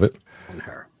 I love it. On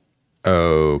her.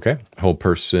 Okay. Hold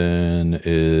Person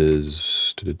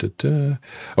is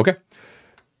okay.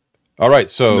 All right.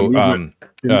 So in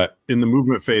the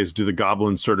movement phase, do the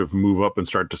goblins sort of move up and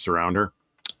start to surround her?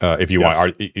 If you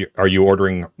want, are you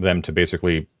ordering them to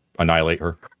basically annihilate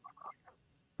her?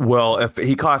 Well, if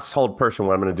he casts Hold Person,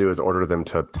 what I'm going to do is order them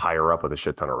to tie her up with a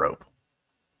shit ton of rope.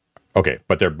 Okay,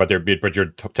 but you're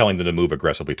telling them to move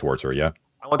aggressively towards her, yeah?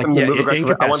 I want them to move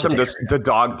aggressively. I want them to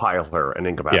dogpile her and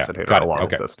incapacitate her along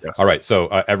with this. Yes. All right, so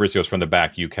Everisios, from the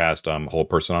back, you cast hold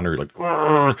person on her. You're like,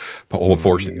 hold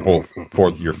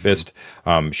forth your fist.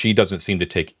 She doesn't seem to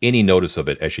take any notice of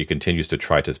it as she continues to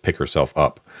try to pick herself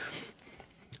up.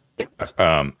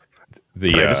 I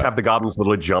just have the goblins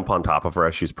literally jump on top of her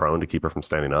as she's prone to keep her from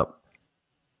standing up.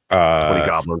 20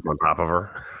 goblins on top of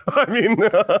her. I mean,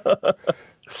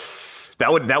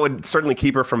 that would certainly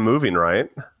keep her from moving,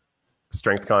 right?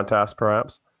 Strength contest,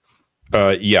 perhaps.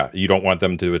 Yeah, you don't want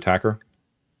them to attack her.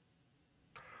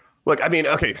 Look, I mean,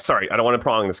 okay, sorry, I don't want to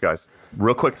prolong this, guys.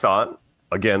 Real quick thought.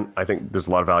 Again, I think there's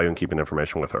a lot of value in keeping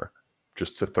information with her.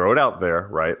 Just to throw it out there,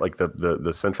 right? Like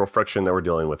the central friction that we're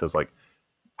dealing with is like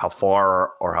how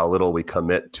far or how little we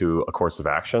commit to a course of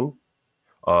action.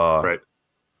 Right.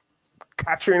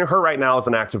 Capturing her right now is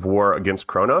an act of war against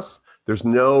Kronos. There's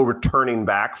no returning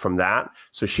back from that.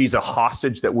 So she's a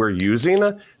hostage that we're using,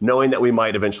 knowing that we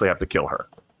might eventually have to kill her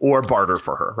or barter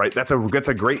for her, right? That's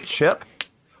a great ship,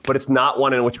 but it's not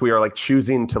one in which we are like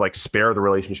choosing to like spare the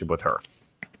relationship with her.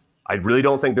 I really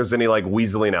don't think there's any like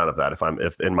weaseling out of that,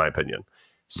 if in my opinion.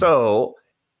 So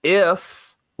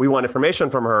if we want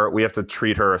information from her, we have to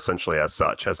treat her essentially as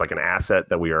such, as like an asset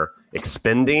that we are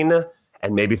expending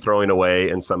and maybe throwing away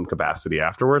in some capacity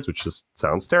afterwards, which just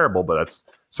sounds terrible, but that's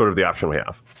sort of the option we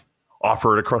have.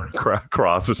 Offer it a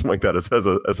cross or something like that as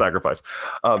a sacrifice.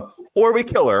 Or we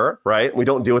kill her, right? We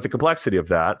don't deal with the complexity of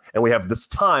that. And we have this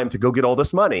time to go get all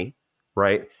this money,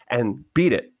 right? And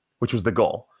beat it, which was the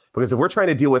goal. Because if we're trying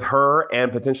to deal with her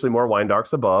and potentially more wine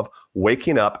darks above,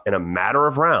 waking up in a matter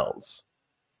of rounds,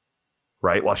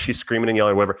 right? While she's screaming and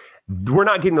yelling, whatever, we're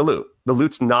not getting the loot. The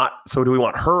loot's not. So do we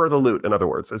want her or the loot? In other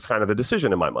words, it's kind of the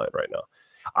decision in my mind right now.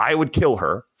 I would kill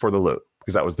her for the loot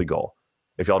because that was the goal.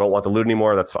 If y'all don't want the loot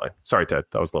anymore, that's fine. Sorry, Ted,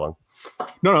 that was long.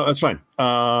 No, that's fine.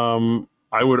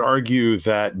 I would argue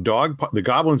that the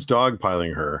goblins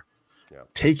dogpiling her,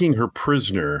 taking her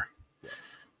prisoner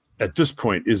at this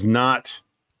point is not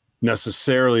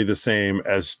necessarily the same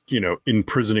as,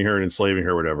 imprisoning her and enslaving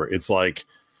her or whatever. It's like,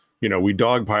 we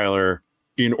dogpile her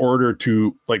in order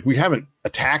to, like, we haven't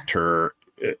attacked her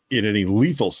in any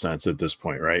lethal sense at this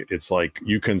point, right? It's like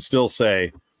you can still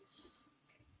say,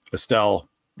 Estelle,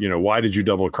 why did you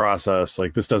double cross us?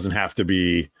 Like, this doesn't have to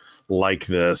be like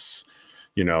this.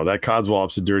 That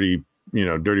Codswallop's a dirty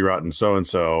rotten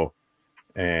so-and-so.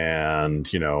 And,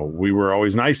 we were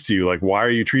always nice to you. Like, why are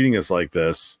you treating us like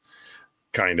this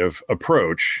kind of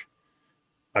approach?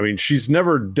 I mean, she's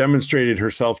never demonstrated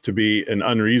herself to be an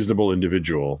unreasonable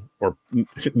individual or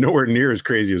nowhere near as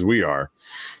crazy as we are.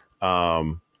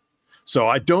 So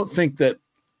I don't think that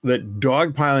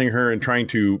dogpiling her and trying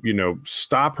to,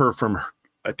 stop her from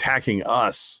attacking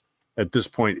us at this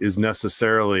point is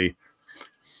necessarily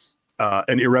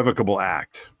an irrevocable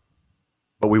act.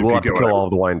 But we will have to kill all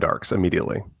of the wine darks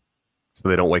immediately, so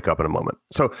they don't wake up in a moment.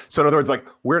 So in other words, like,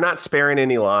 we're not sparing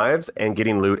any lives and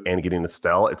getting loot and getting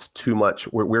Estelle. It's too much.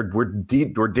 We're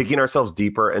digging ourselves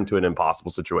deeper into an impossible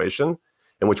situation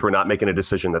in which we're not making a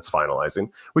decision that's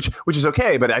finalizing, which is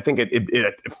okay. But I think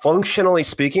it functionally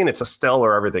speaking, it's Estelle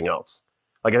or everything else.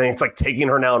 Like, I think it's like taking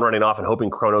her now and running off and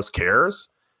hoping Kronos cares,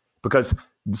 because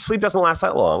sleep doesn't last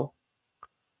that long.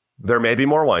 There may be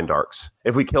more wine darks.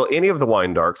 If we kill any of the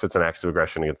wine darks, it's an act of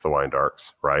aggression against the wine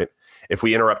darks, right? If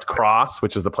we interrupt Cross,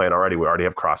 which is the plan already, we already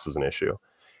have Cross as an issue.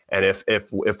 And if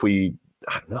we,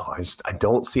 I don't know, I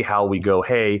don't see how we go,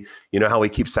 hey, how we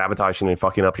keep sabotaging and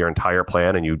fucking up your entire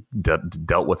plan, and you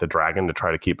dealt with a dragon to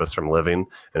try to keep us from living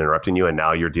and interrupting you, and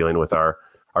now you're dealing with our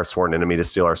sworn enemy to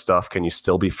steal our stuff. Can you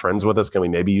still be friends with us? Can we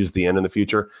maybe use the end in the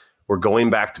future? We're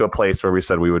going back to a place where we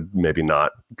said we would maybe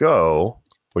not go,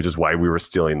 which is why we were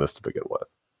stealing this to begin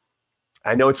with.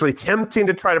 I know it's really tempting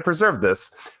to try to preserve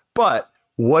this, but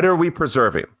what are we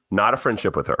preserving? Not a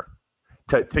friendship with her.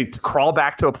 To crawl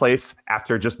back to a place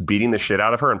after just beating the shit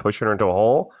out of her and pushing her into a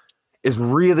hole is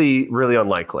really, really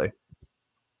unlikely.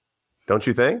 Don't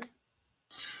you think?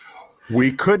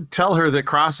 We could tell her that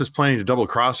Cross is planning to double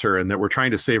cross her and that we're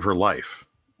trying to save her life.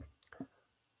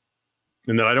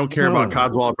 And that I don't care about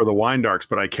Codswallop or the Wine Darks,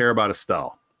 but I care about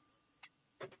Estelle.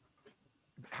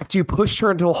 After you pushed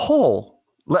her into a hole.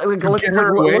 Let's look at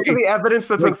the evidence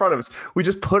that's in front of us. We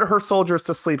just put her soldiers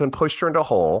to sleep and pushed her into a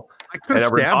hole. I could have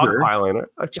stabbed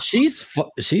her.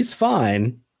 She's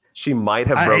fine. She might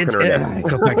have broken her neck.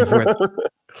 Go back and forth.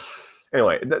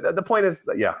 Anyway, the point is,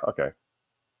 yeah, okay.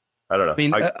 I don't know. I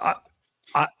mean,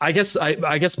 I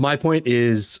guess my point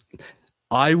is,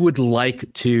 I would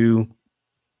like to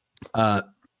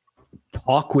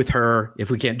talk with her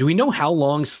if we can. Do we know how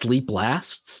long sleep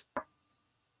lasts?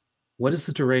 What is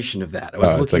the duration of that? I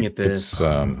was looking at this.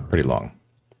 It's pretty long,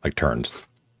 like turns.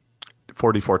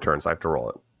 44 turns. I have to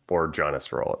roll it, or John has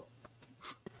to roll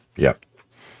it. Yeah.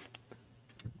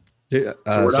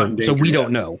 So we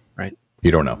don't know, right? You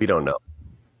don't know. We don't know.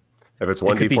 If it's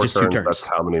 1d4 turns, that's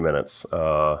how many minutes?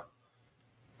 I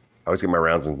always get my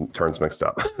rounds and turns mixed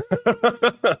up.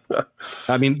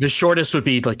 I mean, the shortest would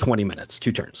be like 20 minutes,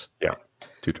 2 turns. Yeah,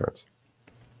 2 turns.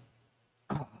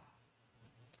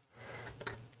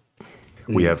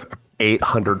 We have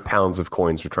 800 pounds of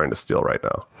coins we're trying to steal right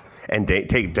now, and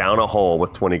take down a hole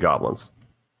with 20 goblins.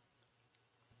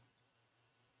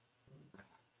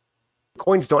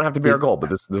 Coins don't have to be our goal, but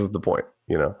this is the point,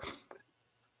 you know.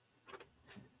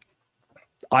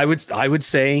 I would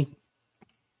say,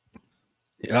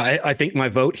 I think my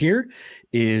vote here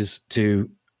is to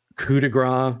coup de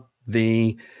grace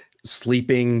the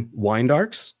sleeping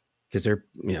Windarks, because they're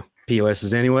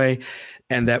POSs anyway,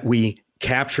 and that we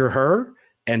capture her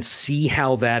and see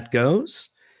how that goes.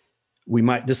 We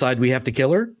might decide we have to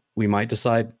kill her. We might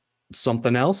decide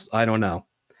something else. I don't know.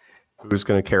 Who's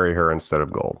going to carry her instead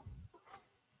of gold?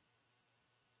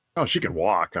 Oh, she can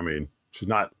walk. I mean, she's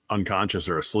not unconscious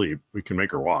or asleep. We can make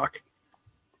her walk.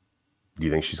 Do you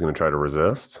think she's going to try to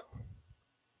resist?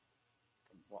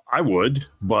 I would,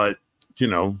 but,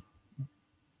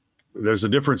 there's a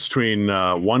difference between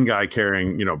one guy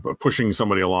carrying, pushing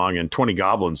somebody along and 20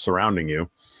 goblins surrounding you.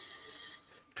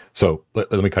 So let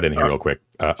me cut in here real quick.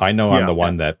 I know I'm the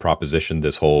one that propositioned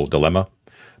this whole dilemma,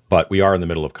 but we are in the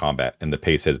middle of combat and the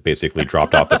pace has basically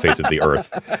dropped off the face of the earth.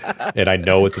 And I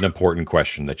know it's an important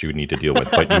question that you need to deal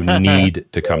with, but you need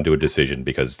to come to a decision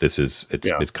because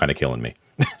it's kind of killing me.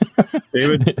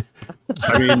 David,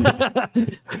 I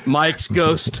mean, Mike's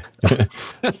ghost.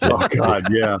 Oh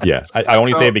God, yeah, yeah. I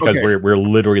only say it because we're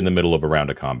literally in the middle of a round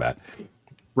of combat.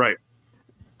 Right.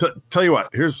 Tell you what.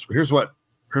 Here's what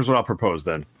I'll propose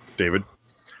then, David.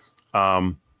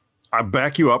 I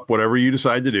back you up. Whatever you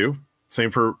decide to do. Same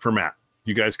for Matt.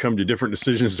 You guys come to different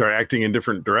decisions, start acting in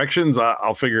different directions.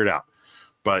 I'll figure it out.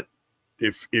 But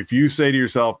if you say to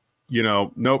yourself,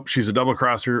 nope, she's a double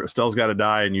crosser, Estelle's got to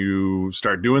die, and you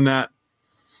start doing that,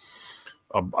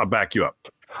 I'll back you up.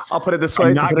 I'll put it this way.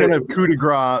 I'm not going to coup de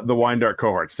grace the Windark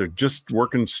cohorts. They're just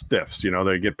working stiffs.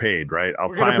 They get paid, right?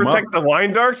 I'll tie them up. Protect the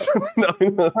Windarks? No.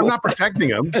 I'm not protecting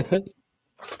them.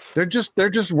 They're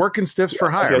just working stiffs for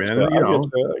hire, man. I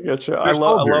get you. I'm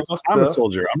a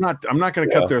soldier. I'm not going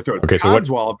to cut their throats. Okay, so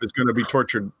Codswallop is going to be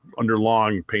tortured under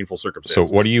long, painful circumstances.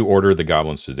 So what do you order the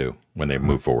goblins to do when they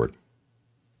move forward?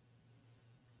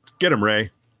 Get him, Ray.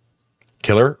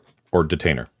 Killer or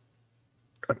detainer?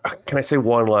 Can I say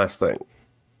one last thing?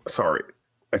 Sorry,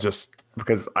 because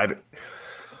if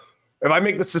I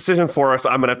make this decision for us,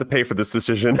 I'm gonna have to pay for this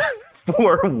decision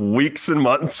for weeks and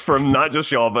months from not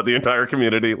just y'all, but the entire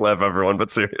community. Love everyone,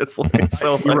 but seriously.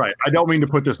 So you're right. I don't mean to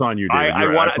put this on you, Dave.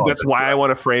 That's why I want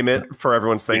to frame it for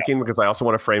everyone's thinking, because I also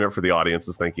want to frame it for the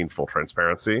audience's thinking. Full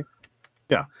transparency.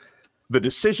 Yeah. The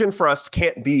decision for us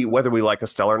can't be whether we like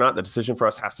Estelle or not. The decision for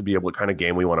us has to be what kind of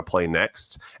game we want to play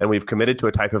next. And we've committed to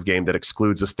a type of game that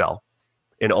excludes Estelle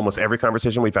in almost every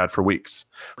conversation we've had for weeks.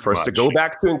 For us to go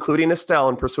back to including Estelle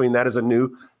and pursuing that as a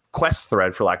new quest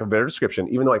thread, for lack of a better description,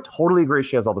 even though I totally agree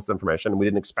she has all this information and we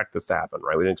didn't expect this to happen,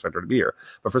 right? We didn't expect her to be here.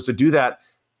 But for us to do that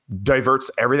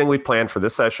diverts everything we've planned for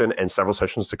this session and several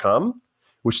sessions to come,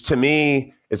 which to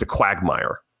me is a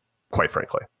quagmire, quite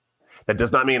frankly. That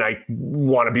does not mean I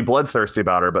want to be bloodthirsty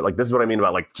about her, but this is what I mean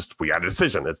about just we got a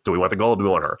decision. It's, do we want the gold? Do we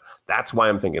want her? That's why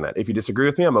I'm thinking that. If you disagree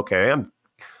with me, I'm okay.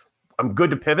 I'm good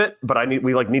to pivot, but we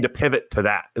need to pivot to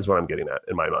that is what I'm getting at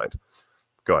in my mind.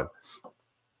 Go ahead.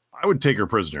 I would take her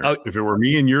prisoner. If it were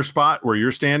me in your spot where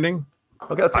you're standing,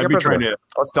 okay, let's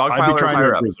dogpile her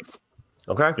entire up.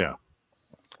 Okay. Yeah.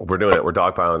 We're doing it. We're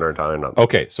dogpiling her entire up.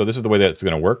 Okay, so this is the way that it's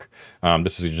going to work.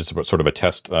 This is just sort of a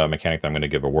test mechanic that I'm going to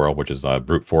give a whirl, which is a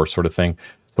brute force sort of thing.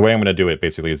 So the way I'm going to do it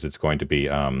basically is it's going to be,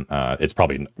 it's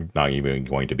probably not even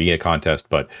going to be a contest,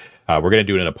 but we're going to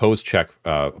do it in a opposed check,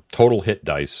 total hit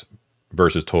dice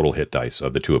versus total hit dice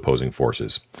of the two opposing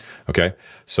forces. Okay,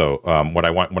 so what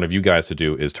I want one of you guys to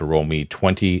do is to roll me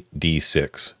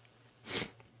 20d6.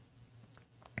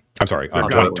 I'm sorry,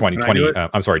 20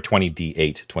 I'm sorry,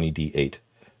 20d8,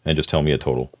 and just tell me a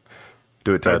total.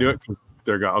 Do it, Ted. Do it.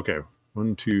 There go. Okay.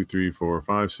 1, 2, 3, 4,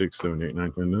 5, 6, 7, 8,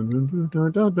 9, 10,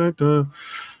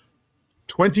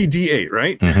 20d8,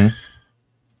 right? Mm-hmm.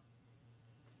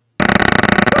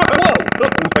 Oh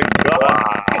my God.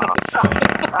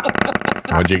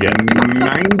 What'd you get?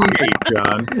 98,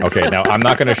 John. Okay, now I'm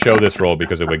not going to show this roll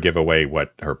because it would give away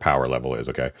what her power level is,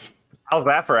 okay? How's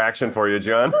that for action for you,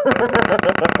 John?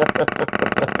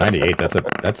 98. That's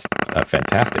a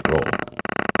fantastic roll.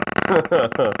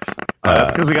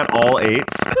 That's because we got all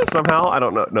 8s somehow. I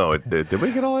don't know. No, did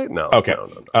we get all 8? No. Okay.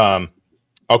 No.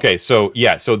 Okay. So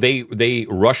yeah. So they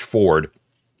rush forward,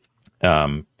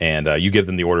 and you give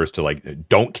them the orders to like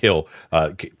don't kill,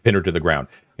 pin her to the ground,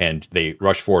 and they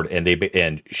rush forward,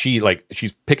 and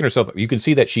she's picking herself up. You can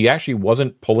see that she actually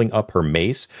wasn't pulling up her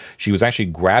mace. She was actually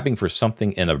grabbing for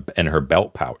something in her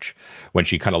belt pouch. When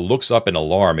she kind of looks up in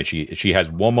alarm, and she has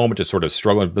one moment to sort of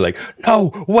struggle and be like,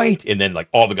 "No, wait!" And then like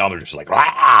all the goblins are just like,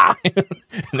 "Ah!"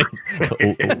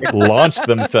 and they launch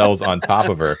themselves on top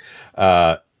of her.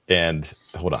 And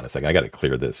hold on a second, I got to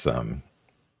clear this.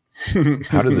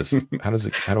 How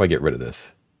do I get rid of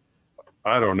this?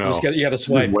 I don't know. You got to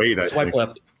swipe. Swipe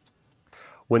left.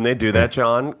 When they do that,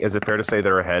 John, is it fair to say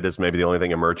their head is maybe the only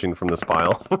thing emerging from this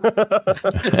pile?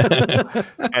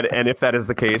 and if that is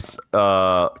the case,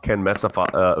 can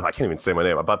Messafa? I can't even say my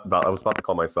name. I was about to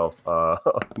call myself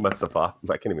Messafa.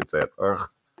 I can't even say it.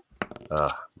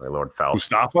 My Lord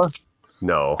Faust. Mustafa?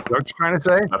 No. What are you trying to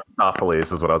say?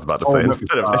 Mephistopheles is what I was about to say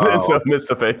instead of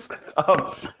Mistopheles.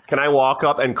 Can I walk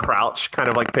up and crouch, kind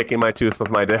of like picking my tooth with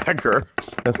my dagger,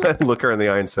 and then look her in the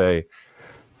eye and say,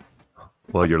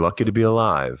 "Well, you're lucky to be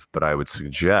alive, but I would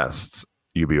suggest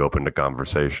you be open to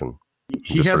converation."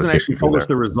 He hasn't actually told us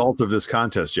the result of this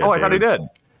contest yet. Oh, I thought he did.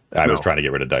 I was trying to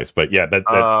get rid of dice, but yeah,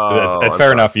 that's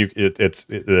fair enough.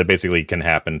 It basically can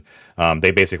happen.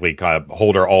 They basically kind of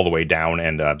hold her all the way down,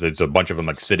 and there's a bunch of them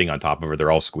like sitting on top of her.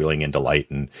 They're all squealing in delight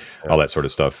and all that sort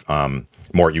of stuff.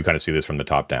 More, you kind of see this from the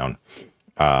top down,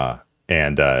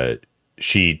 and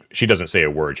she doesn't say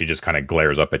a word. She just kind of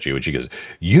glares up at you, and she goes,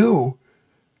 "You'll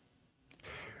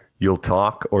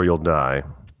talk or you'll die."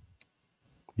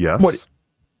 Yes.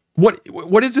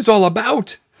 What is this all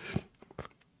about?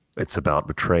 It's about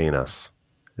betraying us.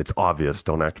 It's obvious.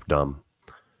 Don't act dumb.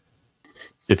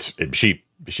 She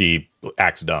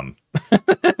acts dumb.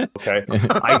 Okay.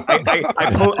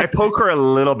 I poke her a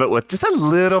little bit with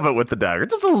the dagger.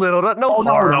 Just a little. No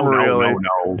harm, really.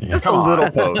 No. Just a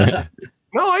little poke.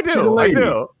 No, I do. I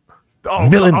do. Oh,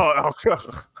 villain.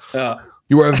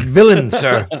 You are a villain,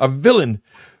 sir. A villain.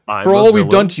 For all we've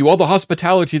done to you, all the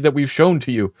hospitality that we've shown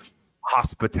to you.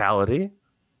 Hospitality.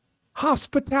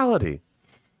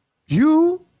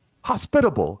 You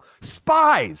hospitable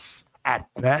spies at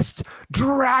best,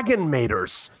 dragon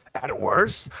maters at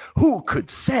worst. Who could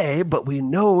say? But we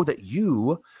know that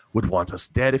you would want us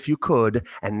dead if you could,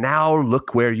 and now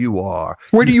look where you are.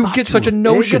 Where do you get such a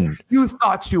notion? You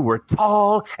thought you were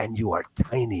tall, and you are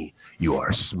tiny. You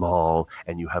are small,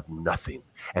 and you have nothing.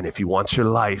 And if you want your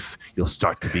life, you'll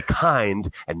start to be kind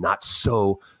and not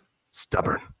so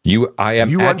stubborn. I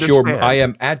am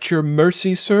at your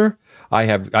mercy, sir.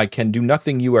 I can do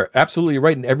nothing. You are absolutely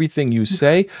right in everything you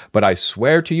say, but I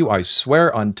swear to you, I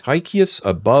swear on Tychius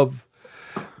above,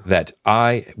 that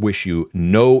I wish you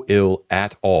no ill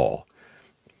at all.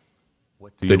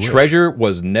 The treasure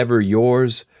was never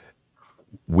yours.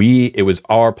 It was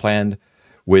our plan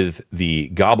with the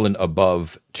goblin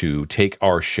above to take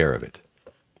our share of it.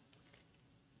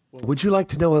 Would you like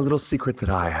to know a little secret that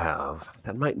I have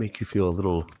that might make you feel a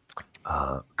little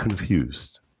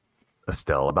confused,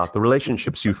 Estelle, about the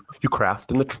relationships you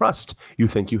craft and the trust you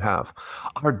think you have?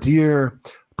 Our dear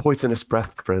poisonous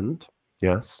breath friend,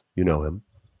 yes, you know him.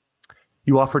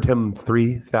 You offered him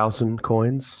 3,000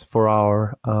 coins for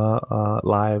our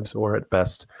lives, or at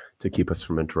best to keep us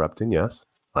from interrupting. Yes,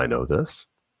 I know this.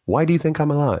 Why do you think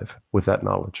I'm alive with that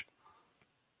knowledge?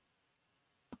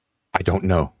 I don't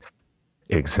know.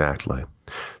 Exactly.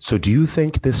 So do you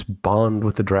think this bond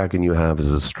with the dragon you have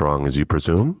is as strong as you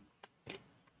presume?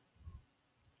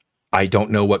 I don't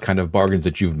know what kind of bargains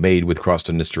that you've made with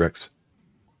Croston Nisterex.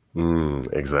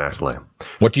 Exactly.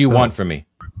 What do you want from me?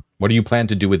 What do you plan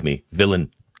to do with me,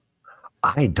 villain?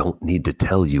 I don't need to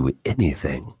tell you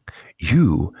anything.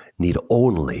 You need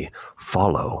only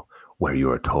follow where you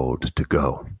are told to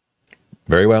go.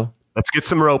 Very well. Let's get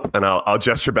some rope, and I'll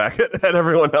gesture back at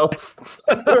everyone else.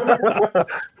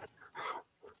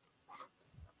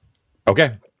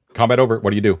 Okay. Combat over. What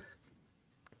do you do?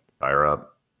 Fire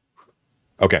up.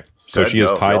 Okay. So she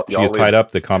is tied. She is tied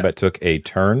up. The combat took a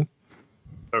turn.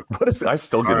 What is? I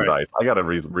still get dice. I gotta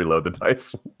reload the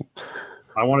dice.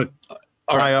 I want to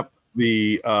tie up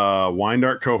the Wine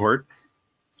Dart cohort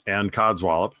and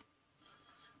Codswallop.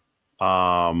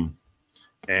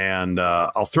 And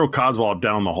I'll throw Codswallop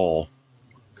down the hole.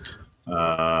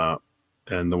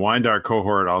 And the Wine Dart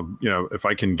cohort, if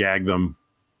I can gag them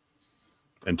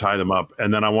and tie them up.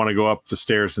 And then I want to go up the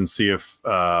stairs and see if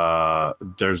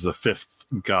there's the fifth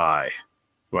guy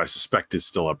who I suspect is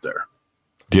still up there.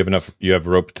 Do you have enough? You have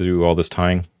rope to do all this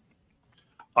tying?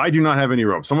 I do not have any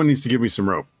rope. Someone needs to give me some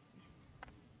rope.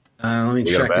 Let me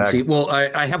check and see. Well,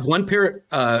 I have one pair.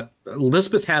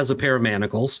 Elizabeth has a pair of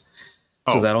manacles,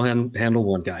 so that'll handle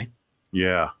one guy.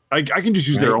 Yeah, I can just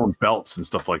use their own belts and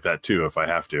stuff like that too if I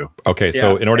have to. Okay,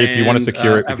 so in order, if you want to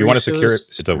secure it,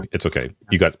 it's okay.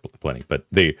 You got plenty, but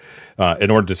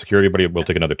in order to secure everybody, we'll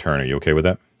take another turn. Are you okay with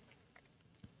that?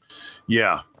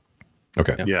 Yeah.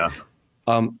 Okay. Yeah.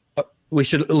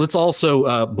 Let's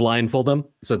also blindfold them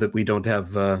so that we don't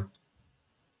have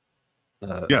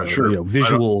sure.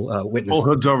 Visual witness. Pull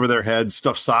hoods over their heads,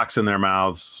 stuff socks in their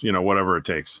mouths, whatever it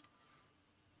takes.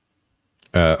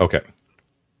 Okay.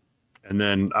 And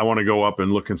then I want to go up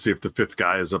and look and see if the fifth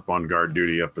guy is up on guard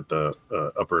duty up at the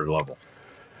upper level.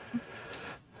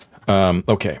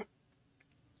 Okay.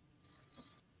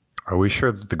 Are we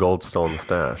sure that the gold's still in the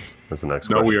stash? That's the next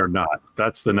question. No, we are not.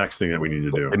 That's the next thing that we need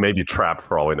to do. It may be trapped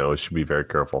for all we know. We should be very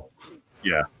careful.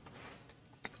 Yeah.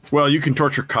 Well, you can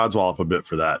torture Codswallop a bit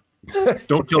for that.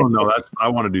 Don't kill him, though. I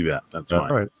want to do that. That's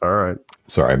fine. All right.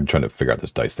 Sorry, I'm trying to figure out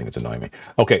this dice thing. It's annoying me.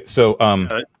 Okay, so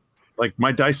like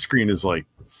my dice screen is like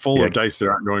full of dice that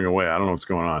aren't going away. I don't know what's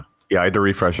going on. Yeah, I had to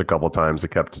refresh a couple times.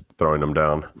 It kept throwing them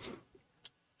down.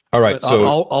 All right,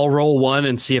 so I'll roll one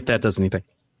and see if that does anything.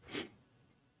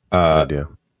 Idea.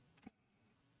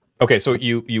 Okay, so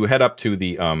you head up to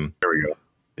the there we go.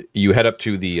 You head up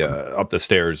to the up the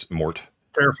stairs, Mort.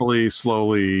 Carefully,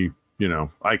 slowly.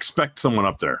 I expect someone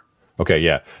up there. Okay,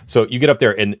 yeah. So you get up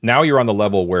there, and now you're on the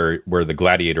level where the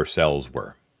gladiator cells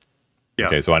were. Yeah.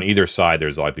 Okay, so on either side,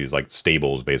 there's like these like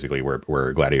stables, basically, where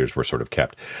gladiators were sort of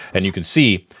kept, and you can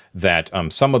see that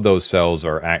some of those cells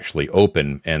are actually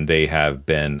open, and they have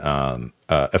been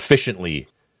efficiently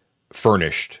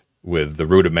furnished with the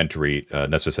rudimentary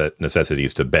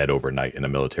necessities to bed overnight in a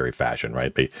military fashion,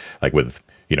 right? Like with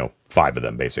 5 of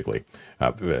them, basically,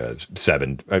 6,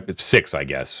 I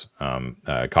guess.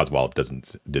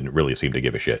 Codswallop didn't really seem to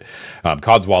give a shit.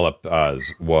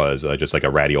 Codswallop was just like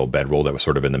a ratty old bedroll that was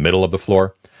sort of in the middle of the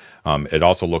floor. It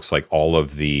also looks like all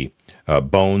of the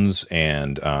bones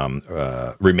and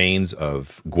remains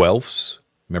of Guelphs.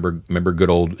 Remember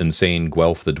good old insane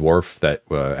Guelph the dwarf that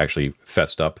actually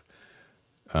fessed up.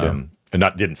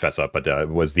 Didn't fess up, but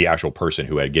was the actual person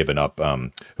who had given up,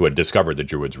 who had discovered the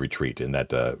Druid's retreat, and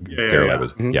that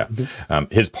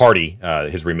his party,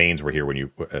 his remains were here when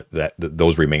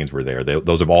those remains were there.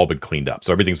 Those have all been cleaned up,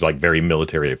 so everything's like very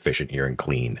military efficient here and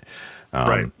clean.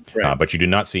 Right. But you do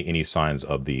not see any signs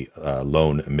of the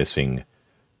lone missing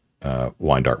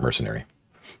Wine Dark mercenary.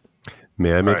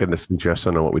 May I make a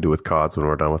suggestion on what we do with Cods when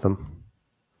we're done with them?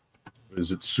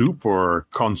 Is it soup or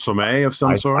consomme of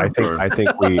some sort? I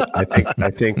think we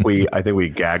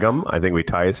gag him. I think we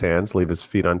tie his hands, leave his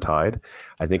feet untied.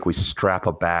 I think we strap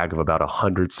a bag of about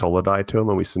 100 solidite to him,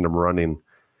 and we send him running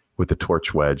with the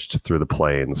torch wedged through the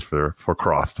plains for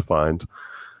Cross to find.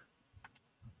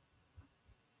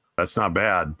 That's not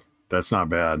bad. It's a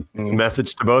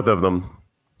message to both of them.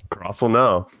 Cross will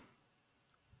know.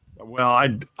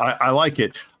 Well, I like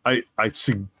it.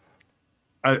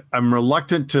 I'm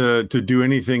reluctant to do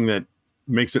anything that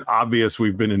makes it obvious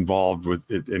we've been involved with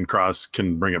it, and Cross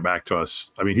can bring it back to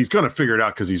us. I mean, he's going to figure it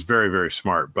out because he's very, very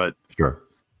smart. But sure,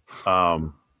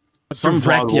 some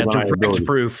direct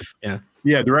proof.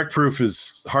 Yeah, direct proof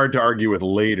is hard to argue with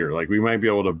later. Like we might be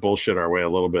able to bullshit our way a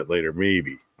little bit later,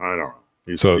 maybe. I don't know.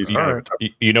 He's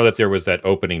that there was that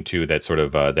opening too. That sort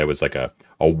of there was like a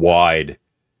wide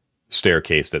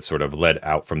staircase that sort of led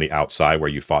out from the outside where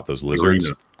you fought those lizards.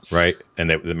 Right.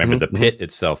 And remember the pit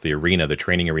itself, the arena, the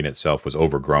training arena itself was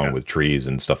overgrown with trees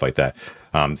and stuff like that.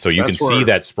 So you can see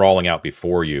that sprawling out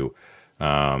before you.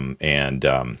 By the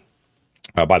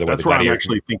way, that's where I'm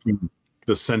actually thinking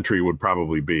the sentry would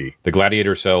probably be. The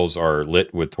gladiator cells are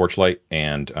lit with torchlight,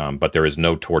 and but there is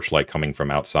no torchlight coming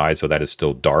from outside. So that is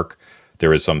still dark.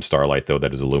 There is some starlight, though,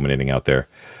 that is illuminating out there.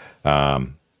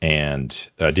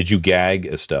 Did you gag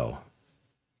Estelle?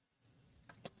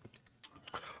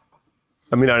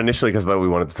 I mean, not initially because we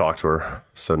wanted to talk to her.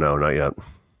 So no, not yet.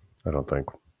 I don't think.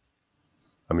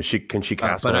 I mean, can she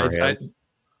cast on her hand?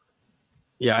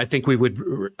 I think we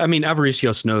would. I mean,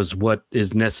 Avaricios knows what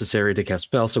is necessary to cast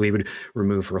spell, so we would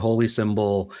remove her holy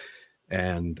symbol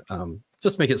and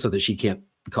just make it so that she can't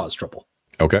cause trouble.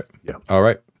 Okay. Yeah. All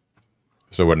right.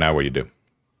 So what do you do?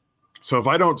 So if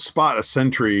I don't spot a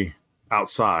sentry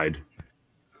outside,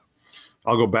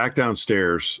 I'll go back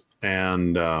downstairs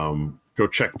and go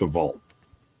check the vault.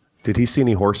 Did he see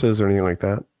any horses or anything like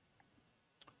that?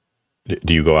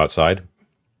 Do you go outside?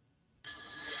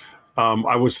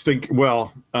 I was thinking,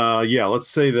 let's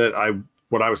say that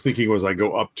what I was thinking was I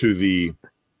go up to the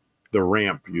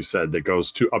ramp you said that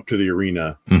goes up to the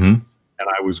arena, and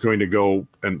I was going to go,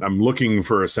 and I'm looking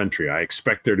for a sentry. I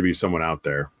expect there to be someone out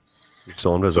there. You're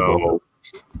still invisible.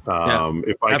 So,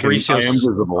 if I am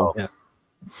visible. Yeah.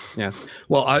 Yeah.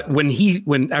 Well, when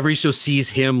Avaricios sees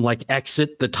him like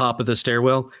exit the top of the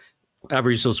stairwell,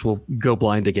 Avaricios will go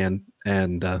blind again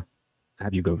and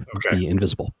have you go be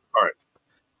invisible. All right.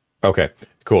 Okay,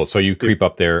 cool. So you creep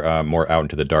up there more out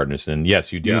into the darkness, and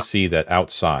yes, you do see that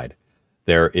outside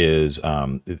there is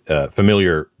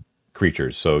familiar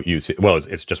creatures. So you see, well,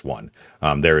 it's just one.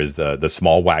 There is the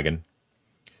small wagon.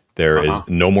 There is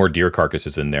no more deer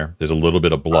carcasses in there. There's a little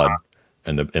bit of blood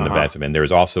in the basement. And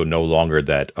there's also no longer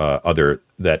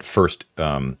that first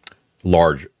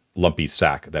large lumpy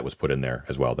sack that was put in there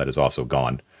as well. That is also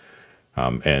gone.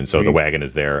 And so the wagon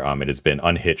is there. It has been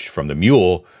unhitched from the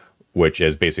mule, which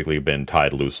has basically been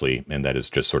tied loosely, and that is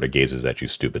just sort of gazes at you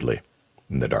stupidly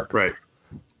in the dark. Right.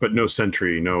 But no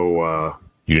sentry, no...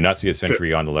 You do not see a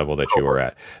sentry on the level that you are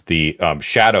at. The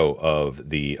shadow of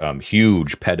the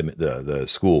huge pediment, the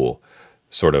school,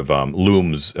 sort of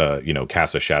looms,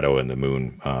 casts a shadow in the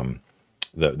moon.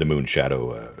 The moon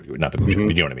shadow, not the moon, shadow,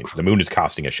 but you know what I mean. The moon is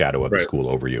casting a shadow of the school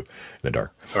over you in the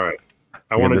dark. All right.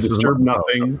 I want to disturb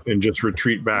nothing and just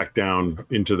retreat back down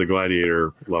into the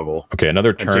gladiator level. Okay,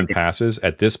 another turn passes.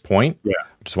 At this point, I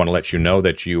just want to let you know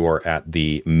that you are at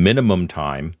the minimum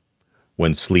time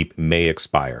when sleep may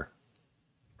expire.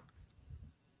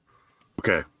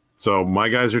 Okay, so my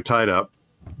guys are tied up.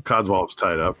 Codswallop's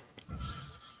tied up.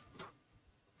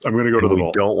 I'm going to go to the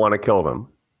vault. We don't want to kill them.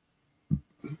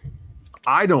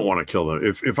 I don't want to kill them.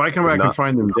 If I come back and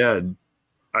find them dead,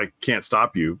 I can't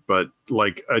stop you. But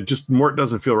Mort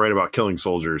doesn't feel right about killing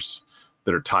soldiers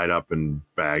that are tied up and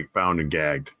bound and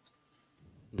gagged.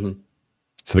 Mm-hmm.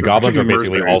 So the goblins are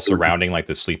basically all surrounding like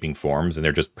the sleeping forms, and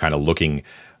they're just kind of looking.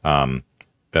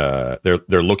 They're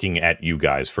looking at you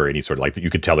guys for any sort of like you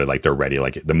could tell they're ready.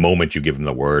 Like the moment you give them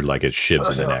the word, like it shivs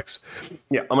in the necks.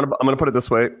 Yeah, I'm gonna put it this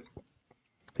way: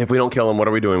 if we don't kill them, what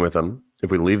are we doing with them?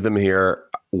 If we leave them here,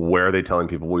 where are they telling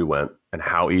people we went, and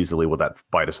how easily will that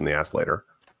bite us in the ass later?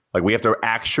 Like we have to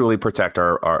actually protect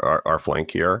our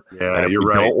flank here. Yeah, and if you're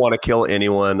we right. don't want to kill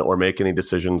anyone or make any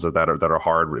decisions that are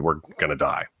hard, we're gonna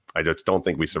die. I just don't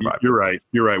think we survive. You're right.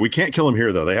 You're right. We can't kill them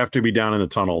here, though. They have to be down in the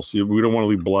tunnels. We don't want to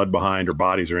leave blood behind or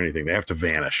bodies or anything. They have to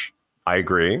vanish. I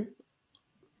agree.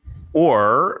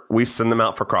 Or we send them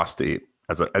out for cross to eat.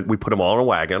 We put them all in a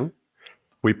wagon.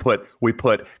 We put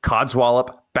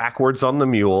Codswallop backwards on the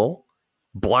mule,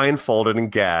 blindfolded and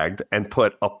gagged, and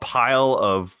put a pile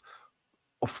of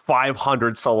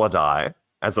 500 solidi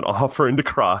as an offering to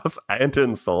cross and to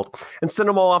insult, and send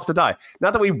them all off to die.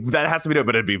 Not that that has to be done,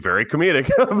 but it'd be very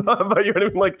comedic. But you know what I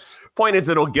mean? Like, point is,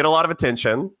 it'll get a lot of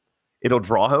attention. It'll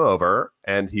draw him over,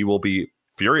 and he will be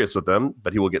furious with them,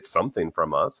 but he will get something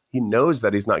from us. He knows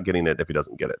that he's not getting it if he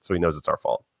doesn't get it, so he knows it's our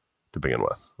fault to begin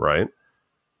with, right?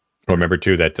 Well, remember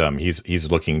too that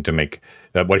he's looking to make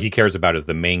what he cares about is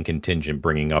the main contingent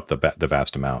bringing up the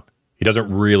vast amount. He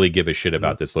doesn't really give a shit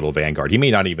about this little vanguard. He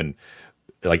may not even.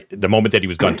 Like the moment that he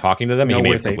was done talking to them, he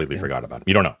may have completely forgot about it.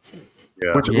 You don't know.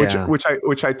 Yeah.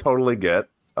 Which I totally get.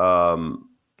 I mean,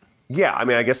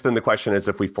 I guess then the question is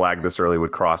if we flag this early,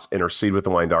 would Cross intercede with the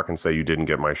Wine Dark and say, you didn't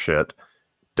get my shit,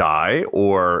 die,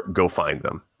 or go find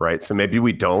them, right? So maybe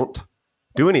we don't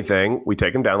do anything. We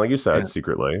take them down, like you said,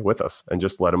 secretly with us and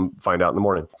just let them find out in the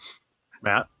morning.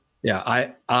 Matt? Yeah,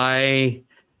 I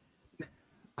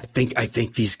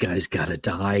think these guys gotta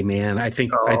die, man. I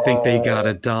think they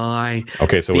gotta die.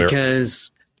 Okay, so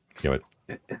because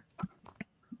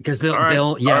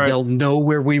they'll know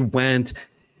where we went.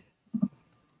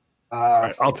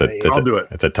 I'll do it.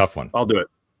 It's a tough one. I'll do it.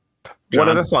 John,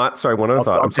 one other thought.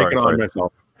 I'm sorry.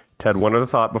 Myself. Ted, one other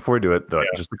thought before we do it that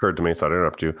just occurred to me, so I didn't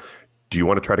interrupt you. Do you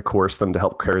want to try to coerce them to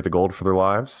help carry the gold for their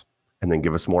lives and then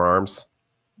give us more arms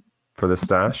for this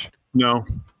stash? No.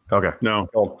 Okay. No.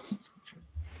 Cool.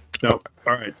 No.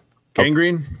 All right.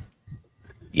 Gangrene?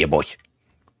 Yeah, boy.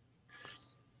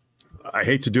 I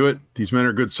hate to do it. These men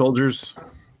are good soldiers,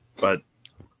 but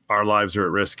our lives are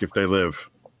at risk if they live.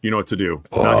 You know what to do.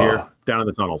 Not here. Down in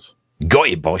the tunnels.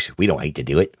 Got you, boys. We don't hate to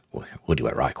do it. We'll do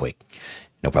it right quick.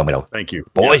 No problem at all. Thank you.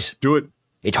 Boys. Yeah, do it.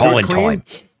 It's hauling time.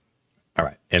 All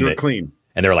right. And do it clean.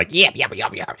 And they're like, yeah.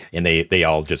 And they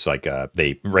all just like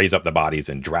they raise up the bodies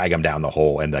and drag them down the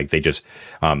hole, and like they just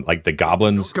like the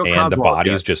goblins and the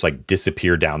bodies just like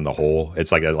disappear down the hole.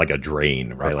 It's like a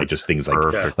drain, right? Like just things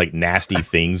like nasty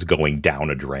things going down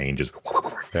a drain, just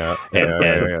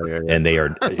and they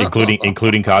are including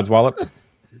Codswallop.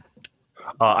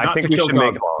 I think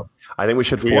we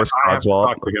should force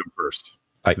Codswallop. Talk to him first.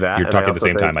 You're talking at the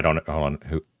same time. I don't. Hold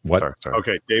on. What? Sorry.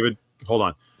 Okay, David, hold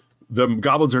on. the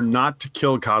goblins are not to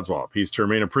kill Codswallop. He's to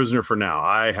remain a prisoner for now.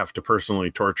 I have to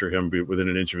personally torture him within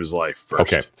an inch of his life first.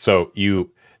 Okay, so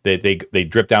they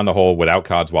drip down the hole without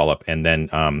Codswallop, and then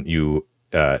you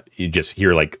just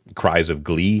hear like cries of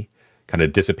glee kind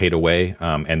of dissipate away,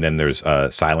 and then there's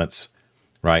silence,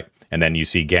 right? And then you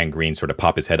see Gangrene sort of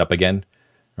pop his head up again,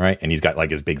 right? And he's got like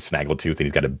his big snaggle tooth, and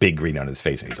he's got a big grin on his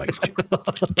face, and he's like,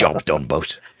 "Job done,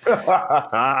 boss."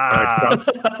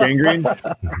 Gangrene,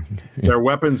 their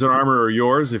weapons and armor are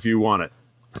yours if you want it.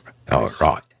 Oh,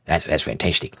 right. That's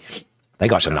fantastic. They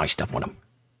got some nice stuff on them.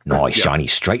 Nice, shiny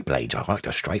straight blades. I like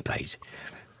the straight blades.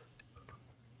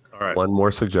 All right. One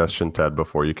more suggestion, Ted,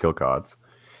 before you kill Cods.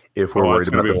 If we're worried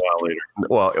about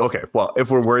if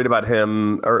we're worried about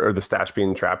him or the stash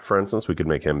being trapped, for instance, we could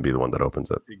make him be the one that opens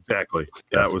it. Exactly.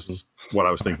 That was what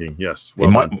I was thinking. Yes.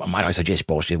 Well, might I suggest,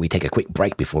 boss, that we take a quick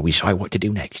break before we decide what to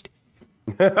do next?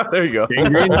 There you go.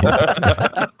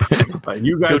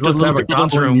 You guys must have a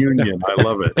goblin union. I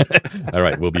love it. All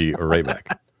right, we'll be right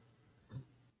back.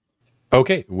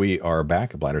 Okay, we are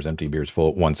back. Bladder's empty, beer's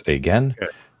full once again.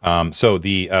 Okay. So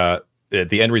the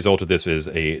end result of this is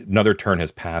another turn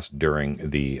has passed during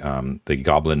the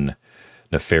goblin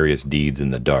nefarious deeds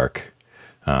in the dark.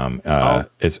 We are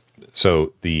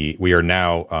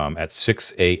now at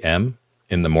 6 a.m.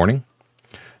 in the morning.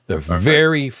 The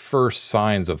very first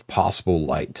signs of possible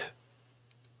light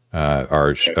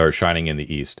are shining in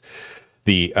the east.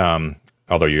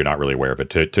 Although you're not really aware of it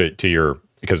to your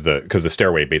because the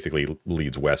stairway basically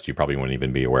leads west. You probably wouldn't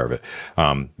even be aware of it.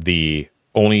 The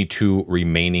only two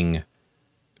remaining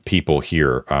people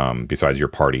here besides your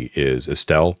party is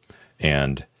Estelle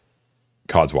and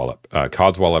Codswallop.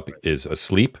 Codswallop is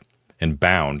asleep and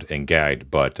bound and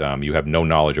gagged, but you have no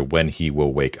knowledge of when he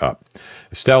will wake up.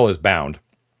 Estelle is bound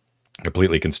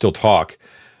completely, can still talk.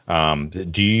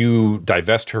 Do you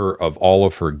divest her of all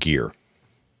of her gear?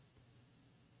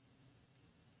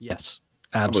 Yes,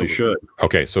 absolutely. absolutely. Should.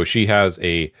 Okay, so she has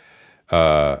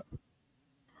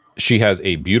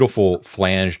a beautiful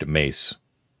flanged mace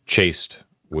chased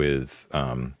with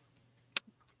I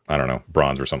don't know,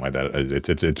 bronze or something like that.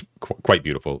 It's quite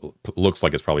beautiful. Looks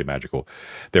like it's probably magical.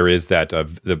 There is that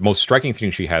the most striking thing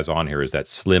she has on here is that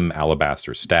slim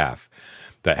alabaster staff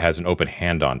that has an open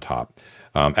hand on top.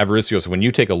 Avaricios, when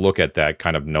you take a look at that,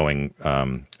 kind of knowing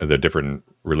the different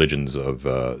religions of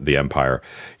the empire,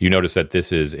 you notice that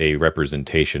this is a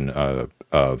representation of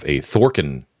a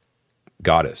Thorkin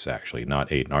goddess, actually,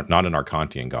 not an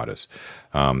Arcantian goddess.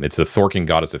 It's the Thorkin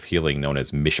goddess of healing known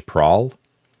as Mishpral,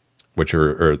 which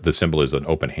are the symbol is an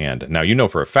open hand. Now, you know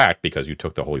for a fact, because you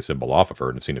took the holy symbol off of her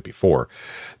and have seen it before,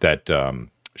 that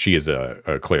she is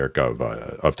a cleric of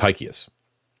Tychius,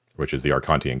 which is the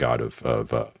Arcantian god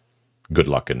of good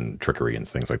luck and trickery and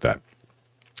things like that.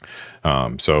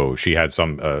 So she had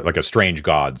some like a strange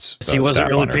god's he wasn't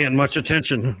really paying much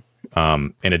attention.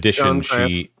 In addition,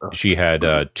 she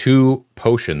had 2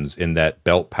 potions in that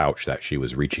belt pouch that she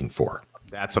was reaching for.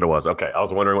 That's what it was. Okay, I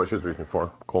was wondering what she was reaching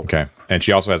for. Cool. Okay, and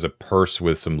she also has a purse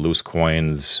with some loose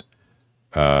coins.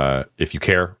 If you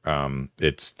care,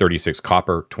 it's 36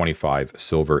 copper, 25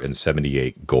 silver, and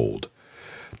 78 gold.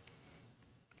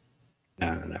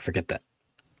 No, forget that.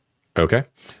 Okay,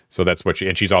 so that's what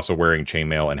she's also wearing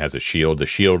chainmail and has a shield. The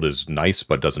shield is nice,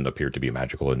 but doesn't appear to be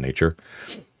magical in nature.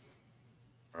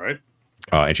 All right.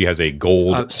 And she has a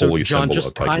gold holy John, symbol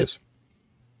of Tychius.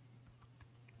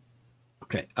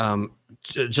 Okay.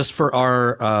 Just for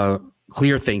our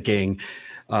clear thinking,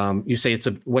 you say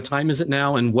what time is it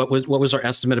now, and what was our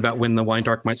estimate about when the Wine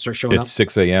Dark might start showing up? It's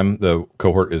 6 a.m. The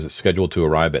cohort is scheduled to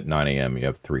arrive at 9 a.m. You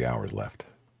have 3 hours left,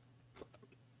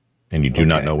 and you do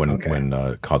not know when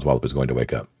Codswallop is going to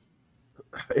wake up.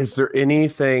 Is there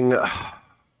anything?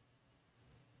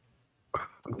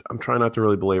 I'm trying not to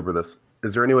really belabor this.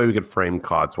 Is there any way we could frame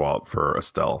Codswallop for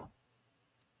Estelle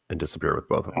and disappear with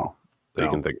both of them? That you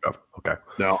can think of. Okay.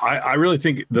 No, I really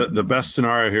think the best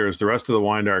scenario here is the rest of the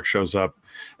Wine Dark shows up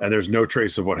and there's no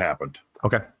trace of what happened.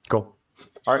 Okay, cool.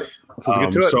 All right. Let's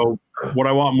get to it. So what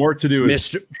I want Mort to do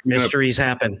is mysteries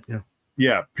happen.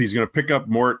 Yeah, he's going to pick up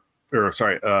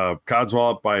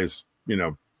Codswallop by his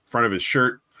front of his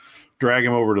shirt, drag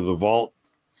him over to the vault,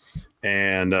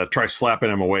 and try slapping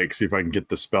him awake. See if I can get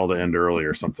the spell to end early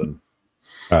or something.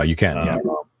 You can. Yeah.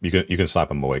 You can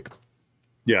slap him awake.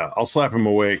 Yeah, I'll slap him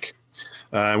awake.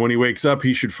 When he wakes up,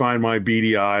 he should find my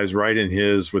beady eyes right in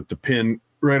his with the pin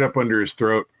right up under his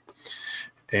throat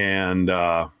and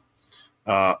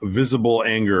visible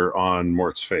anger on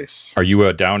Mort's face. Are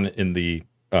you down in the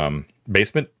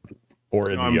basement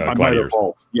or in the gladiators?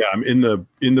 Yeah, I'm in the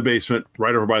basement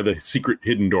right over by the secret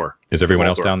hidden door. Is everyone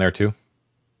else down there too?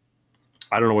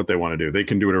 I don't know what they want to do. They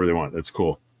can do whatever they want. That's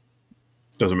cool.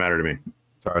 Doesn't matter to me.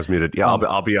 Sorry, I was muted. Yeah,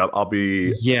 I'll be up. I'll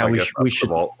be. Yeah, I we guess, should.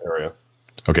 the vault area.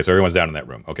 Okay, so everyone's down in that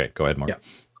room. Okay, go ahead, Mark.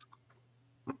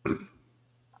 Yeah.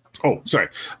 Oh, sorry.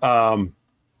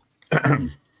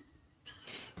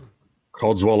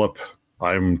 Codswallop,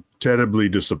 I'm terribly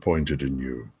disappointed in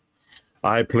you.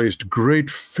 I placed great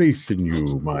faith in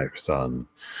you, my son.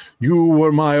 You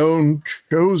were my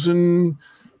chosen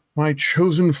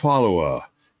follower,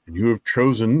 and you have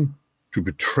chosen to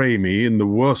betray me in the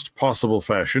worst possible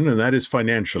fashion, and that is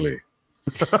financially.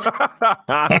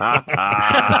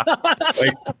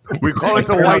 We call it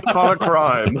a white-collar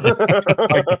crime.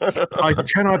 I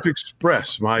cannot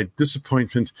express my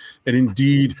disappointment and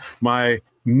indeed my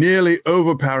nearly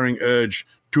overpowering urge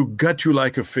to gut you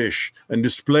like a fish and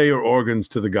display your organs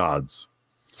to the gods.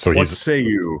 So What say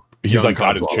you? he's like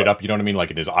got his Codswallop? chin up, you know what I mean? Like,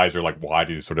 and his eyes are like wide.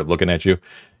 He's sort of looking at you,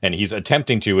 and he's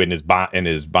attempting to in his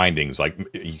bindings, like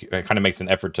he kind of makes an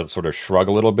effort to sort of shrug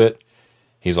a little bit.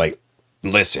 He's like,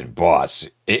 "Listen, boss,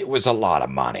 it was a lot of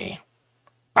money.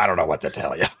 I don't know what to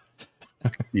tell you."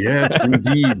 Yes,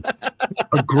 indeed.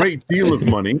 A great deal of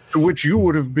money to which you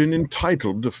would have been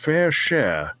entitled to fair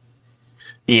share.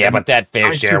 Yeah, but that fair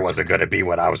I share just- wasn't going to be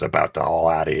what I was about to haul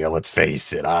out of here. Let's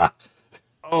face it, huh?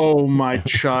 Oh, my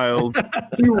child.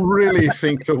 Do you really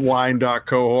think the Wine Dark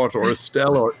cohort or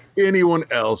Estelle or anyone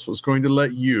else was going to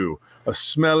let you, a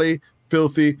smelly,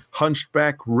 filthy,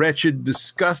 hunchback, wretched,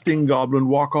 disgusting goblin,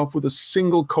 walk off with a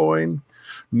single coin?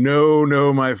 No,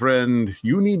 no, my friend.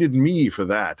 You needed me for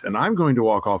that, and I'm going to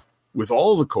walk off with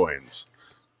all the coins.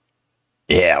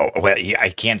 Yeah, well, I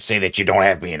can't say that you don't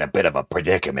have me in a bit of a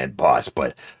predicament, boss,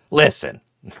 but listen,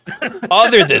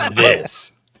 other than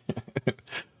this,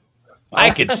 I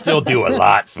could still do a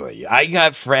lot for you. I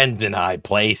got friends in high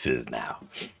places now.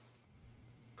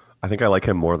 I think I like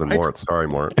him more than Mort. Sorry,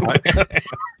 Mort.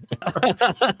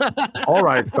 All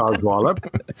right, Codswallop.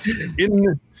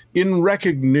 In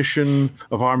recognition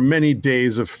of our many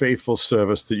days of faithful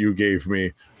service that you gave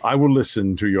me, I will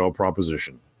listen to your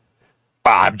proposition.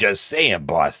 I'm just saying,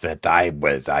 boss, that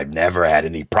I've never had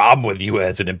any problem with you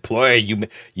as an employer.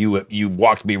 You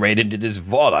walked me right into this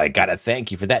vault. I gotta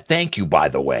thank you for that. Thank you, by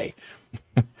the way.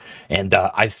 And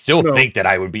I still think that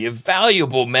I would be a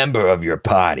valuable member of your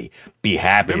party. Be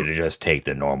happy to just take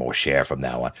the normal share from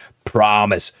now on.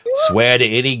 Promise. Swear to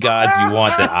any gods you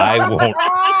want that I won't.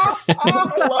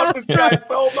 I love this guy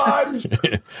so much.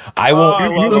 I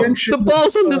won't. The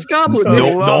balls on this goblin.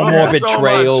 No more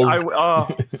betrayals.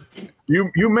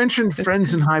 You mentioned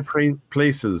friends in high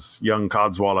places, young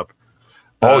Codswallop.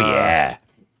 Oh yeah.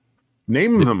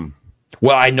 Name them.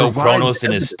 Well, I know Provide Kronos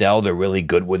and evidence. Estelle. They're really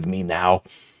good with me now,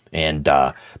 and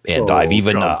I've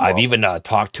even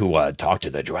talked to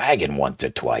the dragon once or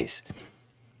twice.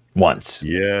 Once,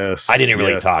 Yes. I didn't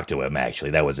really yes, talk to him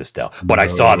actually. That was Estelle, but I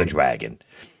saw the dragon.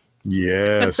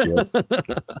 Yes, yes.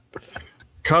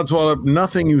 Codswallop,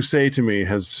 nothing you say to me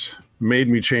has made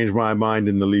me change my mind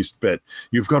in the least bit.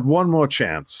 You've got one more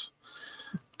chance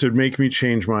to make me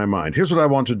change my mind. Here's what I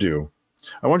want to do.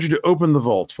 I want you to open the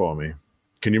vault for me.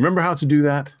 Can you remember how to do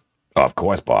that? Oh, of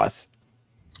course, boss.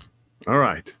 All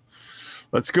right.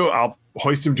 Let's go. I'll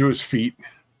hoist him to his feet,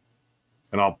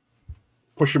 and I'll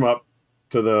push him up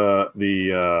to the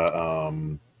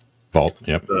Vault.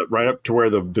 Yep. right up to where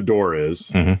the door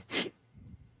is. Mhm.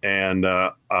 And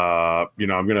I'm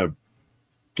gonna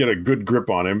get a good grip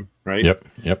on him, right? Yep.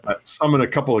 Yep. Summon a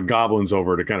couple of goblins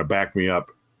over to kind of back me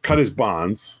up, cut his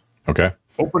bonds, Okay.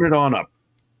 open it on up.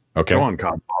 Okay. Go on,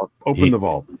 Codswallop. Open the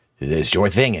vault. It's your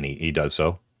thing, and He does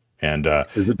so, and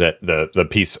Is it- that the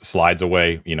piece slides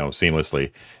away,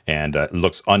 seamlessly, and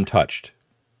looks untouched.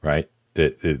 Right.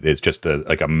 It's just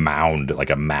like a mound, like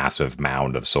a massive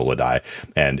mound of solidai,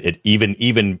 and it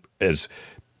even as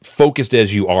focused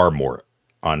as you are more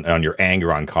on your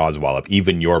anger on Codswallop,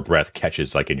 even your breath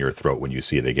catches like in your throat when you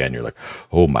see it again. You're like,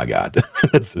 oh my god,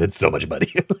 that's so much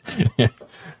money.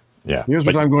 Yeah. Here's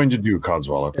what I'm going to do,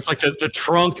 Codswallop. It's like the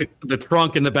trunk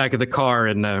in the back of the car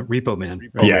in Repo Man.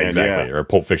 Yeah, Man, exactly. yeah. Or a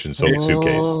Pulp Fiction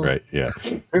suitcase, right? Yeah.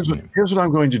 Here's what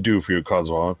I'm going to do for you,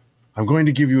 Codswallop. I'm going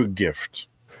to give you a gift.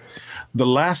 The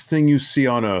last thing you see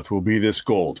on Earth will be this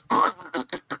gold.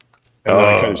 And then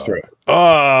I cut his throat.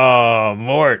 Oh,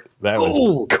 Mort, that was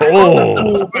Ooh.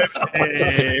 cool.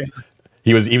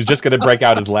 He was just going to break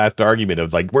out his last argument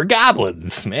of like, we're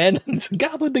goblins, man. It's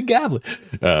goblin to goblin.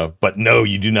 But no,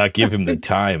 you do not give him the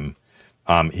time.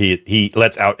 He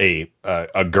lets out a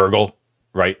gurgle,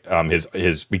 right?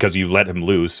 His because you let him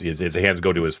loose, his hands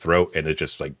go to his throat, and it's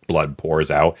just like blood pours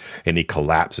out, and he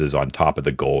collapses on top of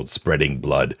the gold, spreading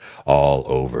blood all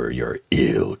over your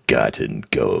ill-gotten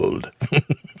gold.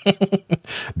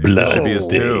 Blood should be his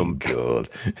stained tomb. gold.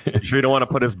 You sure you don't want to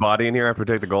put his body in here after we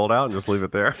take the gold out and just leave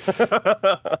it there?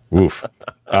 Oof.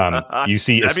 You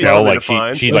see That'd be Estelle, something like to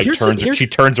find. she Well, like here's she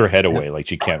turns her head away, like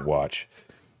she can't watch.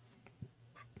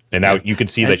 And now you can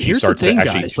see And that she here's the starts thing, to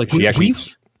actually. guys, like, she actually.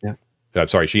 yeah.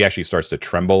 Sorry, she actually starts to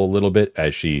tremble a little bit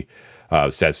as she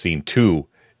has seen two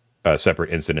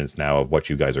separate incidents now of what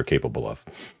you guys are capable of.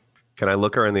 Can I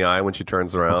look her in the eye when she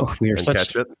turns around We are and such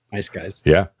catch it? nice guys.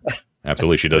 Yeah,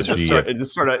 absolutely, she does.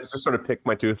 Just sort of pick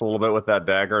my tooth a little bit with that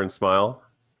dagger and smile.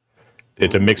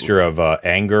 It's a mixture of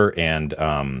anger and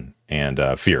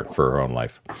fear for her own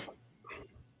life.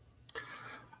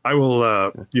 I will,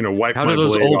 wipe How my do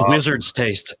those blade old off. wizards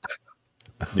taste?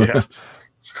 Yeah.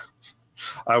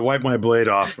 I wipe my blade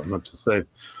off. I'm going to say,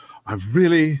 I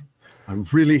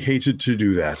really hated to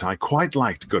do that. I quite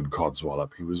liked good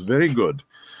Codswallop. He was very good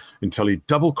until he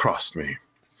double-crossed me.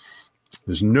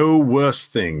 There's no worse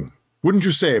thing. Wouldn't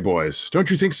you say, boys?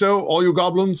 Don't you think so? All you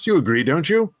goblins? You agree, don't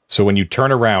you? So when you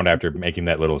turn around after making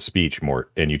that little speech,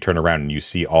 Mort, and you turn around and you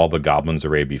see all the goblins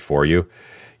arrayed before you,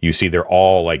 you see they're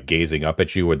all like gazing up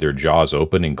at you with their jaws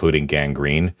open, including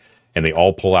Gangrene, and they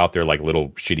all pull out their like little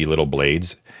shitty little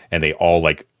blades, and they all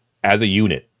like, as a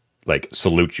unit, like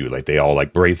salute you, like they all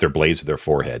like raise their blades to their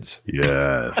foreheads.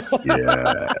 Yes,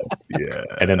 yes, yes.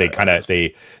 And then they kind of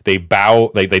they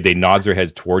bow, like they nods their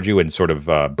heads towards you and sort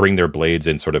of bring their blades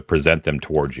and sort of present them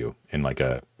towards you in like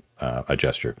a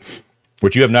gesture,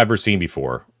 which you have never seen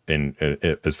before in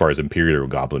as far as Imperial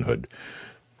Goblinhood.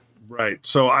 Right.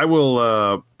 So I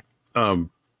will. I'll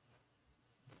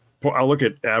look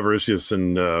at Avaricious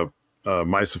and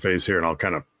Mysophase here, and I'll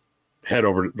kind of head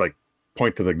over, like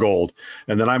point to the gold,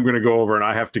 and then I'm going to go over and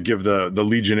I have to give the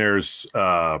Legionnaires,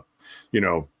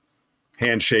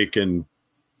 handshake and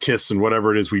kiss and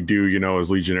whatever it is we do,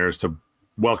 as Legionnaires to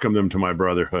welcome them to my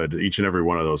brotherhood. Each and every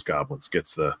one of those goblins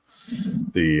gets the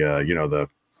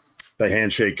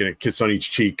handshake and a kiss on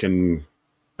each cheek and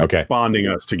bonding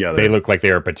us together. They look like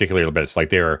they are particularly best, like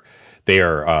they're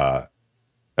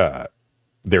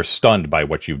stunned by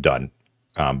what you've done.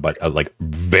 But like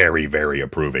very, very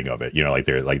approving of it.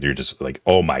 They're just like,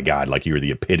 oh my God, like you're the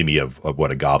epitome of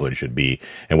what a goblin should be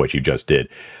and what you just did.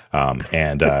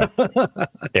 And at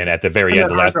the very end,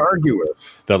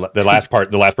 the last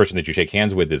person that you shake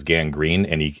hands with is Gangrene,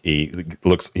 and he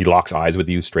locks eyes with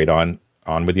you straight on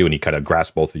with you, and he kind of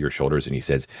grasps both of your shoulders and he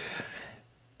says,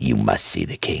 "You must see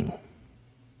the king."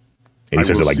 And he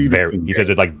says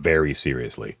it like very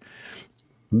seriously.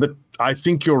 I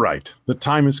think you're right. The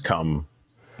time has come.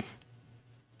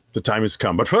 The time has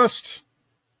come. But first,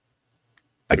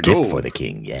 a gift for the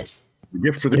king, yes. A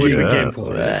gift for the king.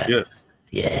 Yes.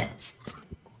 Yes.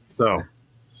 So,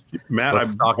 Matt, I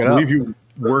believe you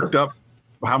worked up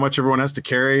how much everyone has to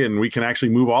carry, and we can actually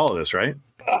move all of this, right?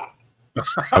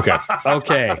 Okay.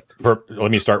 Okay.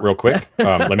 Let me start real quick.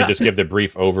 Let me just give the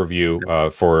brief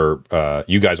overview for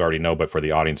you guys already know, but for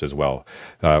the audience as well.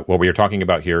 What we are talking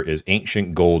about here is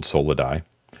ancient gold solidi.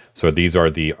 So these are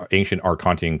the ancient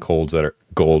Arcantian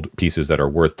gold pieces that are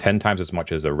worth 10 times as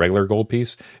much as a regular gold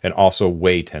piece and also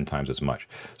weigh 10 times as much.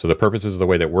 So the purposes of the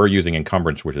way that we're using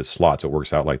encumbrance, which is slots, it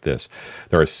works out like this.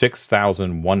 There are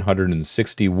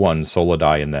 6,161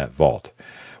 solidi in that vault,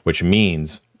 which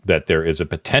means that there is a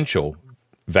potential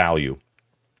value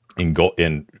in gold,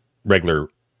 in regular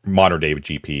modern day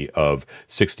GP of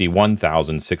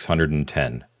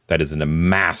 61,610. That is a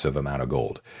massive amount of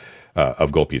gold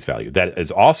piece value. That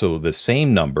is also the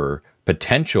same number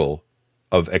potential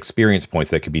of experience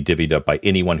points that could be divvied up by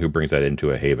anyone who brings that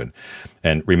into a haven.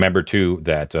 And remember too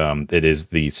that it is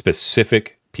the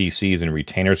specific PCs and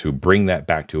retainers who bring that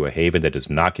back to a haven that does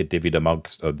not get divvied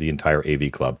amongst the entire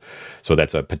AV club. So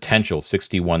that's a potential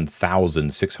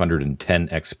 61,610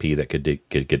 XP that could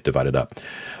get divided up.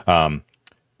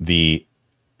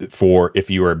 If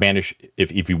you are banished,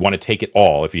 if you want to take it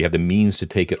all, if you have the means to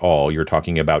take it all, you're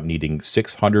talking about needing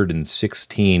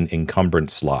 616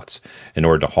 encumbrance slots in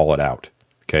order to haul it out.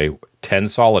 Okay, 10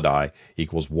 solidi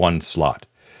equals 1 slot.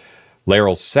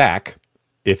 Laryl's sack,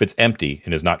 if it's empty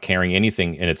and is not carrying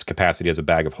anything in its capacity as a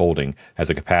bag of holding, has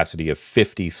a capacity of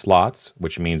 50 slots,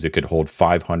 which means it could hold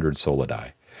 500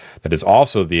 solidi. That is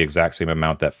also the exact same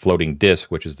amount that floating disc,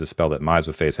 which is the spell that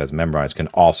Misophase has memorized, can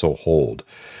also hold.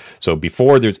 So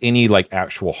before there's any like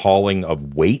actual hauling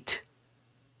of weight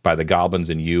by the goblins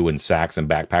and you and sacks and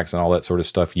backpacks and all that sort of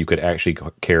stuff, you could actually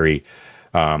carry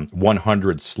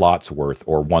 100 slots worth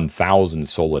or 1,000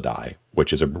 solidi,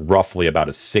 which is roughly about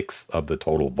a sixth of the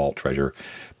total vault treasure,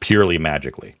 purely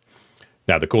magically.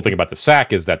 Now, the cool thing about the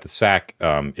sack is that the sack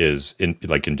can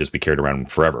just be carried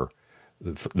around forever.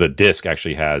 the disc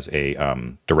actually has a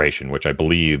duration, which I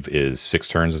believe is 6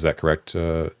 turns. Is that correct,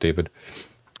 David?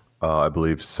 I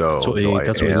believe so. That's what we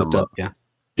looked up. Yeah.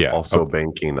 Yeah. Also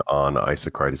banking on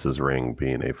Isocritus's ring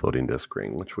being a floating disc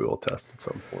ring, which we will test at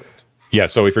some point. Yeah,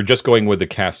 so if you're just going with the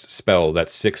cast spell,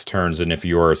 that's 6 turns, and if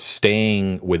you're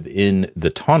staying within the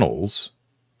tunnels,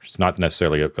 it's not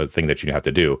necessarily a thing that you have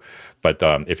to do, but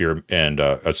if you're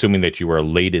assuming that you are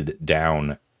lated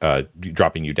down,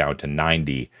 dropping you down to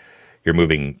 90, you're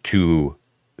moving 2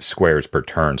 squares per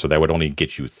turn, so that would only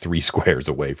get you 3 squares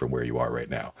away from where you are right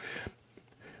now.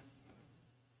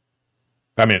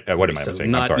 I mean, what am I saying?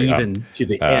 Not I'm sorry. Even to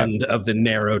the end of the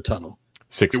narrow tunnel.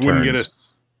 6 It turns. wouldn't get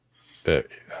us.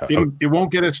 It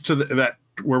won't get us to that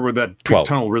where that 12.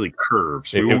 tunnel really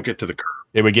curves. We won't get to the curve.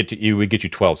 It would get you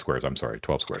 12 squares. I'm sorry,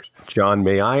 12 squares. John,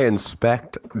 may I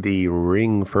inspect the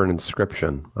ring for an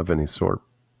inscription of any sort?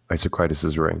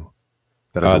 Isocritus's ring.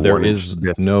 That has a There 1-inch is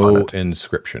disc no on it.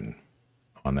 inscription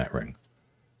on that ring.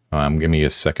 Give me a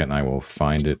second. I will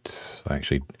find it.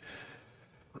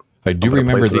 I do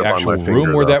remember place it the up on actual my room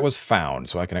finger, where though. that was found,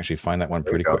 so I can actually find that one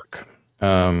pretty you go. quick.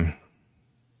 The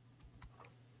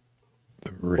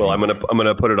ring. Well, I'm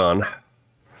gonna put it on. Okay,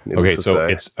 Needless to so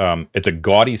say. it's a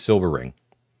gaudy silver ring,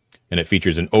 and it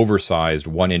features an oversized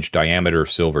 1-inch diameter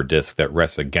silver disc that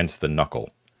rests against the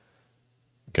knuckle.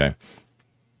 Okay.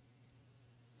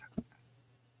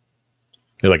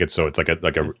 It's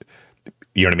like a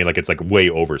you know what I mean? Like it's like way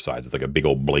oversized. It's like a big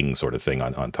old bling sort of thing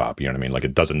on top. You know what I mean? Like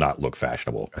it does not look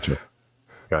fashionable.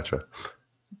 Gotcha.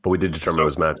 But we did determine it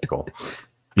was magical.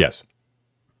 Yes.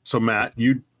 So Matt,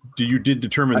 you did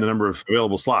determine the number of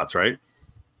available slots, right?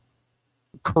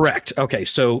 Correct. Okay,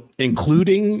 so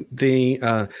including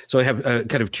the so I have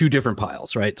kind of 2 different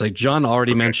piles, right? Like John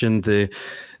already mentioned the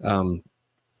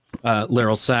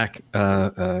Laryl Sack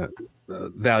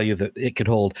value that it could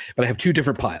hold, but I have 2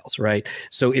 different piles, right?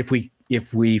 So if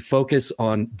we focus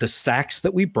on the sacks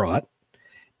that we brought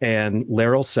and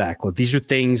Laryl Sack, these are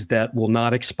things that will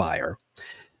not expire.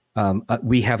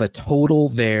 We have a total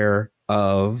there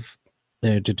of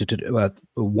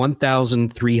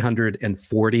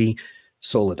 1,340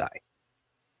 solidi,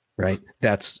 right?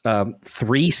 That's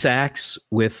 3 sacks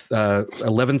with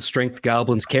 11 strength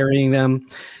goblins carrying them.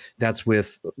 That's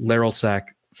with Laryl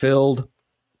Sack filled.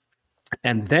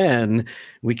 And then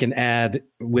we can add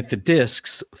with the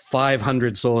discs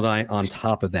 500 solidi on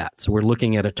top of that. So we're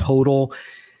looking at a total,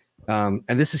 and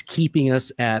this is keeping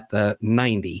us at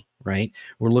 90, right?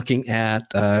 We're looking at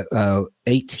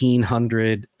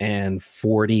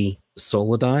 1,840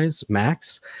 solidis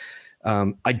max.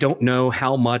 I don't know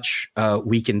how much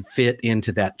we can fit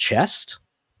into that chest.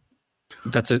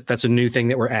 That's a new thing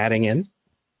that we're adding in.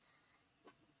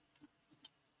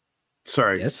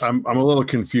 Sorry, Yes. I'm a little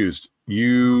confused.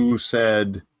 You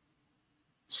said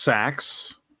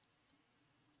sacks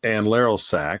and Laryl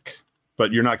sack,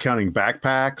 but you're not counting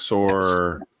backpacks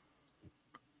or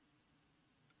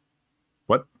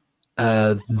what?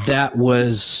 That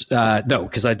was no,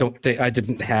 because I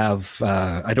don't have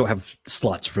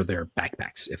slots for their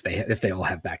backpacks. If they all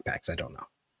have backpacks, I don't know.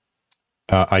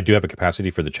 I do have a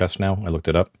capacity for the chest now. I looked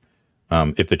it up.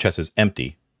 If the chest is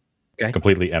empty,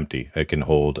 completely empty, it can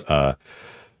hold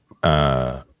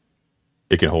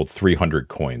 300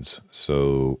 coins.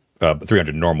 So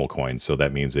 300 normal coins. So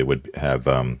that means it would have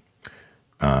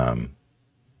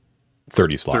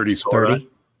 30 slots.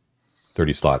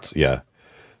 30 slots. Yeah.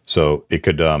 So it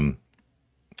could.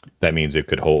 That means it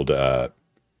could hold. What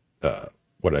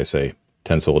did I say?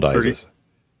 10 solidi. 30?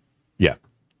 Yeah.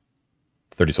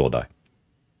 30 solidi.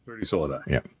 30 solidi.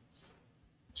 Yeah.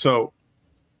 So,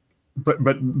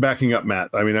 but backing up,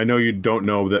 Matt. I mean, I know you don't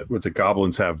know that what the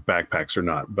goblins have backpacks or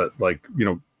not, but like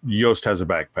Yost has a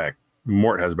backpack.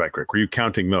 Mort has a backpack. Were you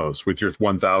counting those with your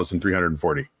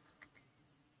 1,340?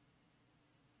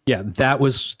 Yeah, that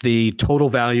was the total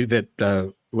value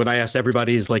that when I asked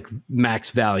everybody is like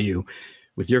max value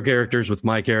with your characters, with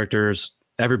my characters,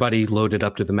 everybody loaded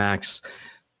up to the max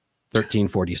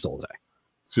 1,340 solidi.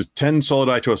 So 10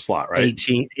 solidi to a slot, right?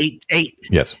 18.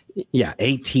 Yes. Yeah,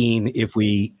 18 if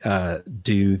we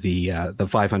do the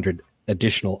 500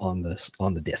 additional on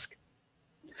the disc.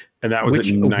 And that was at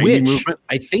 90 movement?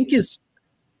 I think is,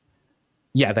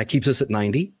 yeah, that keeps us at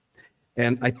 90.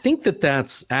 And I think that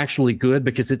that's actually good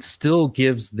because it still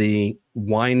gives the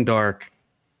Wine Dark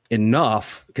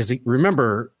enough, because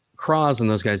remember, Kraz and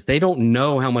those guys, they don't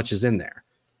know how much is in there.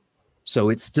 So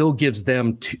it still gives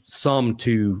them some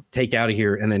to take out of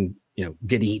here and then,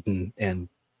 get eaten and,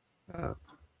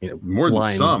 more than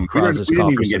some. Kraz's We didn't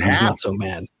coffer, even so get he's half. not so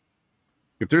mad.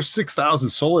 If there's 6,000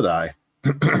 solidi,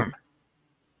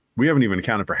 we haven't even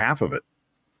accounted for half of it.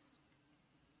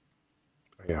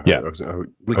 Yeah.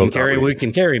 We can carry. We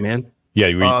can carry, man. Yeah,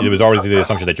 it was always the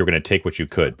assumption that you're going to take what you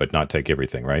could, but not take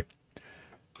everything, right?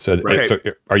 So, so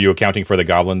are you accounting for the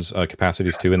goblins'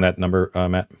 capacities too in that number,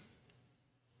 Matt?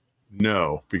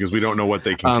 No, because we don't know what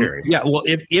they can carry. Yeah, well,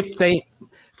 if they,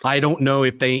 I don't know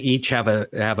if they each have a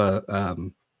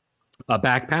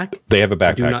backpack. They have a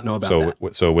backpack. I do not know about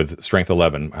that. So with strength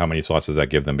 11, how many slots does that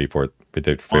give them before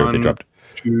they dropped?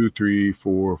 2, 3,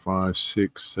 4, 5,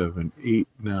 6, 7, 8,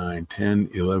 9, 10,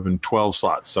 11, 12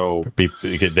 slots. So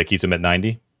that keeps them at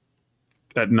 90?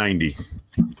 At 90.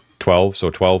 12. So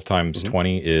 12 times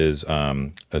 20 is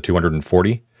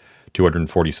 240.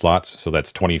 240 slots. So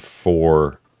that's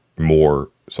 24 more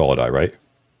solidi, right?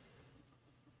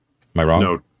 Am I wrong?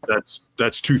 No,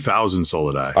 that's 2,000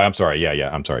 solidi. I'm sorry. Yeah.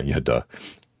 I'm sorry. Yeah, duh.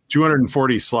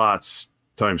 240 slots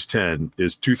times 10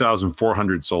 is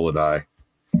 2,400 solidi.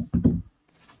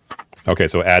 Okay,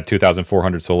 so add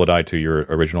 2,400 solidi to your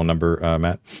original number,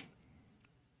 Matt.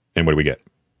 And what do we get?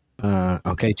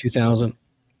 Okay,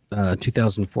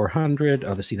 2,400.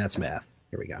 Oh, see, that's math.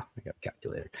 Here we go. I got a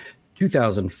calculator.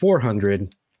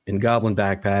 2,400 in goblin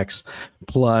backpacks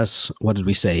plus, what did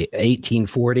we say,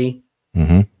 1,840?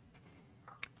 Mm-hmm.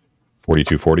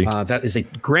 4,240. That is a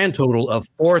grand total of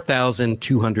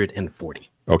 4,240.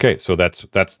 Okay, so that's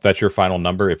your final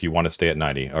number if you want to stay at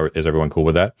 90. Or is everyone cool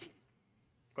with that?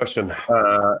 Question.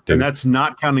 And that's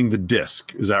not counting the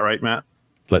disc. Is that right, Matt?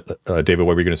 David,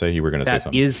 what were you going to say? You were going to say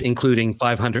something. That is including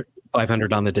 500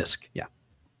 on the disc. Yeah.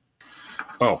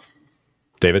 Oh.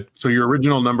 David? So your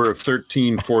original number of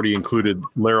 1,340 included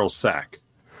Laryl's sack.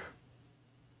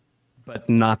 But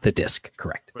not the disc,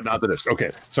 correct. But not the disc.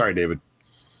 Okay. Sorry, David.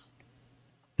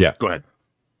 Yeah. Go ahead.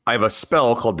 I have a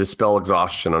spell called Dispel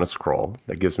Exhaustion on a scroll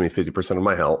that gives me 50% of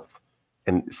my health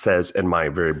and says in my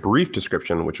very brief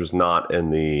description, which was not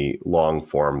in the long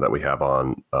form that we have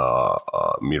on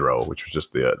Miro, which was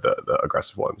just the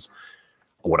aggressive ones.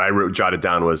 What I jotted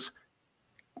down was,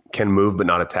 can move but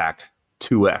not attack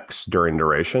 2x during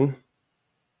duration.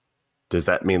 Does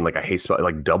that mean like a haste spell,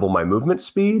 like double my movement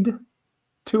speed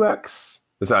 2x?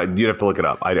 You'd have to look it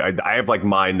up. I have like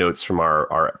my notes from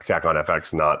our attack on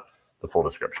FX, not the full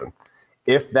description.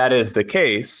 If that is the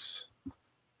case,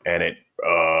 and it,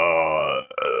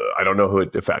 I don't know who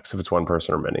it affects, if it's one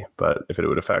person or many, but if it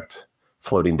would affect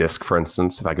floating disc, for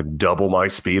instance, if I could double my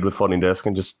speed with floating disc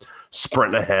and just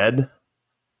sprint ahead,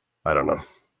 I don't know.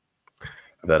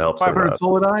 If that helps. 500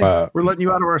 solidi? We're letting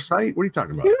you out of our sight? What are you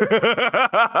talking about?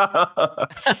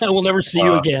 We'll never see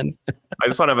you again. I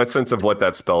just want to have a sense of what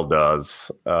that spell does.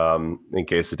 In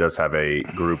case it does have a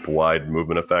group-wide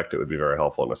movement effect, it would be very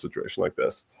helpful in a situation like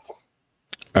this.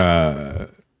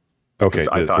 Okay,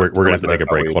 we're going to have to take a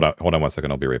break. Hold on 1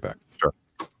 second. I'll be right back. Sure.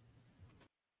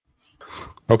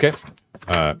 Okay.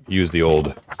 Use the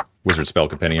old Wizard Spell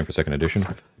Compendium for 2nd edition.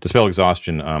 Dispel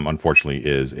Exhaustion, unfortunately,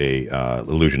 is a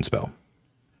illusion spell.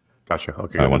 Gotcha.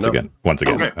 Okay. Once again,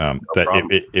 okay.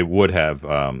 It would have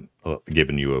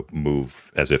given you a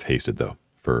move as if hasted, though,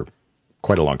 for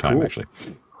quite a long time, actually.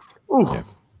 Ooh.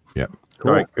 Yeah.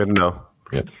 Cool. All right. Good to know.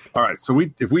 Yeah. All right. So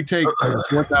if we take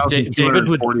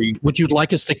 4,240, would you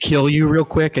like us to kill you real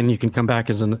quick, and you can come back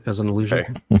as an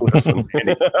illusion? Hey, listen.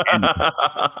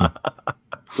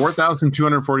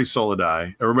 4,240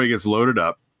 solidi. Everybody gets loaded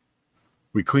up.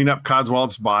 We clean up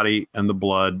Codswallop's body and the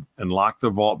blood and lock the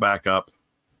vault back up.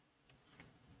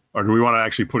 Or do we want to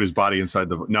actually put his body inside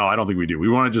the... No, I don't think we do. We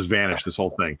want to just vanish this whole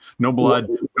thing. No blood,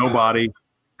 no body.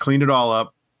 Clean it all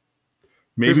up.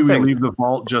 Maybe we leave the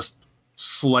vault just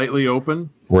slightly open.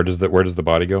 Where does the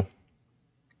body go?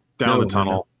 Down the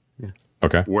tunnel. Yeah.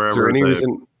 Okay. Wherever.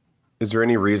 Is there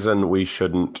any reason we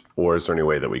shouldn't, or is there any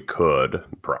way that we could,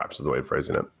 perhaps is the way of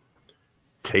phrasing it,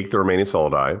 take the remaining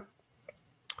solidi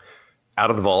out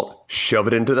of the vault, shove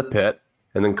it into the pit,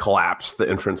 and then collapse the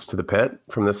entrance to the pit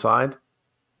from this side?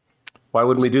 Why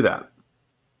wouldn't we do that?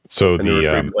 So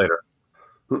and later.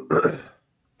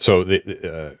 So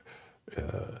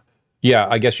yeah,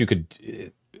 I guess you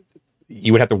could.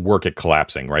 You would have to work at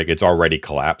collapsing, right? It's already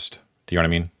collapsed. Do you know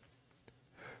what I mean?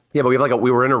 Yeah, but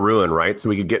we were in a ruin, right? So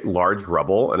we could get large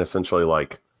rubble and essentially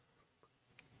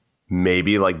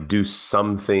maybe do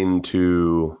something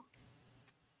to.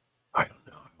 I don't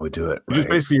know. We do it. Right? Just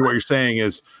basically what you're saying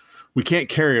is, we can't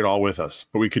carry it all with us,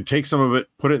 but we could take some of it,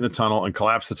 put it in the tunnel, and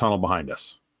collapse the tunnel behind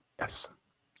us. Yes.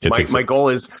 My goal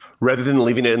is, rather than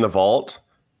leaving it in the vault,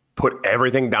 put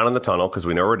everything down in the tunnel, because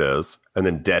we know where it is, and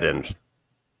then dead end.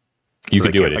 You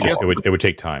could do it. It would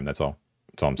take time. That's all.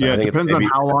 That's all I'm saying. Yeah, it depends on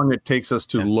how long it takes us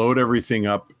to load everything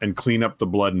up and clean up the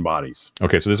blood and bodies.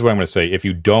 Okay, so this is what I'm going to say. If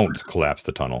you don't collapse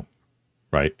the tunnel,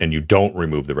 right, and you don't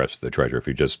remove the rest of the treasure, if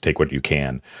you just take what you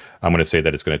can, I'm going to say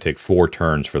that it's going to take 4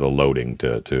 turns for the loading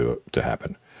to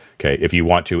happen. Okay, if you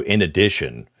want to, in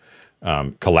addition,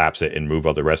 collapse it and move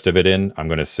all the rest of it in, I'm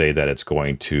going to say that it's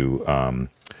going to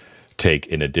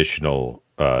take an additional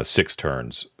 6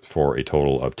 turns for a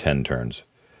total of 10 turns.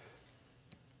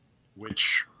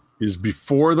 Which is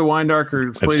before the Wine Dark or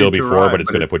it's still before, but it's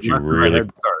going to put you really.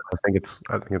 I think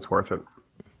it's worth it.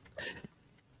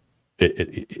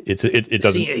 It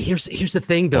doesn't. See, here's the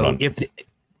thing though. If 2,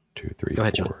 3, Go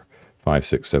ahead, 4, John. 5,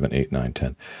 6, 7, 8, 9,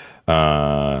 10.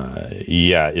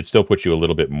 Yeah, it still puts you a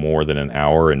little bit more than an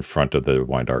hour in front of the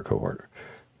Wine Dark cohort,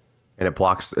 and it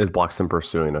blocks them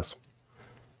pursuing us.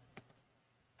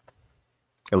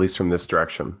 At least from this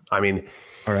direction. I mean,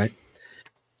 all right.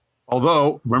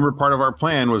 Although, remember, part of our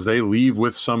plan was they leave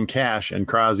with some cash and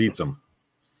Kraz eats them.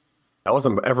 that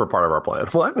wasn't ever part of our plan.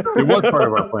 What? It was part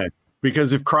of our plan.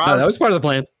 Because if Kraz, that was part of the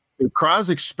plan. If Kraz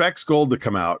expects gold to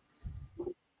come out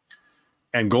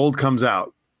and gold comes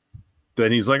out,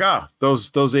 then he's like,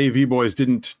 those AV boys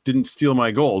didn't steal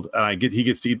my gold. And he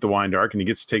gets to eat the Wine Dark and he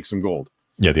gets to take some gold.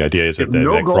 Yeah, the idea is if that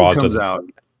no gold Kraz comes doesn't. out.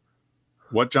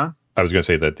 What, John? I was going to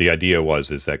say that the idea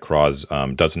is that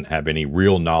Kraz doesn't have any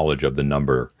real knowledge of the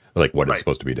number, like what it's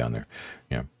supposed to be down there.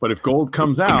 Yeah. But if gold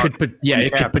comes out, it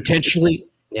could potentially,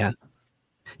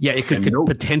 it could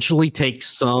potentially take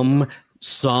some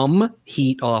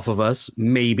heat off of us,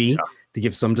 maybe to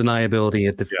give some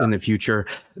deniability in the future.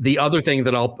 The other thing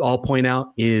that I'll point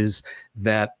out is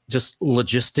that just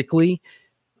logistically,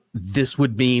 this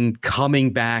would mean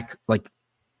coming back, like,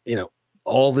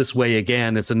 all this way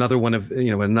again. It's another one of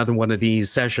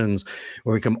these sessions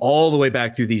where we come all the way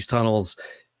back through these tunnels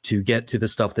to get to the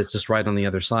stuff that's just right on the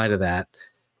other side of that.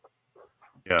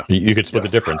 Yeah, you could split the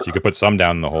difference. You could put some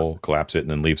down in the hole, collapse it,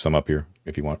 and then leave some up here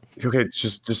if you want. Okay,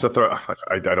 just to throw.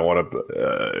 I don't want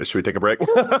to. Should we take a break?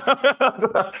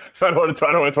 I don't want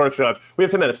to torch shots. We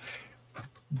have 10 minutes.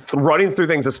 Running through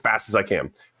things as fast as I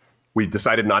can. We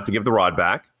decided not to give the rod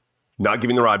back. Not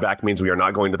giving the rod back means we are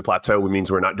not going to the plateau. It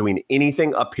means we're not doing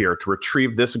anything up here to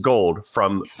retrieve this gold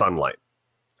from sunlight.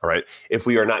 All right. If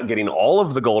we are not getting all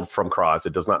of the gold from Kraz,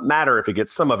 it does not matter if it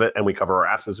gets some of it and we cover our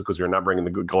asses because we're not bringing the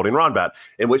golden rod back,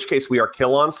 in which case we are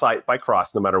kill on sight by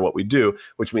Kraz no matter what we do,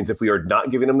 which means if we are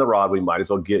not giving him the rod, we might as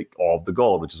well get all of the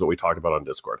gold, which is what we talked about on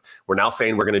Discord. We're now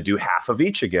saying we're going to do half of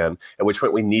each again, at which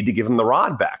point we need to give him the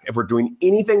rod back. If we're doing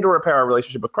anything to repair our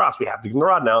relationship with Kraz, we have to give him the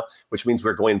rod now, which means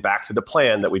we're going back to the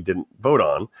plan that we didn't vote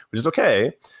on, which is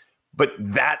okay. But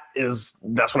that's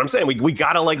what I'm saying. We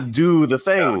gotta do the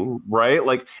thing, right?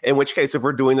 Like, in which case, if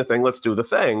we're doing the thing, let's do the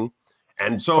thing.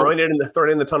 And so throwing it in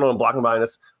the tunnel and blocking behind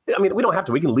us. I mean, we don't have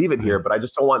to. We can leave it here, but I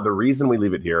just don't want the reason we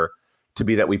leave it here to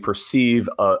be that we perceive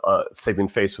a saving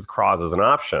face with Kraz as an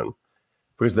option.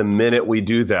 Because the minute we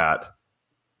do that,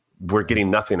 we're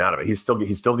getting nothing out of it. He's still going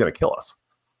to kill us,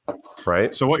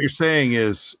 right? So what you're saying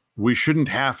is we shouldn't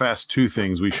half-ass 2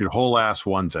 things. We should whole-ass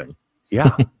 1 thing.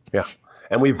 Yeah, yeah.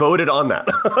 And we voted on that.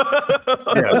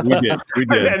 Yeah, we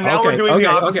did. And now we're doing the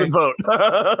opposite vote.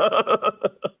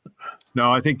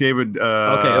 No, I think David.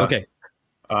 Okay.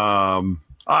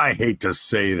 I hate to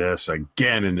say this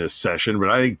again in this session, but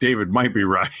I think David might be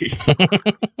right.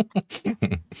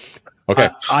 Okay.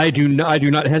 I do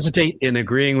not hesitate in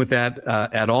agreeing with that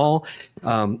at all.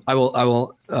 I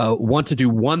will want to do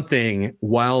one thing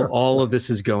while all of this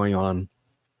is going on.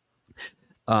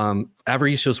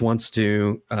 Avaricios wants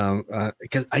to,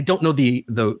 because I don't know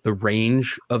the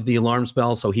range of the alarm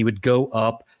spell, so he would go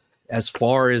up as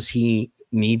far as he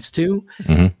needs to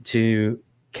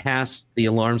cast the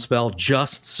alarm spell,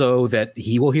 just so that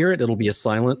he will hear it. It'll be a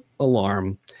silent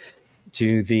alarm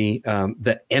to the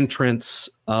entrance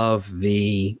of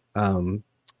not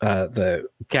the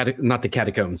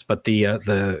catacombs, but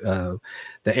the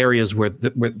areas where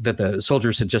the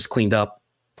soldiers had just cleaned up.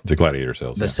 The gladiator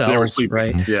cells. The cells,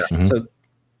 right? Yeah.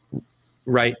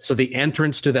 Mm-hmm. So the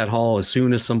entrance to that hall, as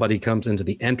soon as somebody comes into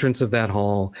the entrance of that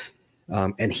hall,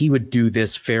 and he would do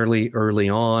this fairly early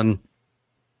on,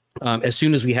 as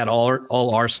soon as we had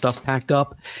all our stuff packed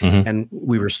up, and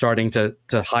we were starting to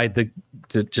hide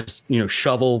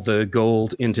shovel the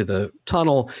gold into the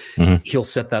tunnel, he'll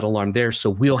set that alarm there.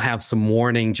 So we'll have some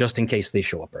warning just in case they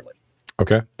show up early.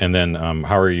 Okay. And then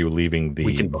how are you leaving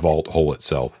the vault hole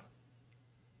itself?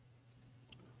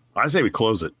 I say we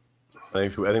close it. I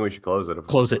think we should close it.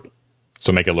 Close it.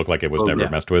 So make it look like it was never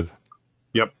messed with?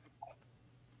 Yep.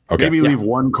 Okay. Maybe leave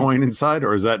 1 coin inside,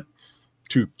 or is that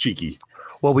too cheeky?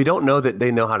 Well, we don't know that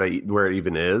they know where it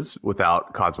even is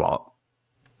without Codswallop.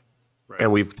 Right.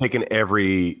 And we've taken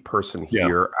every person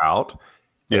here out.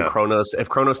 And Kronos, if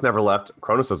Kronos never left,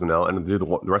 Kronos doesn't know, and do the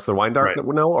rest of the Wine Dark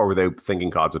know, or were they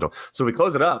thinking Cods would know? So we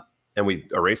close it up and we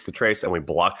erase the trace and we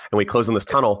block and we close in this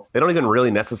tunnel. They don't even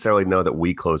really necessarily know that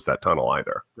we closed that tunnel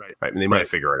either. Right. I mean, they might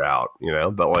figure it out, you know,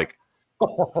 but like.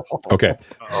 Okay,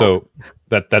 so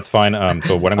that's fine.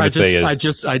 So what I'm going to say is,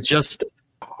 I just.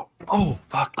 Oh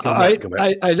fuck! I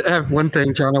have one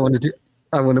thing, John. I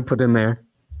want to put in there.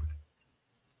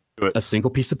 A single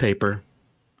piece of paper,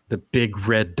 the big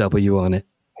red W on it.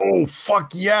 Oh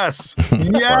fuck yes,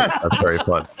 yes. That's very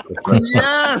fun.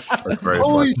 Yes. That's very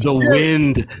Holy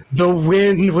fun. The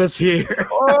wind was here.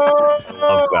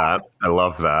 I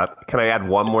love that. Can I add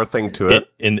one more thing to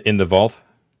it? In the vault.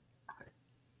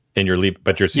 In your leap,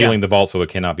 but you're sealing the vault so it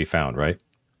cannot be found, right?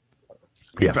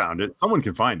 You found it. Someone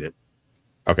can find it.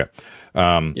 Okay.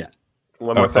 One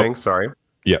more thing. Sorry.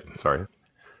 Yeah. Sorry.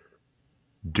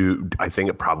 I think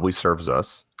it probably serves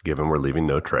us, given we're leaving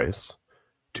no trace,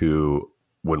 to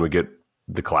when we get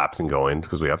the collapsing going,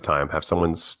 because we have time, have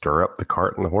someone stir up the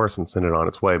cart and the horse and send it on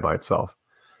its way by itself.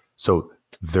 So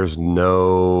there's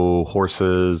no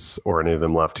horses or any of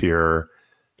them left here.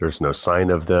 There's no sign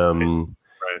of them.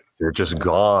 They're just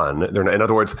gone. In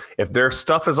other words, if their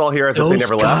stuff is all here as if they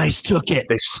never left. Those guys took it.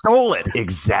 They stole it.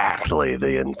 Exactly.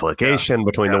 The implication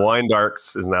between the Wine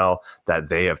Darks is now that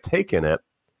they have taken it,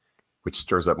 which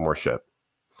stirs up more shit.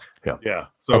 Yeah. Yeah.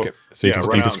 So, okay. So you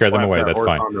can scare them away. That's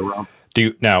fine. Do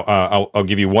you now? I'll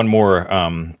give you one more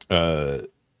a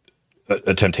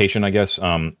temptation, I guess.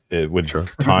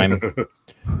 With time,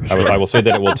 I will say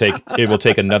that it will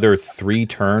take another 3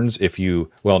 turns if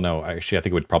you. Well, no, actually, I think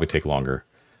it would probably take longer.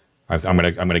 I'm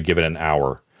gonna give it an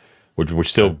hour,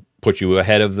 which still puts you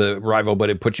ahead of the rival, but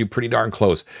it puts you pretty darn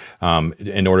close.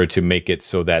 In order to make it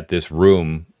so that this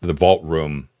room, the vault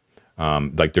room,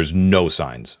 like there's no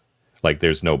signs, like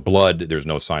there's no blood, there's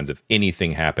no signs of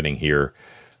anything happening here.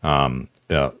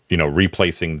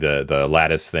 Replacing the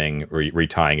lattice thing,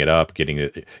 retying it up, getting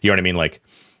it. You know what I mean?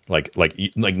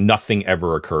 Like nothing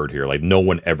ever occurred here. Like no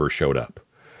one ever showed up.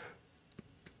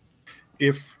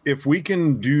 If we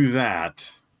can do that.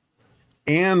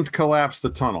 And collapse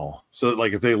the tunnel. So that,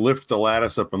 like, if they lift the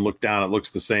lattice up and look down, it looks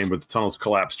the same, but the tunnel's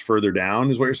collapsed further down,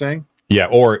 is what you're saying? Yeah,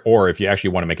 or if you actually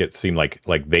want to make it seem like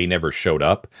they never showed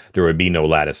up, there would be no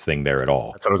lattice thing there at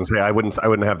all. That's what I was gonna say. I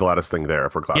wouldn't have the lattice thing there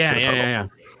if we're collapsing the tunnel.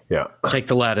 Yeah. Take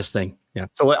the lattice thing. Yeah.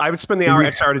 So I would spend the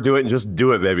extra hour to do it and just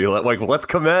do it, baby. Let's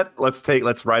commit.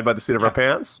 Let's ride by the seat of our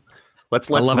pants. Let's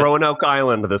Roanoke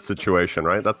Island this situation,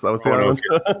 right? That was the other one.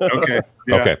 Okay.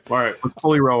 Yeah. Okay. All right. Let's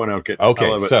fully Roanoke it.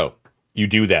 Okay. So you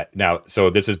do that now. So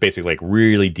this is basically like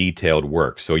really detailed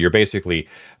work. So you're basically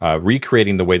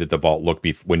recreating the way that the vault looked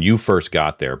when you first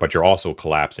got there, but you're also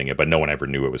collapsing it. But no one ever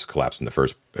knew it was collapsed in the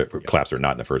first collapsed or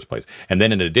not in the first place. And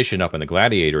then in addition, up in the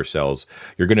gladiator cells,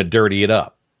 you're going to dirty it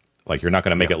up. Like you're not going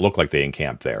to make it look like they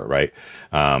encamped there, right?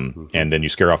 And then you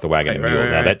scare off the wagon and mule.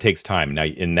 Now that takes time.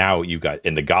 Now you got,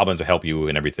 and the goblins will help you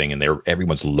and everything, and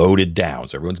everyone's loaded down,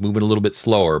 so everyone's moving a little bit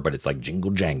slower, but it's like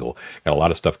jingle jangle. Got a lot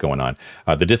of stuff going on.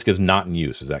 The disc is not in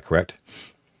use. Is that correct?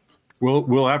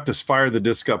 We'll have to fire the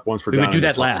disc up once we're done. We would do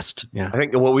that tunnel. last. Yeah, I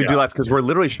think what we do last, because we're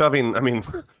literally shoving. I mean,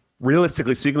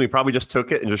 realistically speaking, we probably just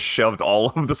took it and just shoved all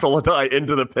of the solidite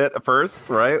into the pit at first,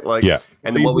 right? Like,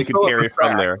 and then what we could carry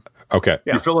from there. Okay.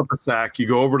 You fill up a sack, you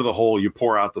go over to the hole, you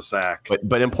pour out the sack.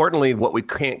 But importantly, what we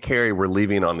can't carry, we're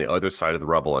leaving on the other side of the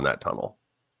rubble in that tunnel.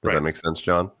 Does that make sense,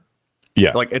 John?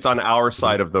 Yeah. Like it's on our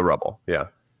side of the rubble. Yeah.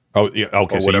 Oh, yeah.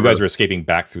 Okay. So you guys are escaping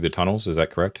back through the tunnels. Is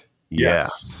that correct?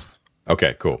 Yes.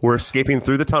 Okay, cool. We're escaping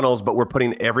through the tunnels, but we're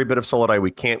putting every bit of solidite we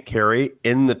can't carry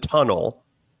in the tunnel,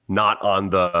 not on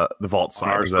the vault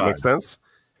side. Does that make sense?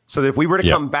 So that if we were to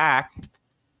come back,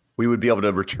 we would be able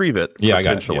to retrieve it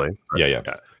potentially.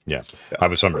 Yeah. I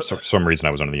was some reason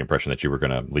I was under the impression that you were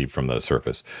going to leave from the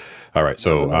surface. All right,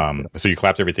 so so you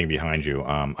collapsed everything behind you.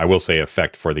 I will say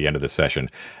effect for the end of the session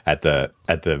at the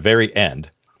very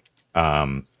end,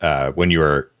 when you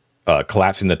were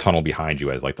collapsing the tunnel behind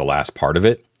you as like the last part of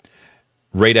it,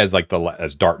 right as like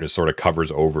as darkness sort of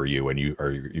covers over you, and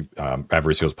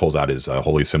Avaricios pulls out his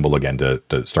holy symbol again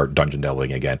to start dungeon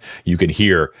delving again. You can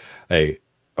hear a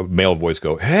male voice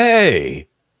go, "Hey!"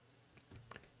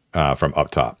 From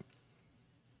up top.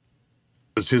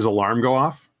 Does his alarm go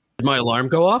off? Did my alarm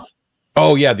go off?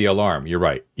 Oh yeah, the alarm. You're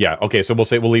right. Yeah. Okay. So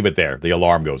we'll leave it there. The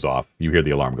alarm goes off. You hear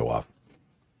the alarm go off.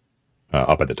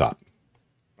 Up at the top.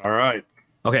 All right.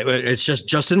 Okay. It's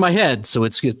just in my head. So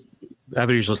it's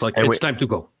Avaricios like, it's time to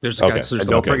go. There's a guy. And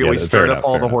don't forget, we stirred up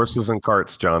all the horses and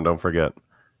carts, John. Don't forget.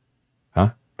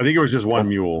 Huh? I think it was just one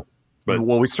mule. But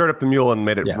we stirred up the mule and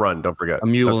made it run. Don't forget. A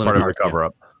mule and part a of the cover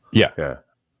up. Yeah. Yeah.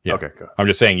 Yeah. Okay, good. I'm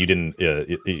just saying you didn't.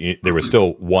 There was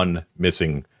still one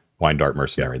missing Wine Dart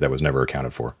mercenary that was never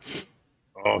accounted for.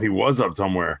 Oh, he was up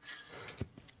somewhere.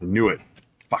 I knew it.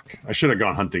 Fuck. I should have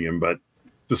gone hunting him, but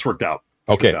this worked out.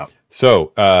 Okay,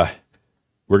 so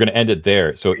we're gonna end it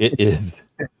there. So it is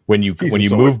when you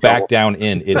move back down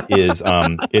in, it is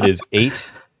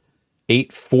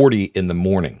 8:40 in the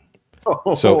morning.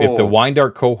 So if the Wine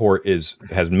Dart cohort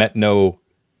has met no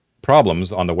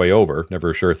problems on the way over,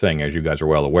 never a sure thing, as you guys are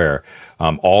well aware,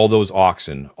 all those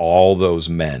oxen, all those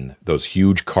men, those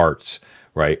huge carts,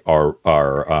 right, are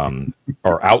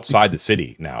outside the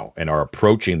city now and are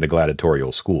approaching the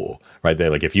gladiatorial school, right? They,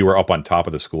 like, if you were up on top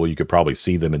of the school, you could probably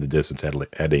see them in the distance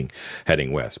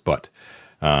heading west, but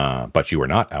you are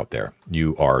not out there.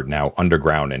 You are now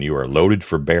underground, and you are loaded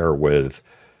for bear with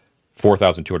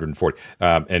 4,240.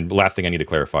 And last thing I need to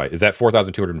clarify is that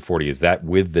 4,240, is that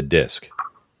with the disc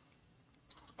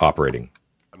operating?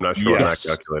 I'm not sure when that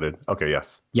calculated. Okay,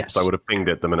 yes. Yes. So I would have pinged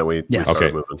it the minute we Yes. started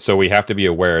Okay, moving. so we have to be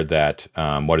aware that,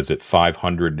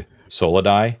 500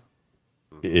 solidi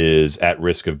is at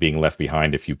risk of being left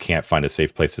behind if you can't find a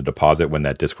safe place to deposit when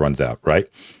that disc runs out, right?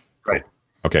 Right.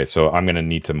 Okay, so I'm going to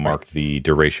need to mark the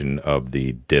duration of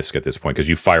the disc at this point, because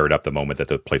you fire it up the moment that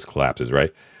the place collapses,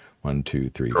 right? 1, 2,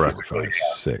 3, 4, 5,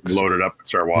 6. Load it up and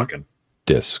start walking.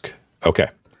 Disc. Okay,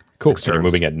 cool. So you're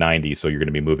moving at 90, so you're going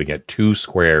to be moving at 2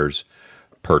 squares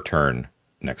per turn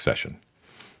next session.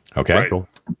 Okay. Right.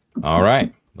 All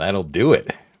right. That'll do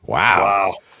it.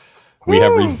 Wow. We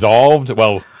have resolved,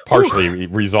 partially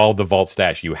resolved the vault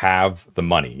stash. You have the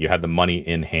money. You have the money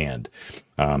in hand.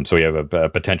 So we have a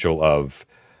potential of,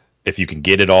 if you can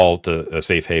get it all to a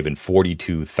safe haven,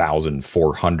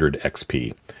 42,400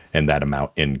 XP, and that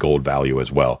amount in gold value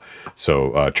as well.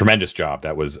 So tremendous job.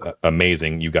 That was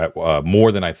amazing. You got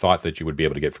more than I thought that you would be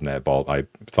able to get from that vault. I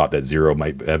thought that 0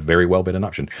 might have very well been an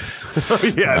option.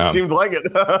 Yeah, it seemed like it.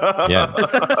 Yeah.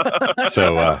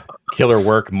 So killer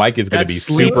work. Mike is going to be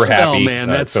super spell, happy. Man,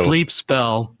 that sleep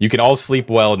spell. You can all sleep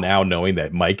well now, knowing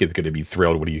that Mike is going to be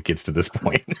thrilled when he gets to this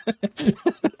point.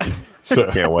 So.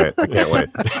 I can't wait.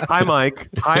 Hi,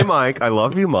 Mike. I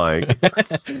love you, Mike.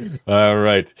 All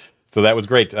right. So that was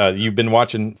great. You've been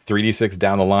watching 3D6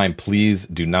 Down the Line. Please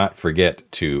do not forget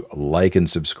to like and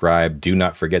subscribe. Do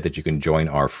not forget that you can join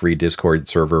our free Discord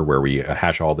server where we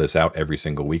hash all this out every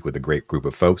single week with a great group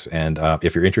of folks. And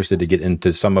if you're interested to get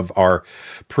into some of our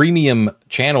premium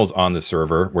channels on the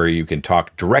server where you can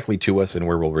talk directly to us and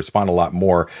where we'll respond a lot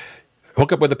more,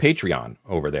 hook up with a Patreon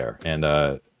over there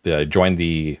and join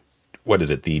the,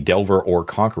 the Delver or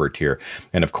Conqueror tier.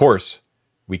 And of course,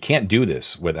 we can't do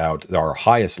this without our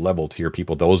highest level tier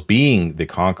people, those being the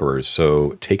Conquerors.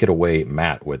 So take it away,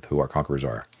 Matt, with who our Conquerors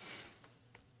are.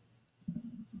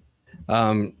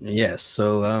 Yes.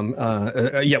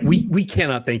 So, we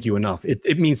cannot thank you enough.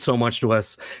 It means so much to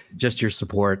us, just your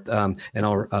support. And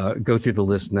I'll go through the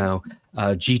list now.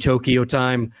 G Tokyo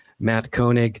Time, Matt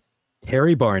Koenig,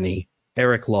 Terry Barney,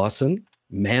 Eric Lawson,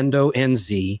 Mando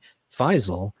NZ,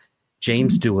 Faisal,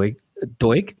 James Doig,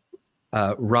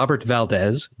 Robert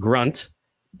Valdez, Grunt,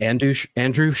 Andrew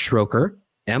Schroker,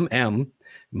 MM,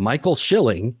 Michael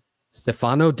Schilling,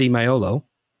 Stefano Di Maiolo,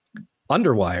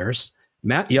 Underwires,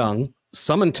 Matt Young,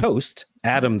 Summon Toast,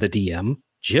 Adam the DM,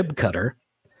 Jib Cutter,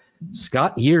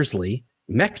 Scott Yearsley,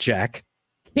 Mechjack,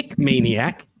 Kick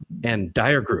Maniac, and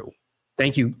Dire Grew.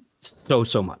 Thank you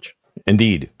so much.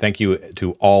 Indeed. Thank you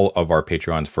to all of our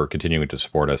Patreons for continuing to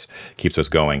support us. Keeps us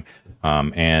going.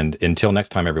 And until next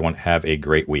time, everyone, have a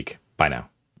great week. Bye now.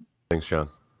 Thanks, John.